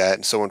school like that.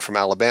 And someone from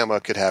Alabama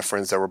could have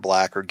friends that were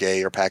black or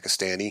gay or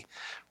Pakistani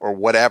or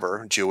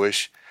whatever,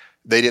 Jewish.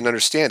 They didn't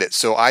understand it.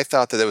 So I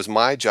thought that it was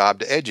my job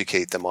to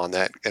educate them on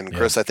that. And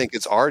Chris, I think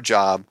it's our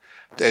job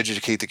to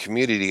educate the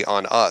community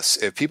on us.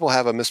 If people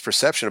have a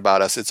misperception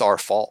about us, it's our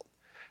fault.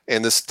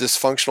 And this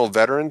dysfunctional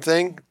veteran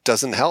thing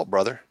doesn't help,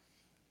 brother.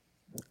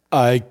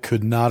 I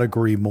could not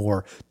agree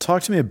more.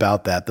 Talk to me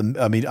about that.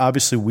 I mean,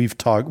 obviously we've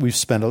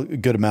spent a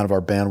good amount of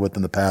our bandwidth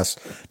in the past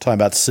talking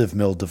about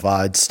civ-mil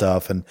divide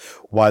stuff and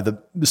why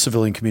the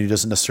civilian community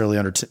doesn't necessarily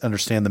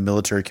understand the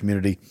military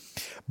community.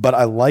 But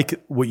I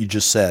like what you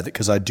just said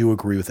because I do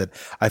agree with it.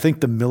 I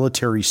think the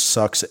military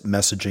sucks at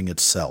messaging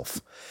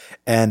itself.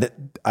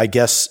 And I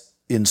guess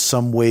in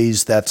some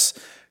ways that's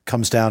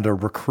comes down to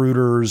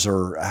recruiters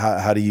or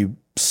how do you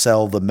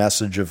sell the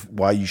message of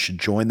why you should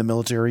join the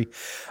military.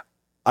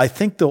 I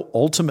think though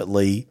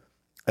ultimately,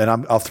 and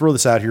I'll throw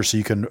this out here so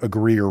you can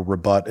agree or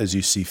rebut as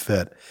you see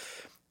fit.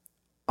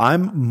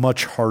 I'm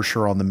much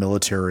harsher on the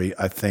military,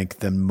 I think,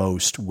 than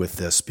most with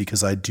this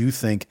because I do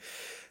think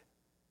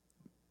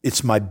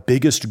it's my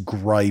biggest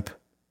gripe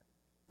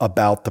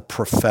about the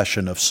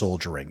profession of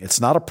soldiering. It's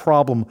not a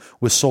problem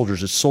with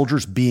soldiers. It's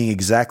soldiers being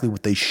exactly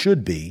what they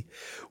should be,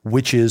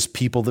 which is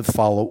people that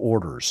follow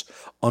orders.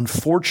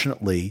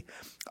 Unfortunately,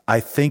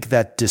 I think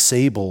that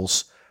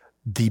disables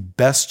the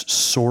best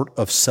sort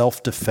of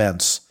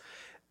self-defense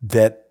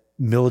that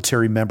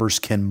military members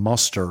can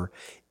muster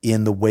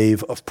in the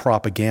wave of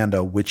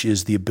propaganda, which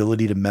is the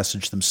ability to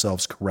message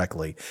themselves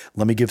correctly.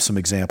 Let me give some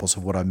examples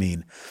of what I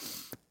mean.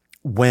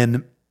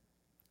 Whether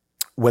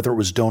it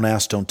was Don't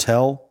Ask, Don't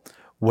Tell,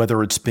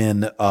 whether it's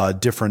been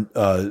different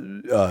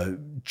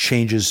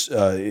changes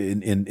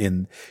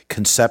in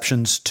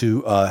conceptions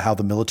to how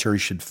the military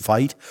should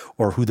fight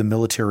or who the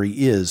military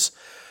is,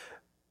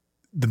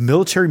 the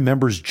military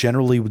members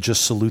generally would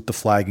just salute the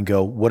flag and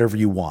go, whatever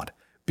you want,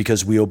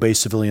 because we obey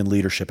civilian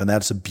leadership. And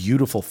that's a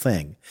beautiful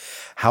thing.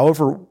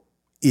 However,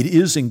 it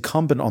is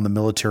incumbent on the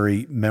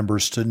military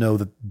members to know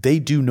that they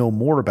do know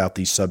more about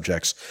these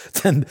subjects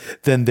than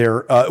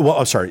their,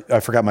 I'm sorry,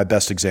 I forgot my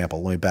best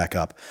example. Let me back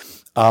up.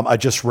 I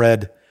just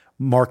read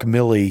Mark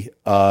Milley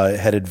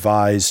had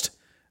advised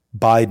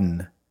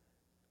Biden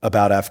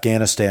about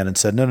Afghanistan and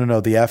said,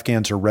 no, the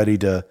Afghans are ready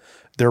to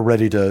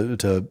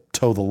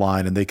toe the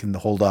line and they can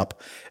hold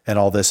up and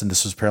all this. And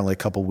this was apparently a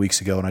couple of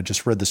weeks ago. And I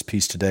just read this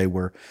piece today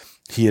where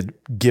he had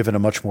given a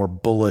much more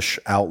bullish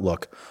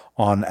outlook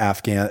on the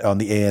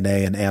ANA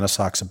and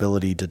ANISOC's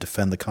ability to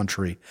defend the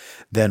country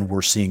than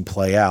we're seeing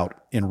play out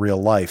in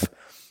real life,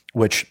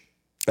 which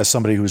as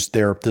somebody who was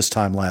there this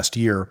time last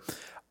year,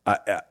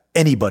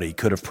 anybody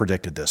could have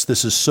predicted this.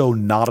 This is so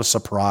not a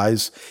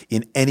surprise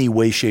in any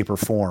way, shape, or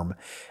form.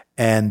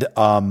 And,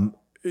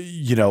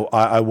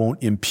 I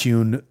won't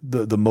impugn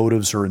the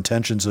motives or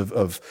intentions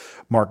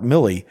of Mark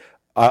Milley.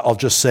 I'll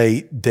just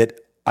say that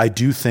I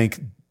do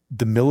think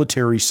the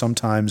military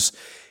sometimes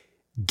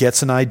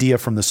gets an idea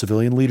from the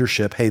civilian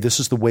leadership. Hey, this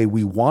is the way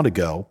we want to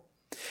go.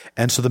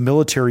 And so the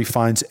military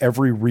finds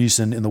every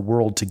reason in the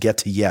world to get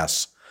to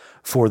yes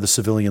for the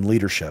civilian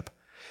leadership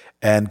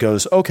and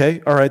goes,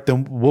 okay, all right,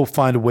 then we'll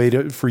find a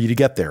way for you to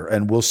get there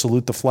and we'll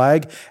salute the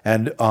flag.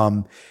 And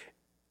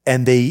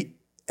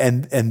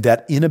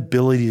that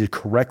inability to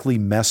correctly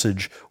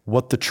message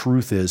what the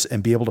truth is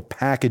and be able to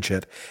package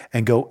it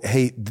and go,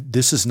 hey,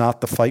 this is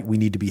not the fight we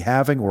need to be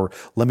having, or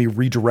let me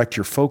redirect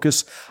your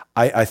focus.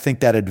 I think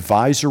that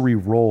advisory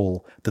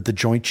role that the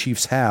Joint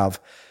Chiefs have,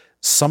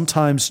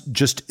 sometimes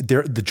just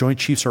the Joint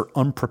Chiefs are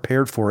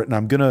unprepared for it.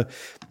 And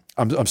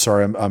I'm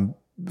sorry, I'm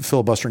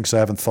filibustering because I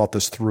haven't thought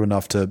this through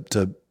enough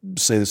to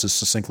say this as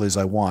succinctly as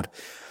I want.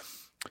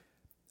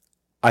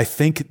 I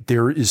think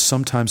there is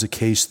sometimes a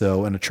case,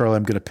 though, and Charlie,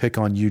 I'm going to pick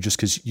on you just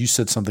because you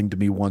said something to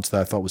me once that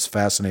I thought was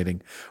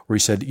fascinating, where you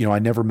said, I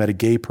never met a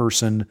gay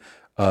person,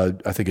 I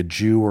think a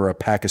Jew or a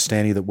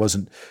Pakistani that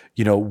wasn't,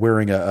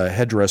 wearing a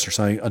headdress or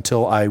something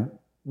until I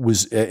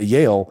was at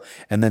Yale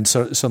and then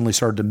suddenly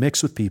started to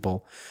mix with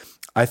people.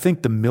 I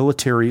think the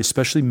military,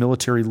 especially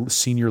military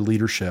senior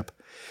leadership,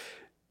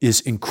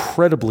 is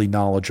incredibly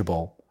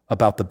knowledgeable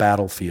about the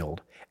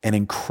battlefield and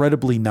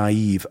incredibly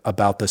naive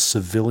about the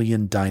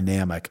civilian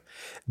dynamic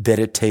that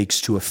it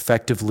takes to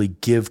effectively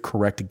give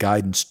correct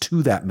guidance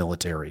to that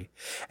military.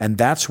 And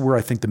that's where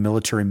I think the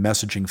military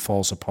messaging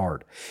falls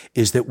apart,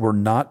 is that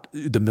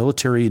the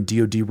military and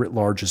DoD writ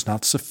large is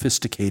not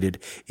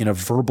sophisticated in a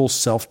verbal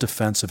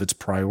self-defense of its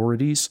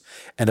priorities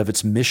and of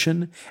its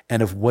mission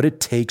and of what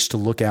it takes to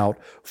look out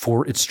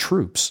for its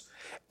troops.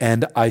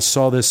 And I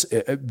saw this,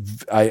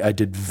 I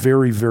did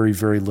very, very,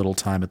 very little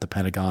time at the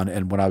Pentagon.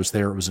 And when I was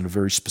there, it was in a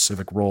very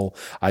specific role.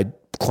 I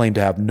claim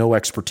to have no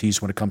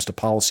expertise when it comes to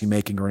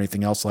policymaking or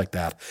anything else like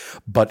that.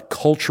 But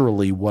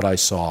culturally, what I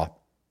saw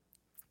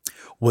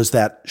was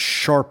that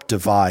sharp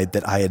divide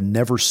that I had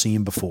never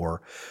seen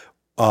before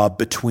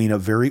between a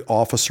very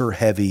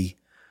officer-heavy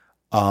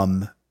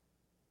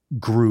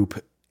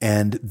group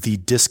and the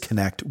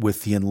disconnect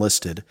with the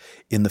enlisted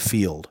in the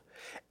field.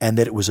 And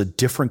that it was a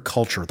different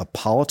culture. The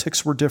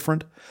politics were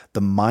different.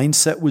 The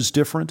mindset was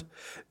different.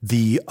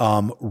 The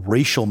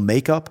racial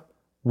makeup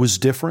was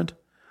different.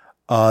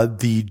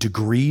 The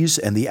degrees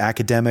and the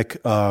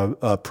academic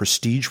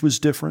prestige was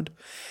different.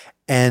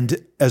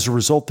 And as a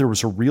result, there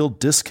was a real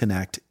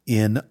disconnect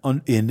in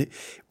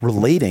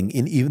relating,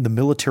 in even the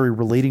military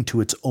relating to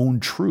its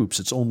own troops,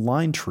 its own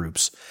line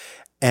troops.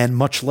 and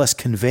much less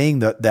conveying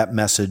that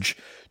message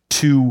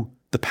to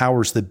the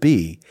powers that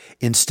be.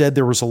 Instead,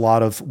 there was a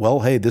lot of, well,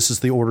 hey, this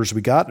is the orders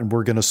we got, and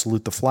we're going to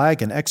salute the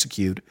flag and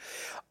execute,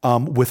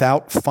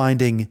 without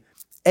finding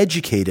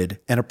educated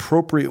and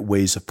appropriate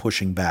ways of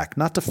pushing back,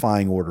 not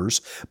defying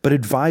orders, but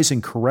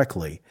advising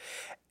correctly.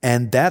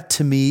 And that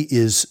to me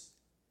is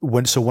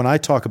when I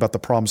talk about the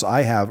problems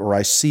I have or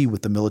I see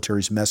with the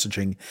military's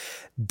messaging,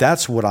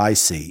 that's what I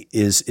see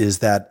is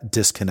that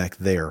disconnect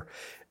there.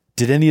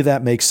 Did any of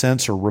that make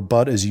sense, or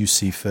rebut as you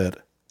see fit?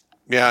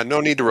 Yeah, no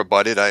need to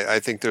rebut it. I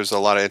think there's a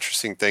lot of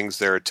interesting things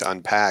there to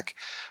unpack.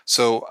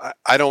 So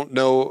I don't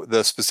know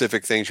the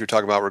specific things you're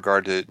talking about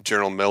regard to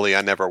General Milley.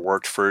 I never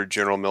worked for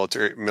General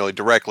Milley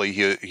directly.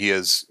 He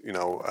is,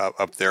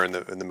 up there in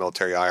the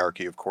military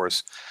hierarchy, of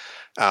course.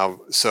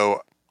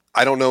 So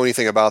I don't know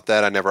anything about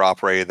that. I never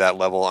operated that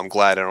level. I'm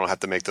glad I don't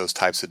have to make those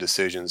types of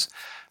decisions.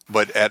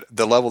 But at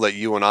the level that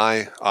you and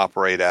I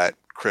operate at,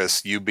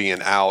 Chris, you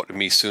being out,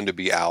 me soon to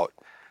be out,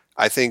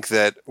 I think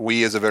that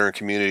we as a veteran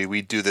community,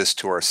 we do this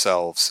to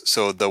ourselves.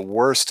 So the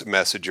worst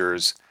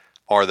messengers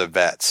are the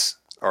vets,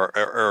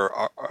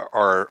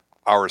 are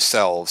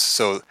ourselves.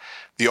 So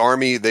the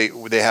Army, they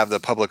have the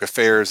public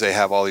affairs, they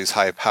have all these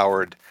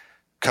high-powered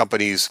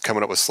companies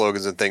coming up with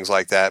slogans and things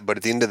like that. But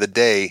at the end of the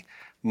day,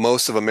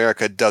 most of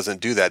America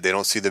doesn't do that. They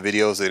don't see the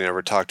videos. They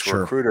never talk to a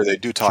recruiter. They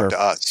do talk to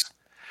us.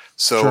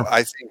 So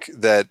I think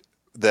that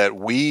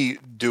we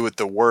do it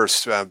the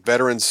worst.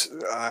 Veterans,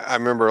 I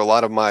remember a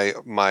lot of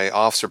my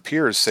officer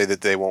peers say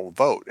that they won't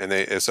vote, and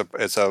it's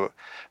a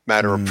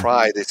matter of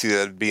pride. They see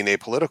that being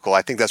apolitical.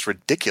 I think that's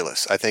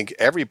ridiculous. I think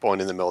everyone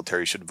in the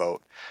military should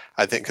vote.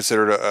 I think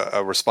consider it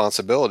a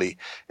responsibility.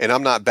 And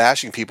I'm not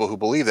bashing people who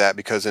believe that,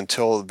 because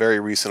until very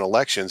recent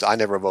elections, I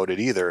never voted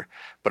either.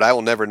 But I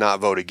will never not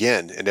vote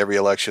again in every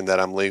election that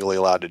I'm legally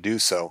allowed to do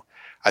so.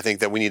 I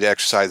think that we need to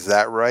exercise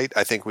that right.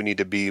 I think we need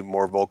to be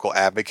more vocal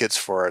advocates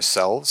for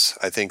ourselves.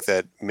 I think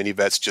that many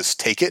vets just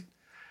take it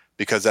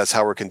because that's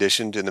how we're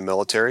conditioned in the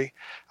military.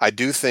 I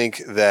do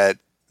think that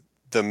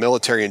the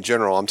military in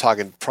general, I'm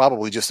talking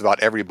probably just about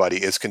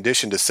everybody, is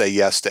conditioned to say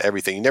yes to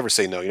everything. You never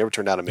say no. You never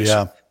turn down a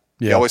mission.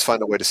 You always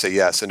find a way to say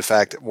yes. In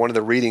fact, one of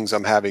the readings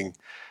I'm having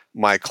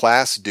my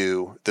class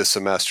do this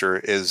semester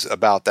is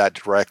about that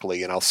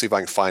directly, and I'll see if I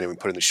can find it and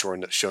put it in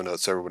the show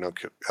notes so everyone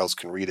else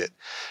can read it.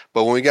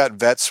 But when we got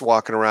vets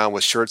walking around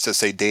with shirts that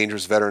say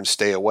 "Dangerous Veterans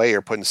Stay Away,"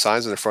 or putting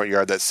signs in the front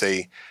yard that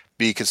say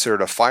 "Be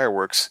considered a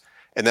fireworks,"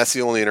 and that's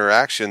the only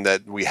interaction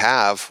that we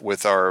have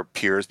with our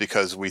peers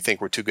because we think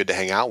we're too good to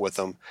hang out with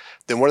them,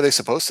 then what are they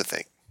supposed to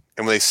think?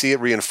 And when they see it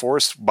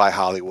reinforced by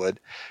Hollywood,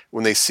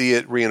 when they see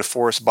it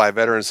reinforced by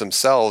veterans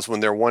themselves,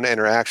 when their one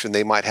interaction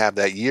they might have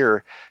that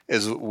year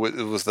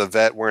was the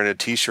vet wearing a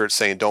T-shirt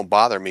saying "Don't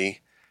bother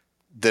me,"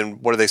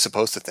 then what are they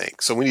supposed to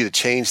think? So we need to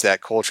change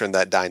that culture and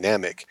that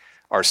dynamic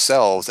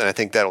ourselves, and I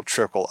think that'll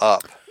trickle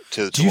up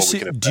to what we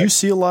can affect. Do you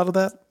see a lot of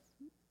that?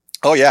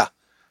 Oh yeah,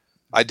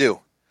 I do.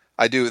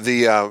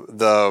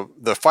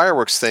 The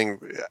fireworks thing,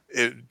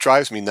 it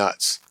drives me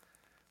nuts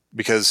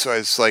because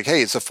it's like,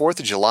 hey, it's the 4th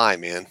of July,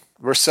 man.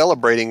 We're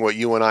celebrating what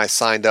you and I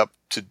signed up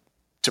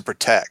to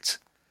protect,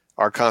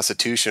 our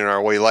Constitution and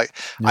our way of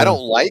life. Yeah. I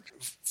don't like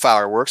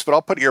fireworks, but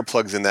I'll put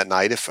earplugs in that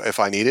night if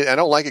I need it. I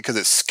don't like it because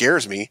it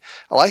scares me.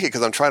 I like it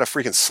because I'm trying to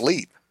freaking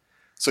sleep.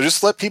 So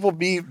just let people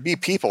be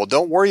people.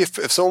 Don't worry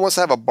if someone wants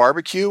to have a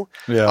barbecue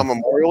on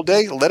Memorial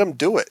Day, let them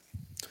do it.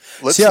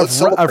 Let's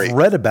I've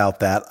read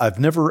about that. I've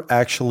never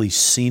actually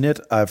seen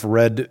it. I've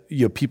read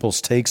people's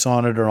takes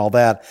on it and all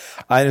that.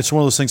 It's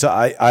one of those things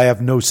I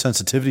have no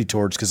sensitivity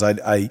towards because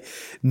I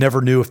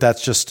never knew if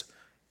that's just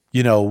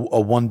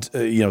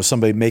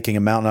somebody making a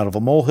mountain out of a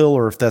molehill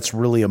or if that's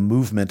really a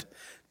movement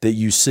that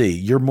you see.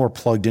 You're more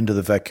plugged into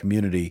the vet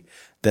community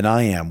than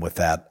I am with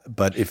that.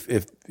 But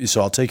if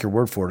so, I'll take your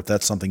word for it if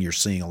that's something you're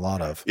seeing a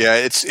lot of. Yeah,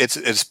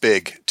 it's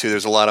big too.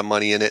 There's a lot of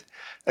money in it.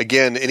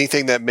 Again,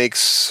 anything that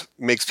makes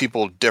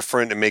people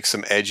different and makes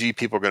them edgy,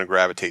 people are going to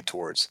gravitate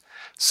towards.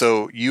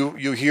 So you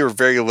hear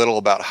very little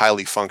about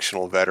highly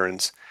functional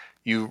veterans.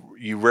 You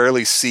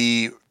rarely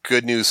see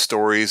good news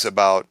stories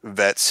about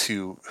vets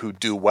who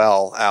do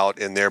well out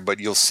in there, but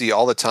you'll see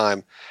all the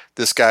time,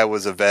 this guy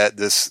was a vet,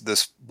 this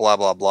blah,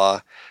 blah, blah.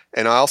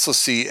 And I also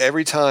see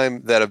every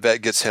time that a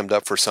vet gets hemmed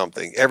up for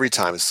something, every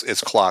time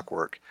it's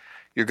clockwork,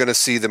 you're going to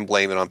see them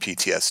blame it on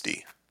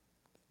PTSD.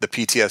 The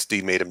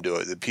PTSD made him do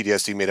it. The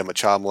PTSD made him a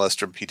child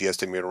molester.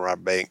 PTSD made him rob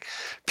a bank.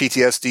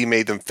 PTSD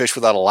made them fish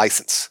without a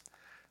license,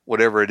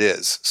 whatever it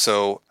is.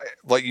 So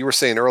like you were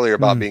saying earlier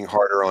about being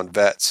harder on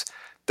vets,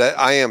 that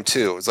I am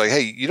too. It's like,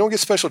 hey, you don't get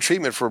special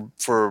treatment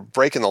for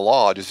breaking the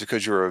law just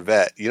because you're a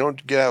vet. You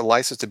don't get a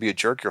license to be a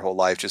jerk your whole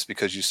life just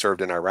because you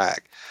served in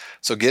Iraq.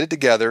 So get it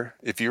together.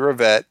 If you're a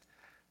vet,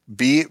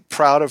 be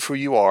proud of who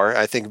you are.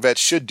 I think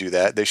vets should do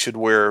that. They should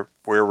wear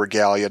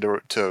regalia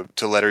to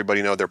let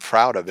everybody know they're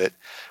proud of it.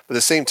 But at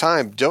the same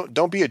time,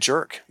 don't be a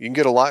jerk. You can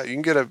get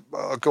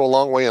go a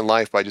long way in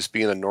life by just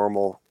being a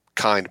normal,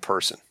 kind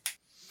person.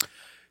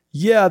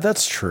 Yeah,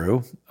 that's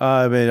true.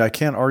 I mean, I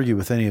can't argue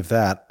with any of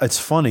that. It's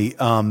funny.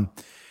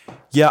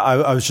 Yeah,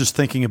 I was just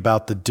thinking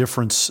about the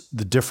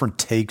different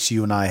takes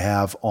you and I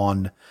have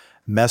on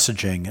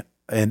messaging.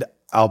 And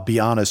I'll be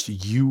honest,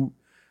 you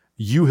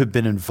have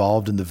been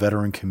involved in the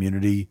veteran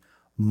community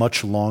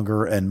much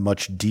longer and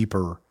much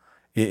deeper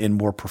in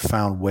more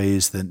profound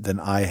ways than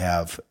I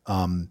have.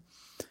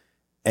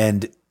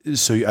 And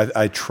so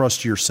I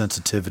trust your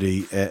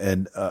sensitivity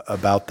and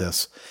about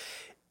this.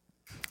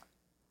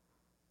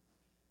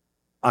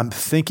 I'm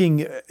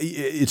thinking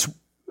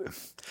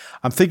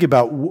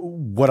about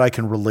what I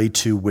can relate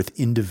to with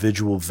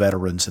individual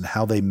veterans and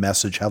how they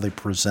message, how they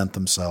present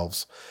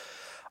themselves.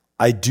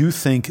 I do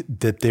think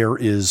that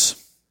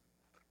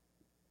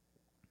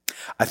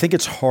I think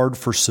it's hard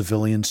for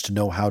civilians to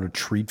know how to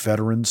treat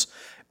veterans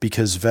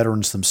because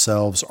veterans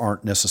themselves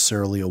aren't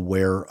necessarily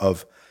aware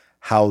of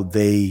how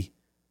they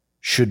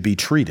should be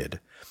treated,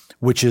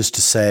 which is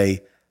to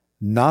say,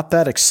 not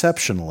that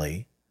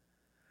exceptionally,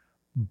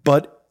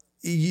 but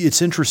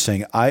it's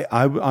interesting.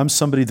 I'm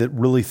somebody that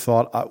really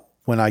thought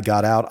when I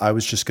got out, I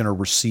was just going to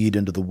recede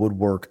into the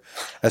woodwork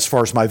as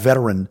far as my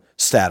veteran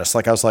status.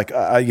 Like I was like,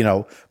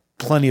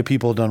 plenty of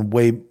people have done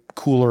way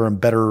cooler and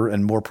better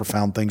and more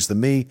profound things than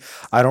me.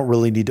 I don't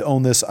really need to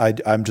own this.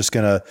 I'm just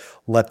going to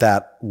let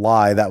that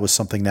lie. That was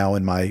something now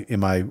in my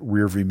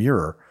rearview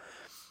mirror.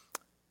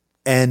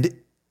 And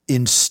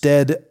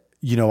instead,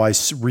 I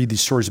read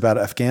these stories about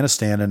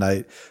Afghanistan, and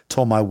I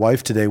told my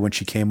wife today when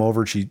she came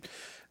over,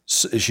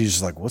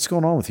 she's like, "What's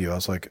going on with you?" I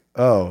was like,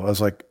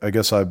 I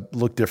guess I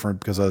look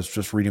different because I was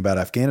just reading about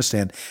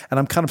Afghanistan, and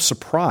I'm kind of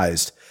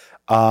surprised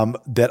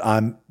that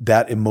I'm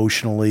that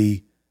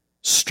emotionally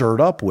stirred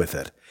up with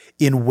it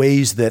in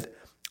ways that,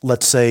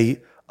 let's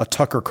say, a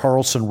Tucker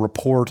Carlson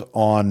report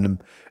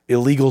on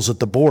illegals at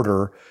the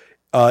border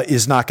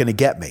is not going to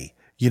get me.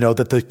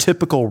 That the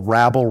typical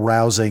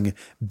rabble-rousing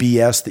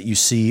BS that you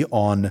see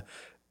on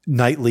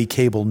nightly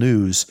cable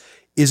news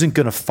isn't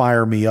going to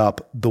fire me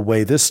up the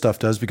way this stuff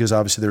does, because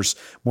obviously there's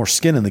more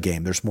skin in the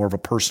game. There's more of a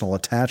personal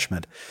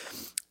attachment.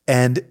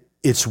 And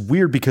it's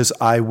weird because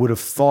I would have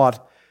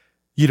thought,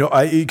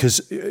 because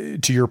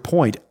to your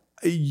point,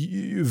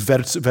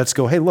 vets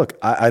go, "Hey, look,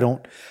 I'm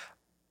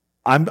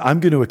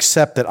going to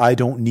accept that I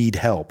don't need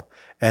help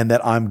and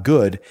that I'm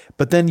good."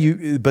 But then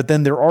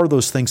there are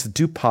those things that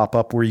do pop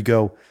up where you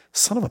go,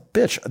 "Son of a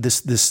bitch,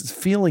 this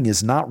feeling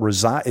is not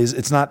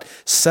it's not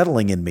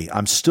settling in me.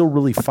 I'm still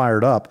really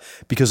fired up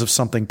because of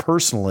something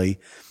personally."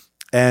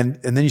 And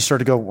then you start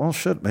to go, "Well,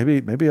 shit,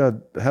 maybe I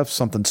have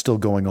something still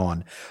going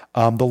on."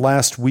 The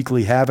last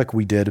weekly Havoc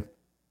we did,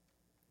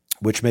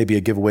 which may be a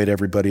giveaway to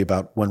everybody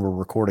about when we're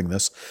recording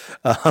this,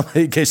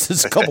 in case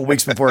it's a couple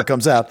weeks before it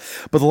comes out.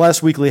 But the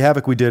last weekly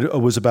Havoc we did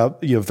was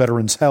about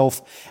veterans'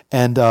 health,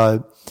 and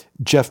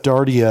Jeff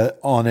Dardia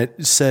on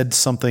it said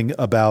something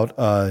about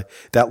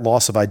that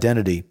loss of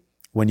identity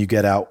when you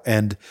get out,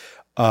 and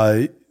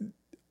I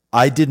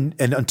didn't,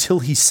 and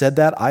until he said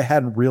that, I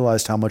hadn't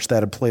realized how much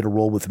that had played a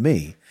role with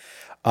me.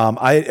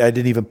 I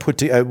didn't even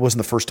it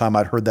wasn't the first time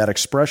I'd heard that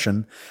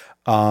expression.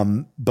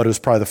 But it was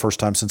probably the first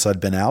time since I'd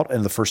been out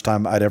and the first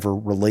time I'd ever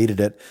related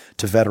it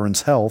to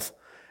veterans' health.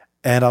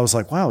 And I was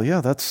like, wow,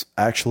 yeah, that's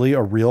actually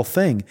a real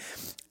thing.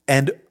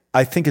 And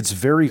I think it's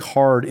very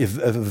hard if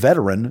a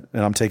veteran,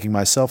 and I'm taking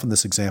myself in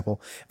this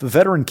example, if a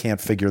veteran can't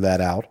figure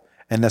that out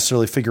and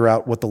necessarily figure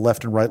out what the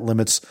left and right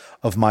limits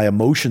of my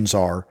emotions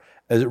are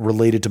as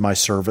related to my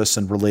service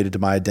and related to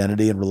my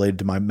identity and related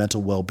to my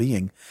mental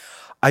well-being,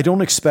 I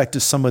don't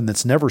expect someone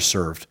that's never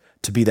served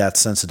to be that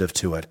sensitive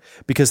to it,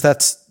 because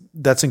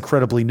that's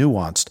incredibly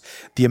nuanced.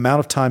 The amount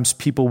of times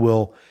people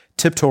will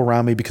tiptoe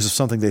around me because of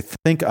something they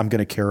think I'm going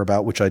to care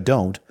about, which I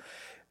don't,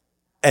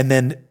 and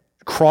then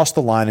cross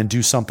the line and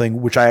do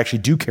something which I actually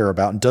do care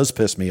about and does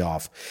piss me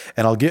off.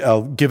 And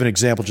I'll give an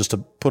example just to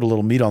put a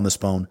little meat on this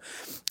bone.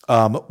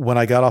 When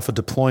I got off a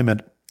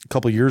deployment a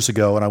couple of years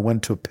ago and I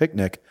went to a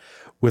picnic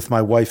with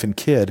my wife and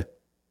kid,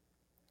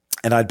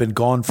 and I'd been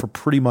gone for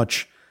pretty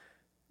much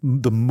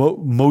the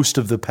most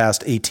of the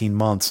past 18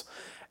 months.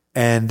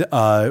 And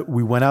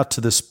we went out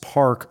to this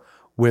park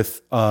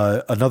with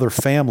another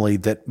family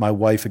that my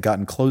wife had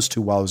gotten close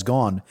to while I was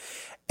gone.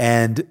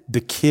 And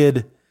the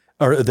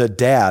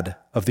dad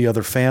of the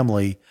other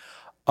family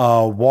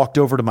walked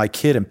over to my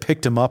kid and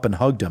picked him up and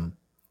hugged him.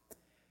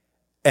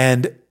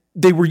 And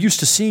they were used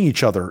to seeing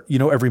each other,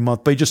 every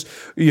month. But he just,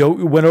 went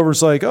over and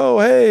was like, "Oh,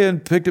 hey,"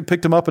 and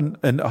picked him up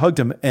and hugged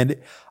him. And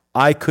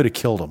I could have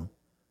killed him.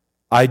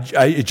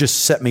 It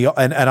just set me up,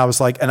 and I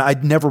was like, and I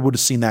never would have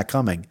seen that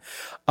coming.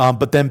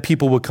 But then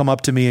people would come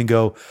up to me and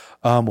go,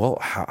 "Well,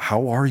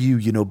 how are you,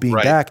 being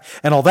Right. back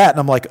and all that?" And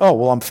I'm like, "Oh,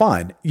 well, I'm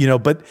fine,"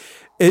 but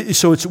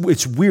so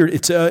it's weird.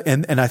 It's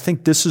and I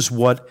think this is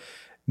what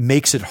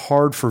makes it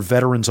hard for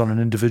veterans on an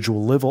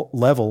individual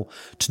level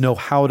to know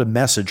how to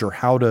message or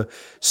how to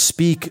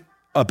speak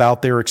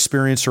about their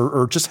experience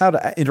or just how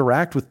to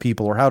interact with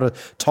people or how to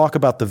talk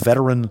about the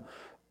veteran,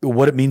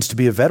 what it means to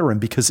be a veteran,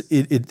 because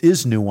it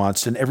is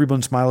nuanced and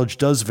everyone's mileage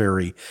does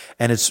vary.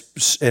 And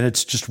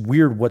it's just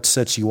weird what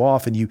sets you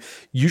off, and you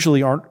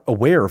usually aren't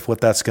aware of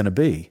what that's going to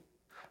be.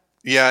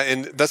 Yeah,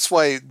 and that's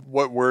why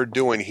what we're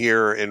doing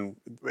here in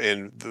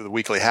the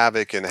Weekly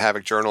Havoc and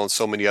Havoc Journal and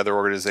so many other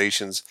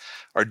organizations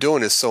are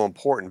doing is so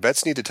important.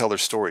 Vets need to tell their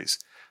stories.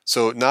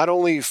 So not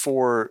only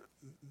for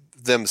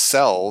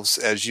themselves,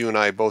 as you and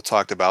I both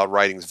talked about,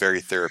 writing is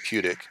very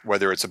therapeutic,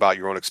 whether it's about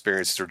your own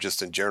experiences or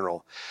just in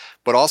general,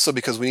 but also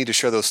because we need to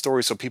share those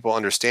stories so people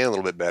understand a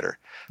little bit better.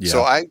 So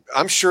Yeah.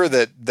 I'm sure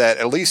that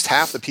at least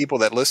half the people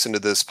that listen to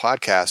this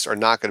podcast are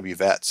not going to be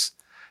vets.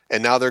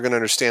 And now they're going to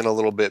understand a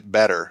little bit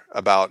better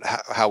about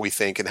how we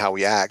think and how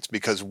we act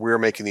because we're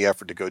making the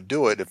effort to go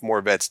do it. If more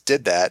vets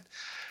did that,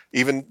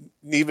 even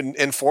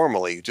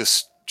informally,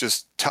 just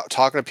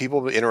talking to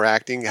people,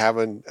 interacting,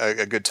 having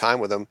a good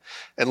time with them,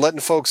 and letting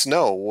folks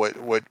know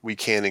what we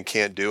can and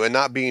can't do, and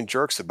not being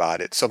jerks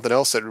about it. Something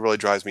else that really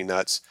drives me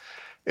nuts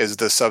is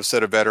the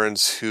subset of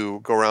veterans who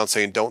go around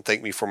saying, "Don't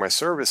thank me for my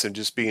service," and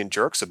just being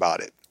jerks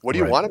about it. What do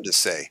you Right. want them to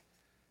say?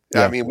 I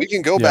Yeah. mean, we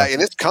can go Yeah. back,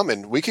 and it's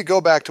coming. We could go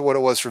back to what it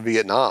was for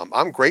Vietnam.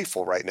 I'm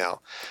grateful right now.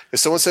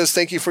 If someone says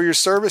thank you for your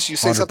service, you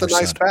say something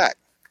nice 100%. back.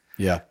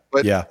 Yeah.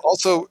 But Yeah.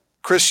 also,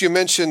 Chris, you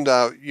mentioned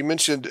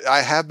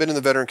I have been in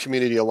the veteran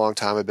community a long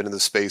time. I've been in the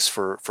space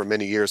for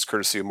many years,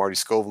 courtesy of Marty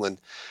Scoveland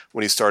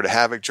when he started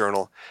Havoc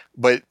Journal.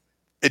 But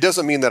it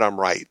doesn't mean that I'm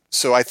right.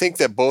 So I think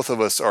that both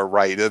of us are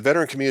right. The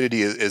veteran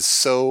community is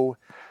so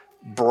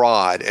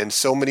broad and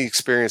so many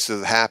experiences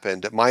have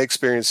happened. My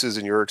experiences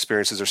and your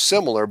experiences are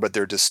similar, but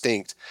they're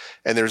distinct.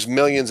 And there's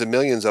millions and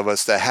millions of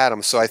us that had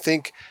them. So I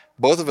think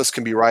both of us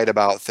can be right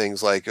about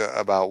things like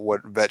about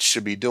what vets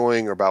should be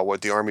doing or about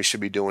what the Army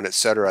should be doing, et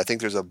cetera. I think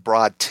there's a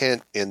broad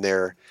tent in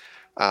there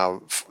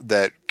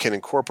that can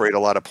incorporate a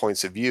lot of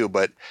points of view.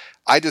 But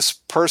I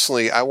just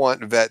personally, I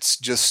want vets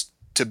just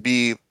to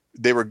be,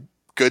 they were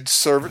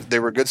they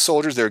were good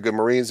soldiers, they were good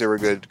Marines, they were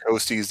good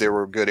Coasties, they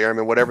were good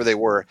airmen, whatever they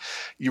were.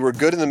 You were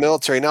good in the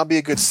military, now be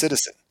a good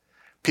citizen.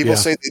 People Yeah.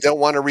 say they don't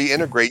want to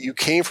reintegrate. You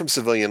came from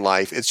civilian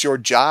life. It's your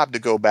job to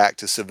go back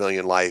to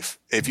civilian life.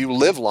 If you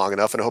live long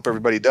enough, and I hope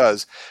everybody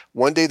does,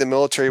 one day the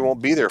military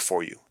won't be there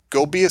for you.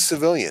 Go be a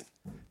civilian.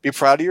 Be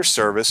proud of your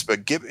service,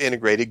 but get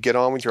integrated, get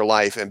on with your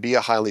life, and be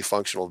a highly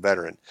functional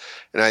veteran.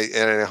 And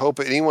I hope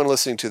anyone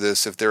listening to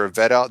this, if they're a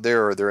vet out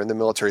there or they're in the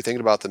military,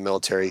 thinking about the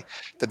military,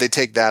 that they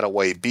take that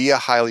away. Be a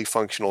highly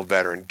functional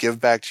veteran.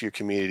 Give back to your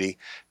community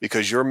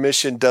because your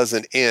mission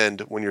doesn't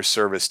end when your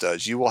service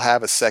does. You will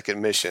have a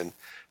second mission.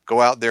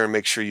 Go out there and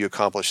make sure you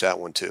accomplish that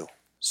one too.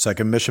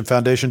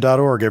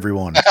 Secondmissionfoundation.org,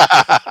 everyone.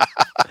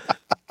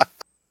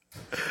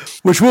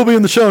 Which will be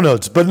in the show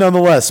notes, but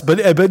nonetheless, but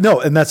no,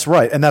 and that's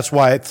right, and that's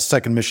why the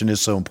second mission is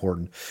so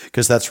important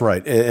because that's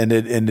right, and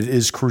it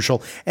is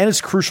crucial, and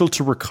it's crucial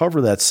to recover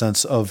that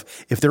sense of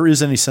if there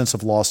is any sense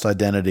of lost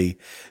identity,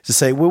 to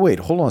say, wait,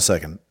 hold on a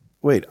second,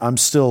 wait, I'm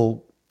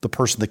still the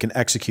person that can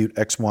execute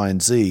X, Y, and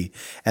Z,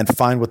 and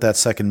find what that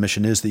second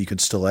mission is that you can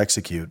still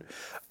execute.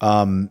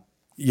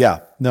 Yeah,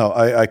 no,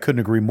 I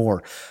couldn't agree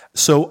more.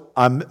 So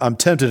I'm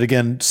tempted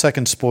again.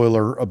 Second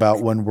spoiler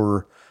about when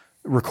we're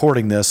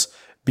recording this.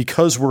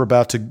 Because we're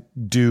about to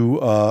do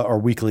our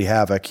weekly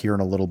Havoc here in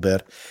a little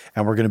bit,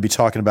 and we're going to be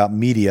talking about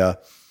media,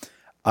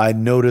 I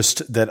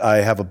noticed that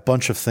I have a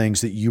bunch of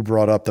things that you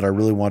brought up that I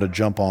really want to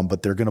jump on,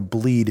 but they're going to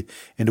bleed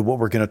into what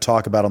we're going to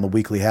talk about on the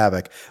weekly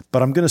Havoc.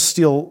 But I'm going to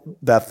steal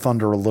that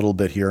thunder a little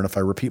bit here, and if I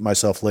repeat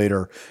myself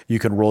later, you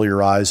can roll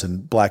your eyes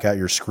and black out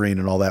your screen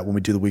and all that when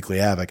we do the weekly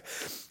Havoc.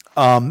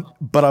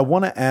 But I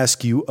want to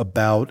ask you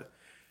about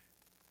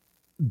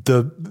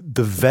the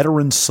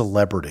veteran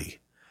celebrity.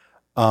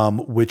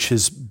 Which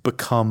has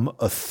become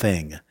a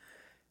thing.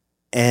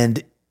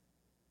 And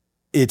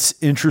it's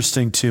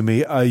interesting to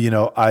me.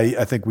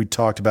 I think we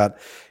talked about,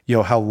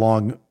 how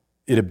long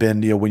it had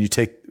been, when you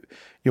take,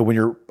 when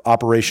you're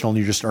operational and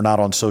you just are not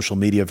on social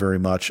media very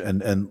much.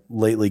 And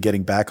lately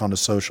getting back onto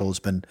social has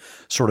been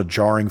sort of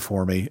jarring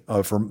for me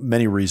for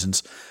many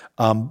reasons.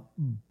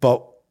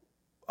 But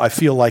I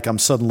feel like I'm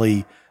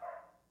suddenly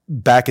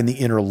back in the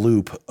inner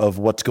loop of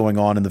what's going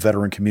on in the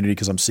veteran community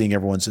because I'm seeing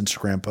everyone's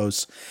Instagram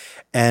posts.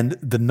 And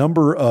the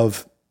number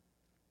of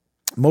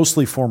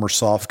mostly former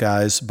soft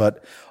guys,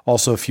 but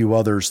also a few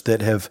others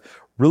that have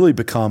really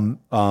become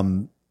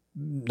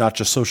not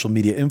just social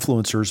media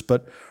influencers,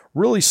 but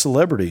really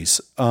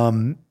celebrities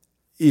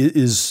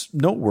is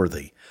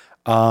noteworthy.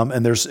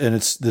 And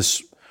it's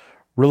this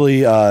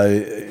really,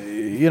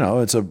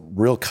 it's a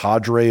real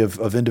cadre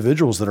of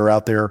individuals that are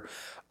out there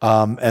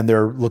and they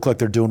look like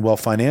they're doing well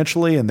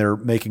financially and they're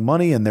making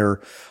money and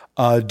they're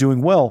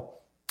doing well.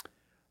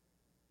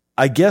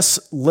 I guess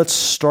let's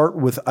start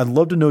with, I'd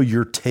love to know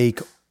your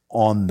take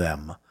on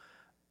them.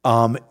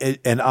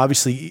 And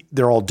obviously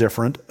they're all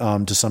different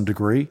to some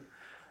degree,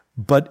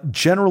 but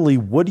generally,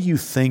 what do you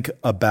think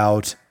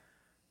about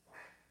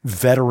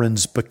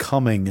veterans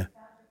becoming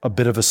a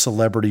bit of a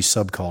celebrity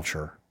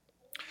subculture?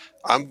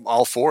 I'm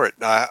all for it.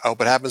 I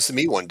hope it happens to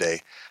me one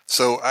day.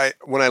 So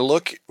when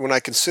I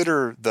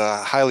consider the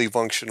highly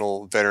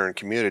functional veteran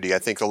community, I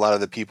think a lot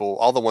of the people,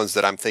 all the ones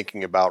that I'm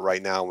thinking about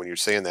right now when you're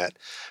saying that,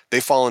 they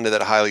fall into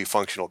that highly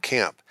functional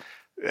camp.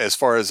 As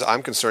far as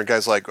I'm concerned,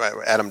 guys like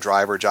Adam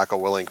Driver, Jocko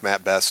Willink,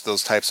 Matt Best,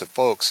 those types of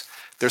folks,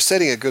 they're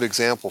setting a good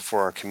example for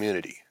our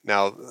community.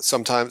 Now,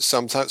 sometimes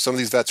some of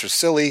these vets are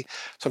silly.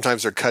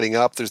 Sometimes they're cutting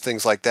up. There's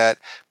things like that.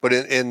 But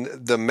in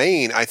the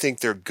main, I think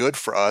they're good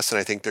for us, and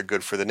I think they're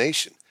good for the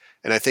nation.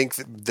 And I think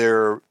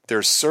their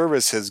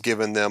service has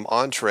given them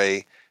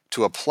entree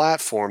to a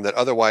platform that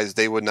otherwise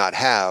they would not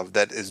have,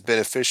 that is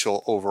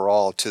beneficial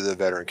overall to the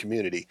veteran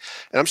community.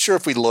 And I'm sure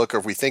if we look or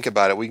if we think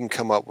about it, we can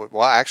come up with,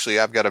 well, actually,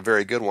 I've got a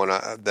very good one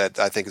that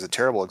I think is a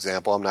terrible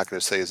example. I'm not going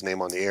to say his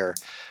name on the air.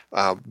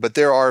 But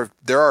there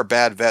are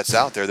bad vets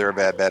out there. There are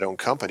bad vet-owned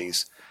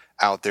companies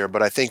out there.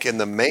 But I think in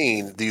the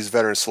main, these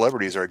veteran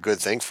celebrities are a good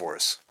thing for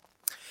us.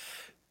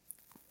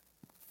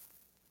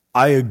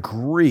 I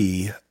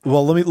agree.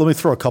 Well, let me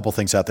throw a couple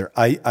things out there.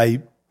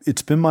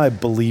 It's been my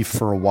belief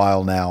for a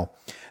while now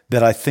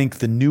that I think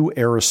the new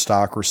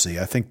aristocracy,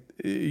 I think,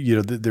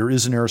 there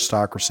is an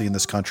aristocracy in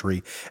this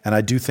country, and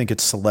I do think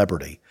it's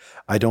celebrity.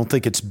 I don't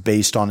think it's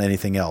based on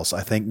anything else.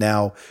 I think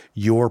now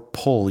your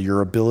pull,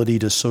 your ability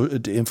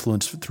to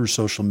influence through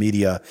social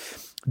media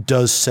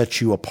does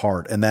set you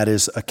apart, and that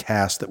is a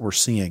cast that we're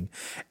seeing.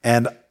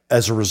 And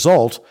as a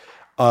result,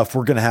 if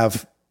we're going to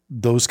have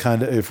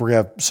if we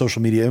have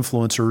social media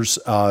influencers,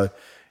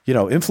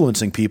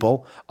 influencing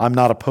people, I'm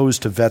not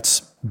opposed to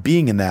vets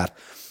being in that.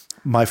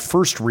 My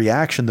first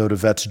reaction, though, to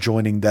vets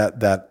joining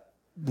that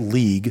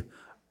league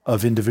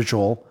of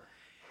individual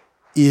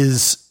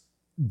is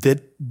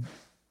that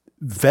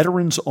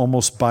veterans,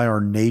 almost by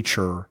our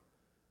nature,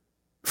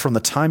 from the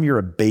time you're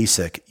a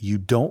basic, you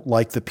don't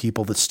like the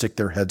people that stick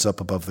their heads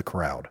up above the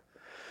crowd,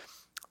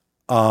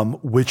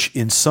 which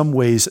in some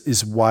ways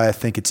is why I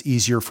think it's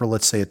easier for,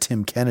 let's say, a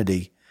Tim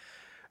Kennedy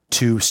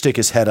to stick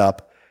his head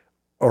up,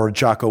 or a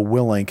Jocko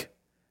Willink,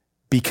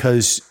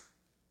 because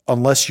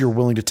unless you're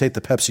willing to take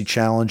the Pepsi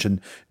challenge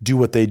and do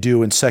what they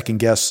do and second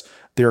guess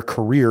their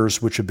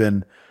careers, which have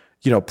been,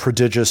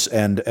 prodigious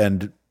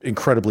and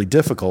incredibly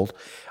difficult,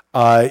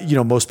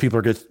 most people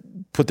are going to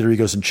put their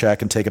egos in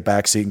check and take a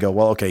backseat and go,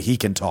 well, okay, he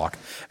can talk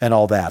and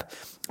all that.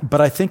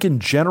 But I think in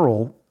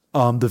general,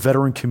 the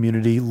veteran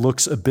community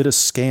looks a bit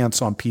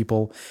askance on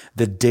people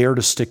that dare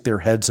to stick their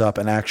heads up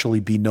and actually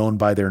be known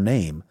by their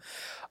name.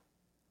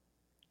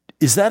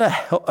 Is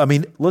that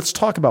let's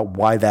talk about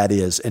why that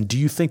is. And do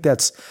you think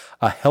that's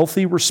a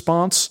healthy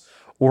response,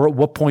 or at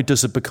what point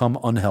does it become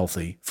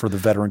unhealthy for the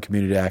veteran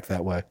community to act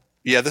that way?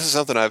 Yeah, this is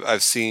something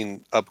I've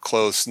seen up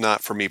close,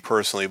 not for me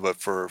personally, but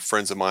for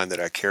friends of mine that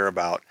I care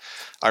about.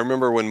 I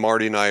remember when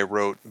Marty and I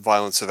wrote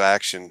Violence of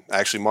Action.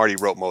 Actually, Marty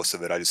wrote most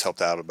of it. I just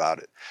helped out about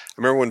it. I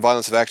remember when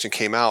Violence of Action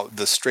came out,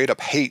 the straight up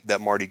hate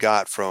that Marty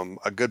got from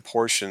a good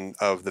portion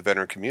of the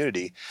veteran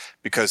community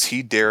because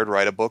he dared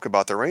write a book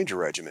about the Ranger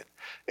Regiment.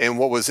 And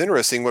what was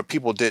interesting, what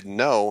people didn't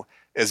know,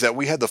 is that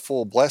we had the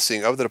full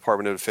blessing of the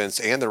Department of Defense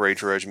and the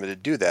Ranger Regiment to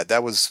do that.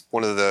 That was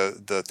one of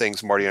the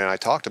things Marty and I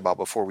talked about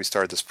before we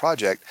started this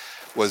project,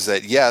 was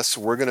that, yes,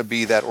 we're going to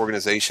be that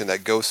organization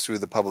that goes through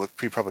the public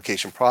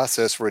pre-publication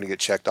process. We're going to get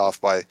checked off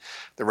by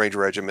the Ranger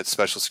Regiment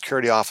Special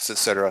Security Office, et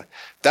cetera.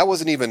 That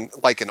wasn't even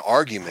like an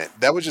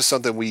argument. That was just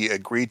something we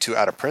agreed to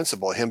out of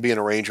principle, him being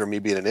a Ranger, me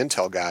being an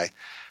Intel guy.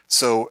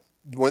 So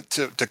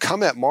to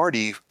come at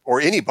Marty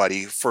or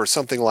anybody for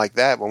something like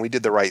that when we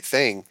did the right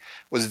thing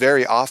was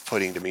very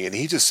off-putting to me, and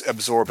he just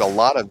absorbed a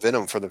lot of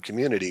venom from the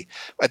community.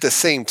 At the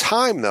same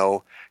time,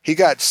 though, he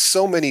got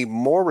so many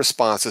more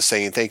responses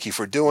saying, thank you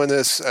for doing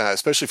this,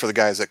 especially for the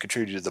guys that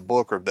contributed to the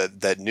book or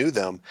that knew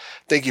them.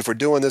 Thank you for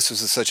doing this.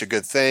 This is such a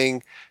good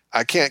thing.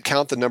 I can't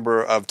count the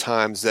number of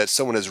times that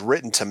someone has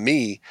written to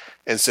me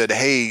and said,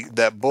 hey,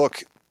 that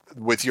book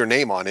with your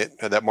name on it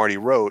that Marty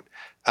wrote,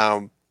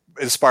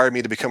 inspired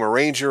me to become a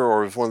Ranger,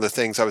 or was one of the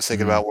things I was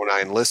thinking about when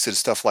I enlisted,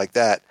 stuff like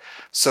that.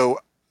 So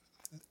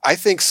I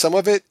think some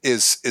of it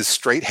is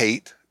straight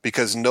hate,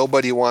 because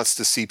nobody wants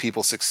to see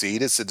people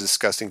succeed. It's a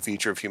disgusting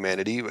feature of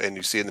humanity, and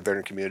you see it in the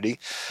veteran community.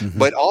 Mm-hmm.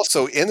 But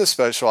also in the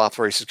special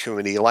operations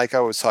community, like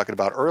I was talking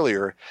about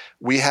earlier,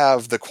 we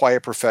have the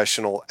quiet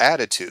professional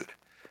attitude.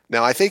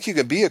 Now, I think you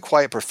can be a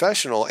quiet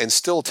professional and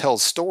still tell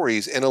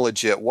stories in a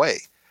legit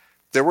way.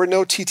 There were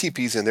no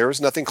TTPs in there. There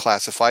was nothing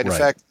classified. In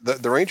fact,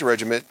 the Ranger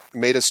Regiment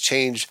made us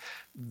change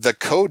the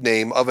code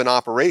name of an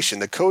operation.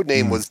 The code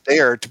name was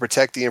there to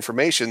protect the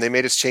information. They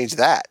made us change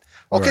that.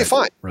 Okay,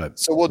 fine. Right.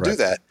 So we'll do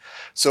that.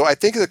 So I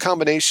think the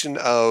combination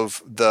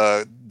of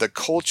the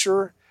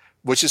culture,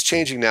 which is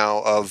changing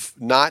now, of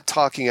not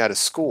talking out of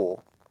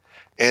school,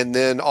 and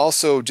then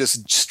also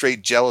just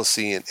straight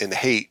jealousy and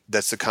hate,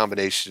 that's the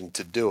combination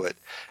to do it.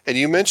 And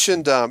you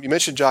mentioned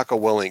Jocko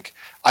Willink.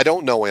 I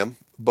don't know him,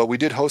 but we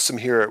did host him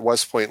here at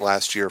West Point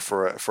last year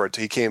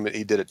he came and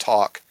he did a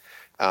talk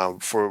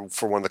for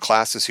one of the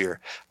classes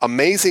here.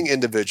 Amazing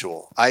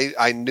individual.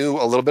 I knew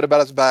a little bit about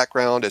his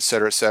background, et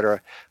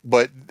cetera,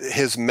 but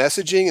his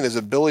messaging and his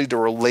ability to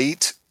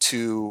relate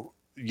to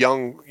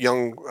young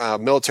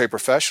military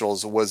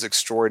professionals was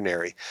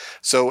extraordinary.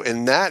 So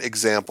in that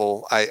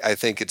example, I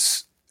think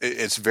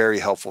it's very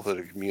helpful to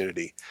the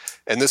community.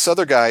 And this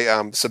other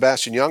guy,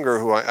 Sebastian Younger,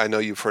 who I know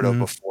you've heard of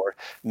before,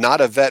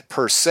 not a vet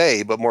per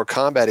se, but more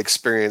combat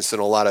experience than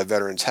a lot of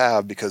veterans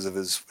have because of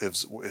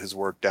his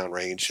work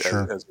downrange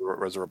Sure.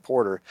 as a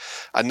reporter.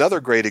 Another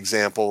great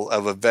example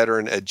of a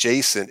veteran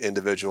adjacent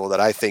individual that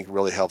I think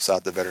really helps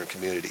out the veteran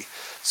community.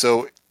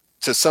 So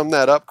to sum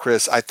that up,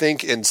 Chris, I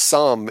think in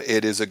sum,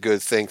 it is a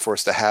good thing for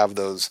us to have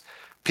those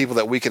people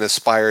that we can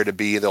aspire to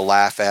be, to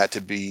laugh at,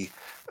 to be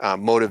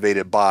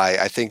motivated by.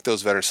 I think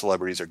those veteran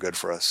celebrities are good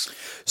for us.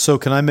 So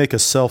can I make a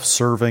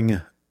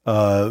self-serving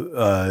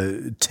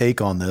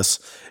take on this?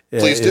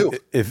 Please do.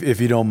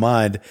 If you don't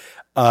mind,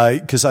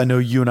 because I know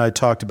you and I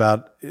talked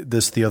about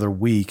this the other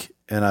week,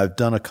 and I've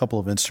done a couple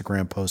of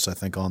Instagram posts, I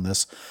think, on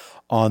this,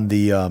 on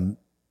the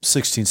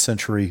 16th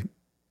century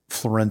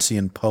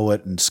Florentian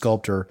poet and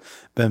sculptor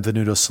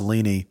Benvenuto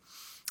Cellini,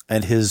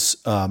 and his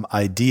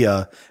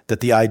idea that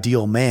the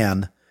ideal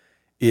man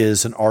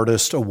is an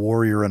artist, a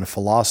warrior, and a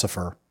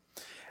philosopher.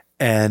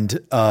 And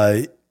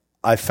I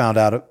found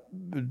out,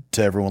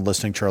 to everyone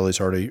listening,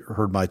 Charlie's already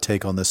heard my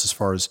take on this as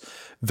far as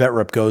vet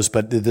rep goes,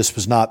 but this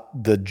was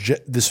not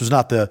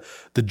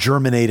the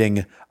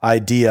germinating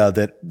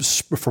idea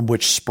from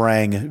which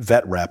sprang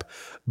vet rep.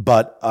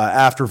 But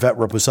after vet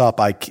rep was up,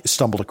 I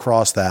stumbled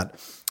across that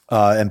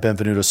and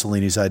Benvenuto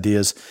Cellini's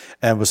ideas,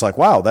 and was like,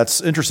 wow,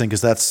 that's interesting,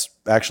 because that's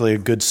actually a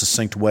good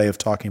succinct way of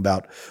talking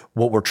about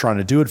what we're trying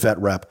to do at vet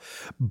rep.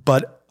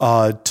 But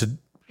to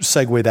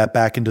segue that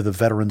back into the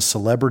veteran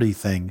celebrity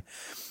thing,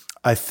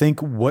 I think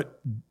what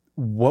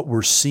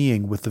we're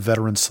seeing with the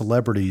veteran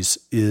celebrities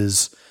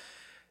is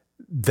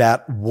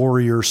that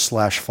warrior /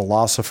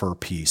 philosopher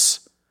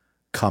piece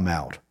come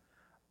out,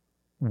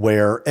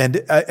 where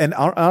and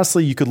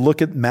honestly, you could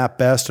look at Matt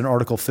Best and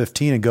Article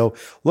 15 and go,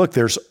 look,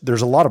 there's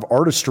a lot of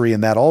artistry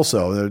in that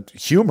also.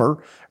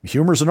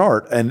 Humor's an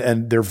art,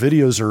 and their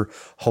videos are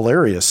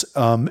hilarious.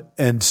 And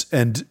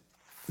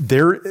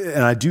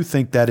I do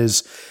think that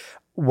is,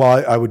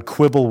 while I would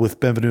quibble with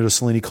Benvenuto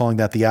Cellini calling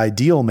that the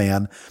ideal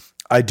man,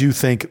 I do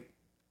think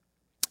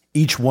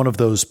each one of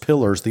those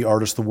pillars, the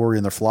artist, the warrior,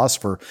 and the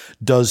philosopher,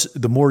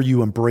 the more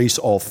you embrace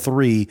all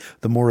three,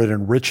 the more it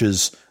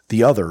enriches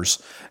the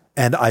others.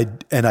 And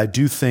I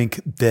do think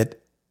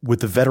that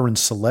with the veteran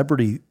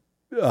celebrity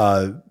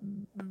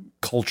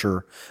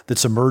culture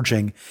that's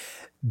emerging,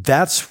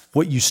 that's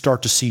what you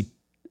start to see.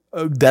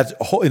 That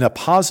in a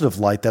positive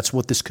light, that's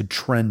what this could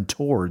trend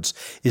towards,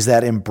 is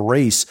that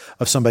embrace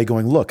of somebody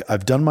going, look,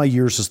 I've done my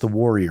years as the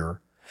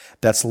warrior.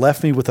 That's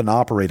left me with an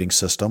operating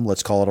system,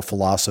 let's call it a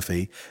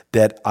philosophy,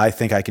 that I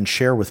think I can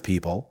share with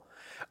people,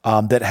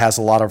 that has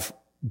a lot of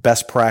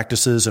best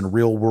practices and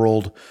real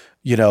world,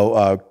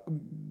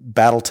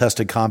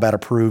 battle-tested,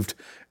 combat-approved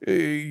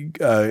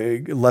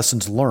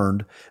lessons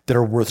learned that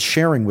are worth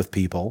sharing with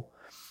people.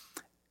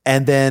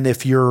 And then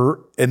if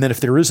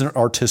there is an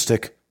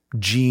artistic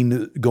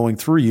gene going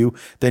through you,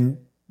 then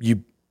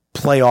you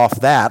play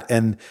off that,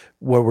 and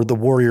where the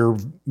warrior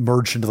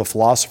merged into the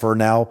philosopher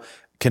now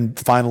can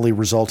finally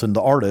result in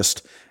the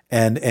artist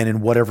and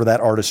in whatever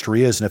that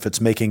artistry is. And if it's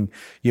making,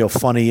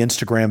 funny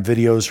Instagram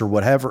videos or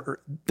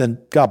whatever, then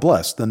God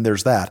bless, then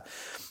there's that.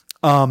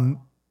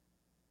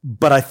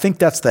 But I think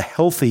that's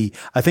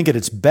I think at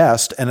its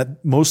best, and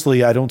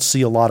mostly I don't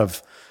see a lot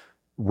of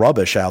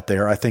rubbish out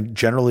there. I think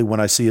generally when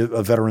I see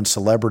a veteran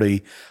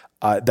celebrity,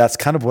 that's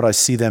kind of what I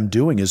see them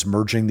doing, is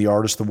merging the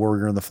artist, the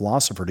warrior, and the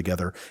philosopher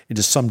together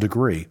into some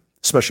degree,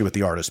 especially with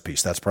the artist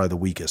piece. That's probably the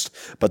weakest,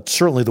 but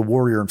certainly the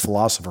warrior and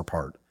philosopher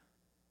part.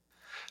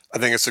 I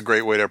think it's a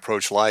great way to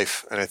approach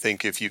life. And I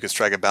think if you can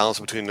strike a balance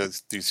between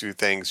those three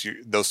things,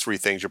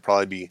 you'll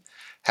probably be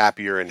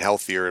happier and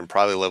healthier and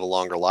probably live a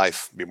longer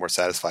life, be more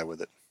satisfied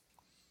with it.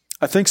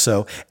 I think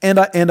so. And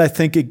I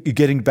think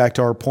getting back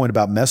to our point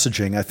about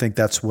messaging, I think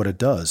that's what it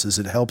does, is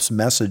it helps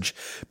message,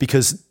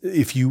 because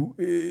if you,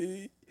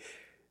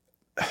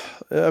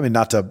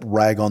 not to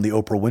rag on the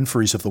Oprah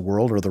Winfreys of the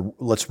world, or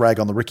let's rag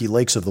on the Ricky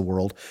Lakes of the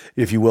world,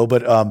 if you will.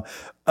 But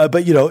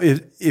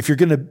if you're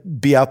going to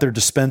be out there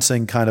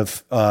dispensing kind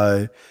of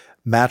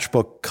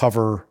matchbook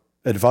cover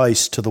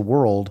advice to the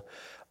world,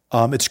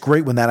 it's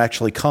great when that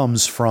actually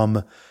comes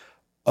from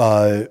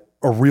a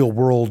real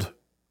world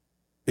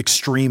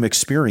extreme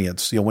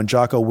experience. When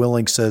Jocko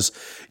Willink says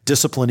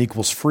discipline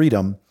equals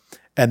freedom,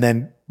 and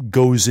then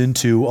goes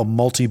into a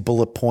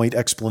multi-bullet point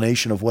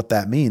explanation of what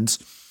that means,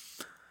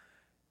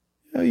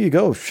 you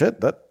go, shit,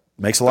 that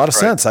makes a lot of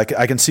sense. I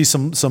can see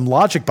some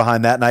logic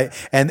behind that,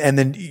 and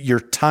then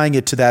you're tying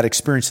it to that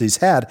experience that he's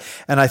had,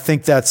 and I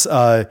think that's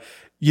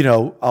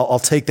I'll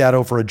take that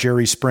over a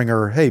Jerry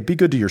Springer. Hey, be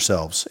good to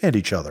yourselves and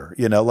each other.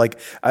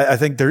 I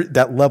think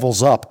that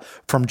levels up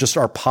from just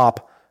our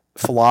pop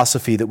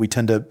philosophy that we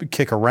tend to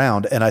kick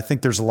around, and I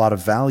think there's a lot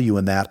of value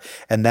in that,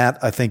 and that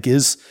I think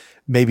is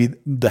maybe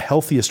the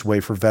healthiest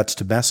way for vets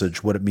to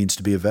message what it means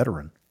to be a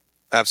veteran.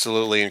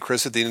 Absolutely. And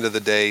Chris, at the end of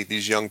the day,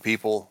 these young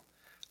people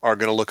are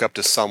going to look up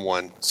to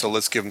someone. So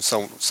let's give them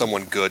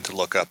someone good to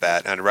look up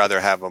at. And I'd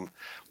rather have them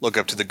look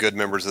up to the good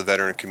members of the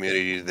veteran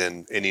community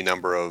than any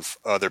number of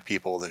other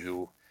people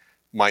who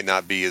might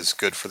not be as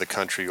good for the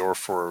country or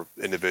for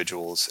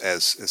individuals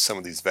as some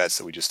of these vets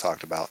that we just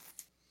talked about.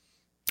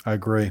 I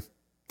agree.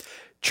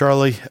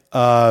 Charlie,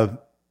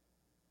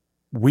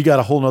 we got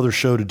a whole nother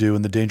show to do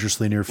in the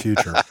dangerously near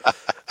future.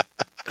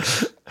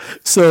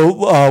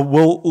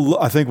 So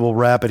I think we'll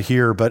wrap it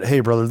here. But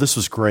hey, brother, this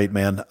was great,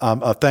 man.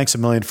 Thanks a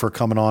million for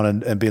coming on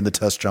and being the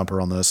test jumper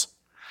on this.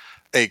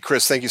 Hey,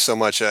 Chris, thank you so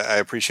much. I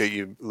appreciate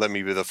you letting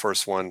me be the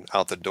first one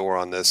out the door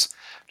on this.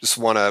 Just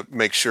want to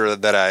make sure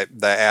that I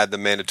add the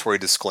mandatory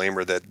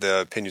disclaimer that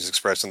the opinions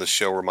expressed on the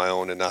show are my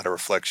own and not a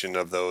reflection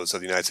of those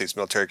of the United States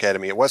Military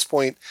Academy at West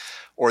Point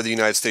or the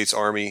United States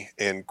Army.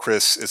 And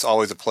Chris, it's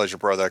always a pleasure,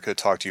 brother. I could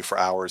talk to you for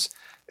hours,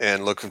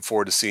 and looking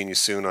forward to seeing you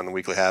soon on the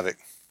Weekly Havoc.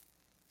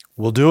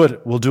 We'll do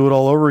it. We'll do it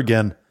all over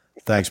again.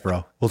 Thanks,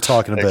 bro. We'll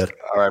talk in a bit.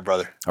 All right,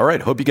 brother. All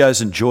right. Hope you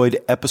guys enjoyed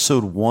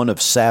episode 1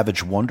 of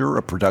Savage Wonder,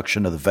 a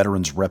production of the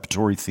Veterans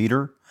Repertory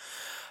Theater.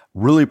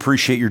 Really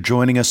appreciate your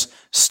joining us.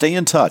 Stay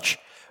in touch.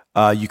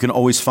 You can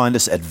always find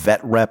us at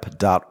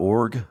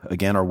vetrep.org.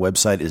 Again, our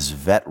website is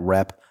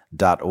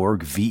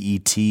vetrep.org,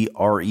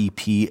 vetrep.org.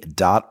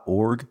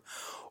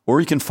 Or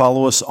you can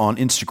follow us on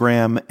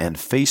Instagram and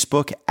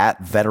Facebook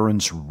at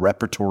Veterans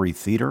Repertory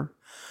Theater,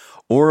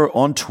 or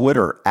on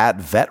Twitter at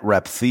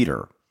VetRep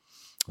Theater.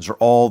 Those are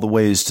all the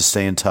ways to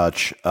stay in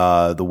touch.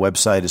 The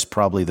website is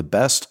probably the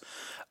best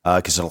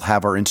because it'll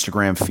have our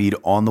Instagram feed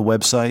on the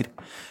website.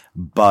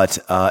 But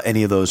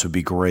any of those would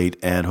be great.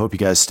 And hope you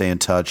guys stay in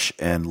touch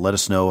and let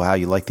us know how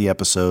you like the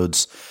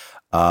episodes,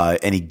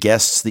 any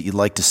guests that you'd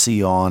like to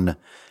see on,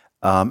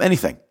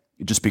 anything.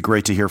 It'd just be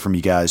great to hear from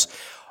you guys.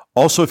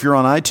 Also, if you're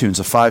on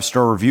iTunes, a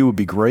 5-star review would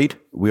be great.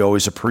 We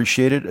always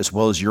appreciate it, as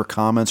well as your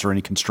comments or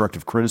any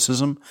constructive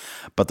criticism.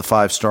 But the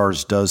 5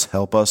 stars does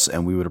help us,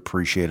 and we would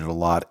appreciate it a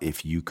lot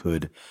if you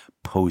could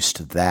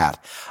post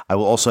that. I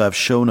will also have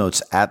show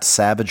notes at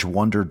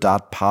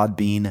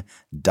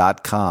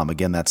savagewonder.podbean.com.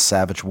 Again, that's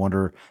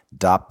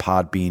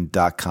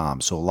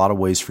savagewonder.podbean.com. So a lot of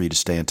ways for you to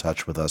stay in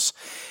touch with us.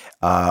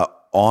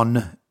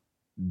 On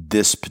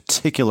this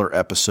particular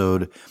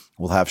episode,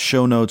 we'll have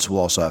show notes. We'll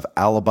also have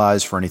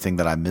alibis for anything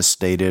that I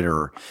misstated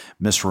or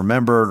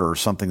misremembered or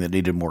something that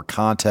needed more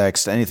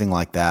context, anything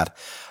like that.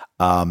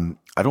 I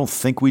don't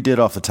think we did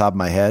off the top of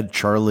my head.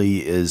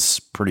 Charlie is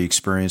pretty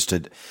experienced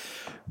at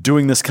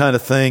doing this kind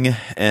of thing,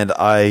 and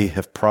I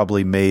have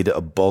probably made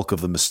a bulk of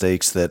the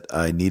mistakes that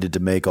I needed to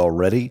make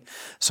already.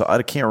 So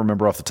I can't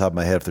remember off the top of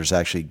my head if there's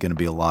actually going to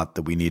be a lot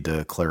that we need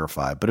to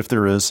clarify. But if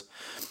there is,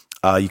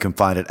 you can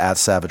find it at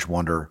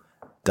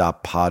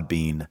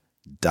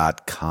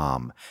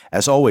savagewonder.podbean.com.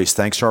 As always,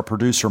 thanks to our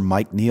producer,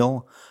 Mike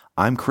Neal.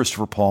 I'm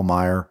Christopher Paul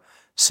Meyer.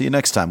 See you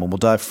next time when we'll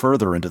dive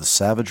further into the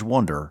savage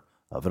wonder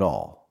of it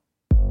all.